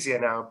easier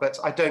now, but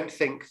I don't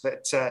think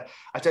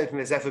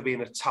there's ever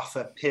been a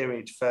tougher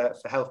period for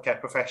healthcare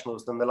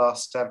professionals than the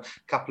last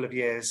couple of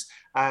years.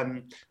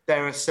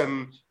 There are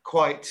some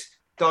quite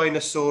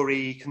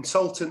dinosaur-y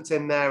consultants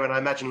in there, and I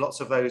imagine lots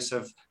of those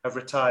have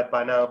retired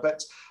by now.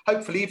 But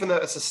hopefully, even though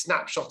it's a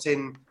snapshot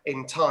in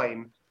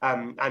time,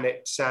 and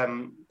it's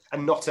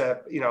and not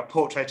a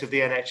portrait of the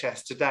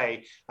NHS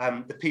today,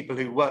 the people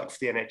who work for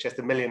the NHS,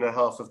 the 1.5 million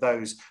of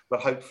those, will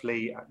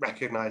hopefully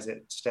recognise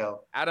it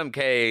still. Adam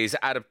Kay's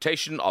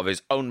adaptation of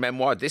his own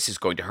memoir, This Is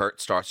Going to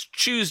Hurt, starts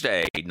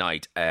Tuesday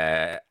night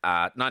at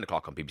 9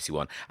 o'clock on BBC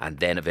One, and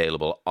then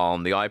available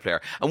on the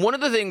iPlayer. And one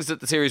of the things that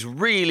the series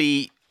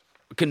really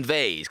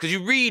conveys, because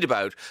you read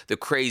about the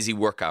crazy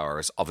work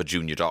hours of a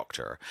junior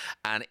doctor,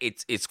 and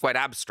it's quite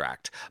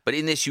abstract, but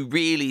in this you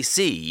really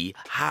see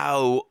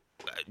how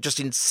just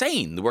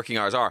insane the working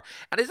hours are.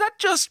 And is that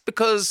just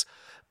because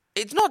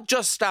it's not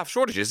just staff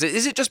shortages?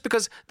 Is it just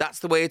because that's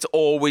the way it's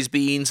always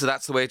been, so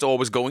that's the way it's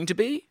always going to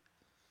be?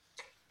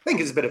 I think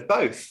it's a bit of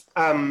both.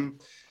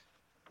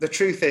 The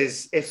truth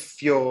is,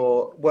 if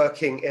you're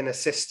working in a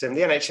system,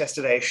 the NHS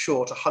today is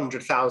short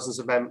 100,000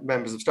 of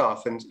members of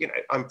staff, and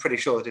I'm pretty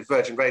sure that if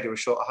Virgin Radio was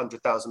short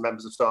 100,000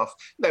 members of staff,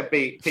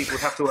 people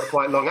would have to work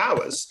quite long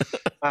hours,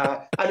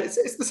 and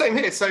it's the same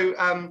here. So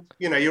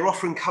you're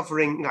often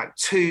covering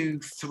 2,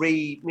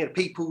 3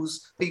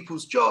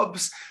 people's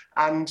jobs.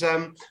 And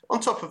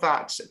on top of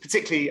that,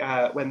 particularly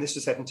when this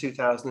was set in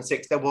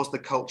 2006, there was the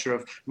culture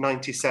of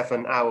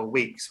 97-hour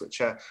weeks,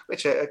 which are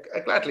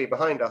gladly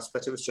behind us,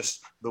 but it was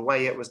just the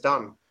way it was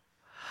done.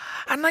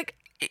 And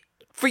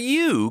for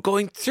you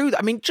going through that,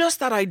 I mean, just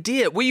that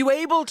idea, were you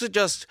able to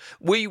just,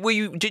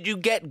 did you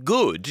get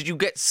good? Did you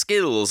get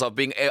skills of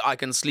being, I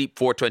can sleep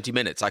for 20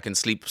 minutes, I can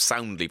sleep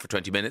soundly for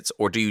 20 minutes,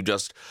 or do you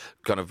just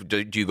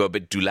do you go a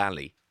bit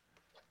doolally?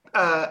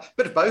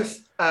 Bit of both,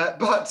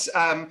 but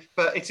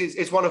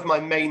it's one of my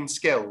main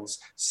skills.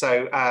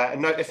 So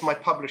if my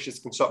publishers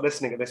can stop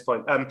listening at this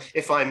point,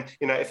 if I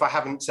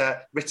haven't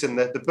written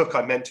the book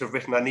I meant to have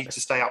written, I need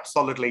to stay up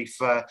solidly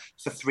for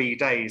 3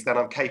 days, then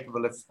I'm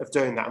capable of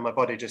doing that, and my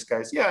body just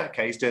goes, yeah,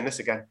 okay, he's doing this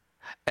again.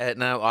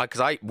 Now,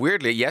 because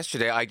weirdly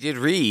yesterday I did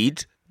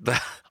read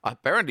that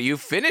apparently you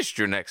finished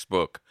your next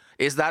book.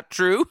 Is that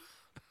true?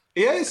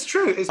 Yeah, it's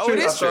true. It's true. It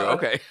is true.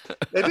 Okay.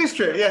 It is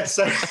true. Yes.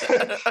 So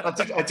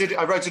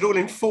I wrote it all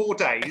in 4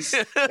 days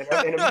in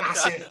a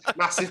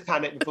massive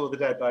panic before the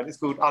deadline. It's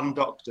called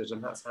Undoctored,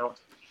 and that's out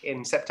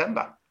in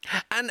September.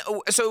 And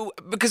so,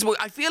 because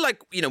I feel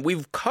like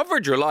we've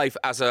covered your life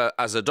as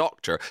a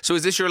doctor. So,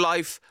 is this your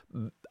life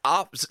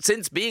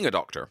since being a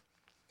doctor?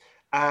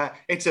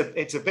 It's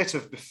a bit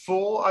of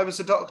before I was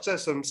a doctor,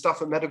 some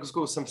stuff at medical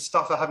school, some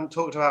stuff I haven't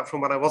talked about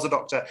from when I was a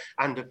doctor,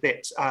 and a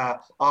bit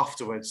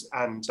afterwards,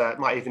 and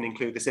might even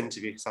include this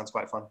interview. Sounds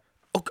quite fun.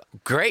 Oh,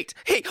 great.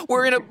 Hey,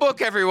 we're in a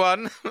book,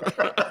 everyone.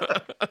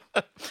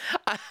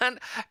 And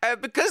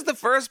because the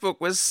first book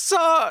was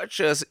such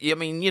a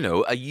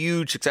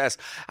huge success,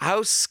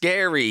 how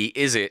scary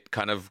is it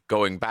kind of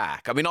going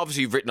back? I mean,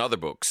 obviously you've written other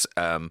books,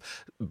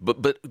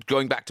 but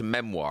going back to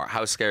memoir,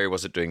 how scary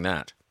was it doing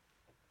that?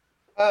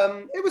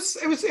 It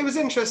was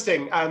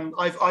interesting.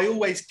 I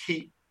always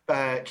keep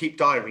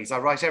diaries. I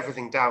write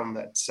everything down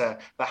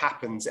that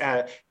happens.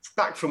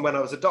 Back from when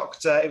I was a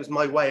doctor, it was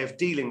my way of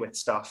dealing with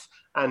stuff.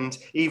 And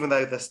even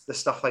though the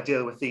stuff I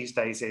deal with these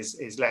days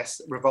is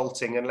less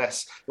revolting and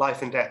less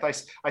life and death,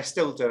 I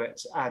still do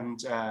it.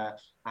 And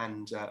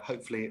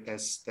hopefully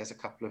there's a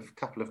couple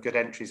of good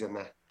entries in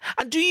there.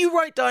 And do you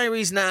write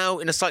diaries now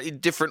in a slightly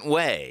different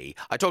way?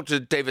 I talked to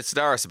David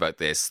Sedaris about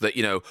this,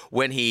 that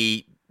when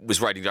he was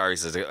writing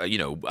diaries as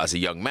a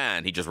young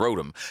man, he just wrote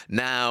them.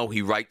 Now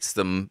he writes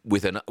them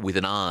with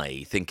an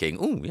eye, thinking,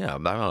 "Oh yeah,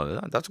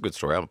 that's a good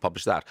story. I'll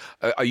publish that."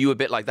 Are you a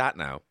bit like that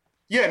now?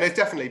 Yeah, no,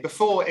 definitely.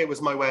 Before it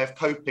was my way of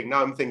coping.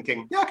 Now I'm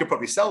thinking, yeah, I could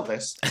probably sell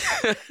this.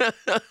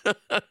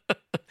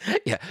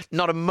 Yeah,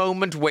 not a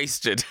moment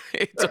wasted.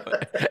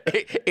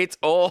 It's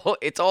all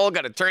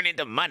going to turn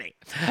into money.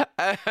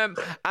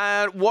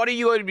 And what are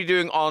you going to be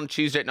doing on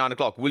Tuesday at 9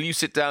 o'clock? Will you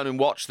sit down and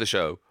watch the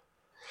show?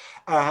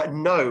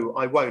 No,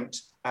 I won't.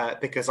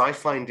 Because I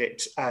find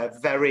it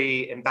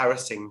very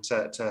embarrassing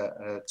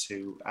to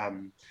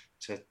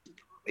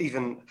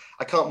even,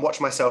 I can't watch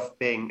myself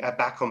being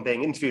back on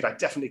being interviewed. I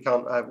definitely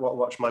can't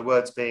watch my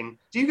words being.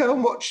 Do you go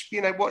and watch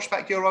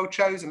back your old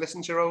shows and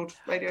listen to your old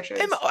radio shows?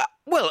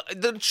 Well,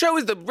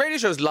 the radio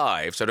show's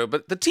live,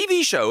 but the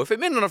TV show, if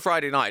I'm in on a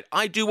Friday night,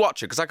 I do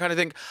watch it because I kind of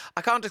think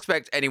I can't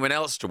expect anyone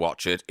else to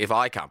watch it if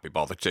I can't be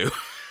bothered to.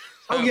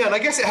 Oh, yeah, and I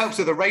guess it helps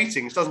with the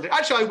ratings, doesn't it?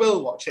 Actually, I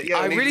will watch it. Yeah,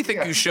 I really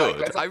think you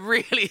should. I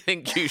really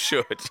think you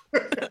should.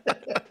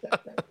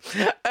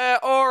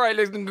 All right,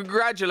 listen,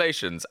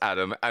 congratulations,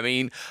 Adam. I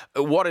mean,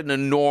 what an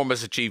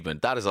enormous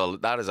achievement. That is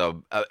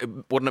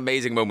what an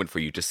amazing moment for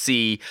you to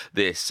see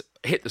this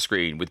hit the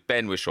screen with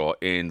Ben Whishaw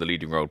in the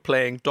leading role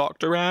playing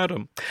Dr.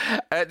 Adam.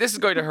 This is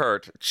going to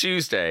hurt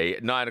Tuesday,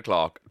 9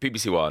 o'clock,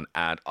 BBC One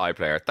and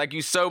iPlayer. Thank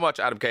you so much,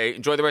 Adam Kay.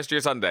 Enjoy the rest of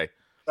your Sunday.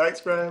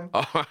 Thanks, Graham.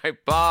 All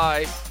right,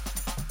 bye.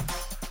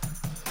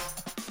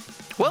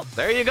 Well,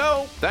 there you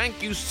go.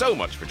 Thank you so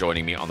much for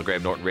joining me on the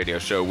Graham Norton Radio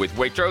Show with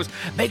Waitrose.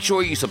 Make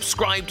sure you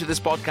subscribe to this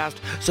podcast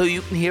so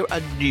you can hear a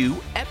new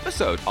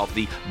episode of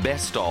the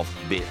best of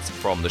bits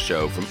from the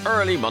show from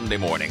early Monday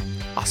morning.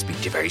 I'll speak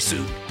to you very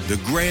soon. The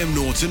Graham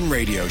Norton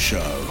Radio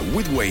Show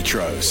with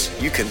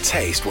Waitrose. You can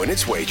taste when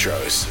it's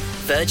Waitrose.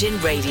 Virgin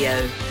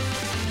Radio.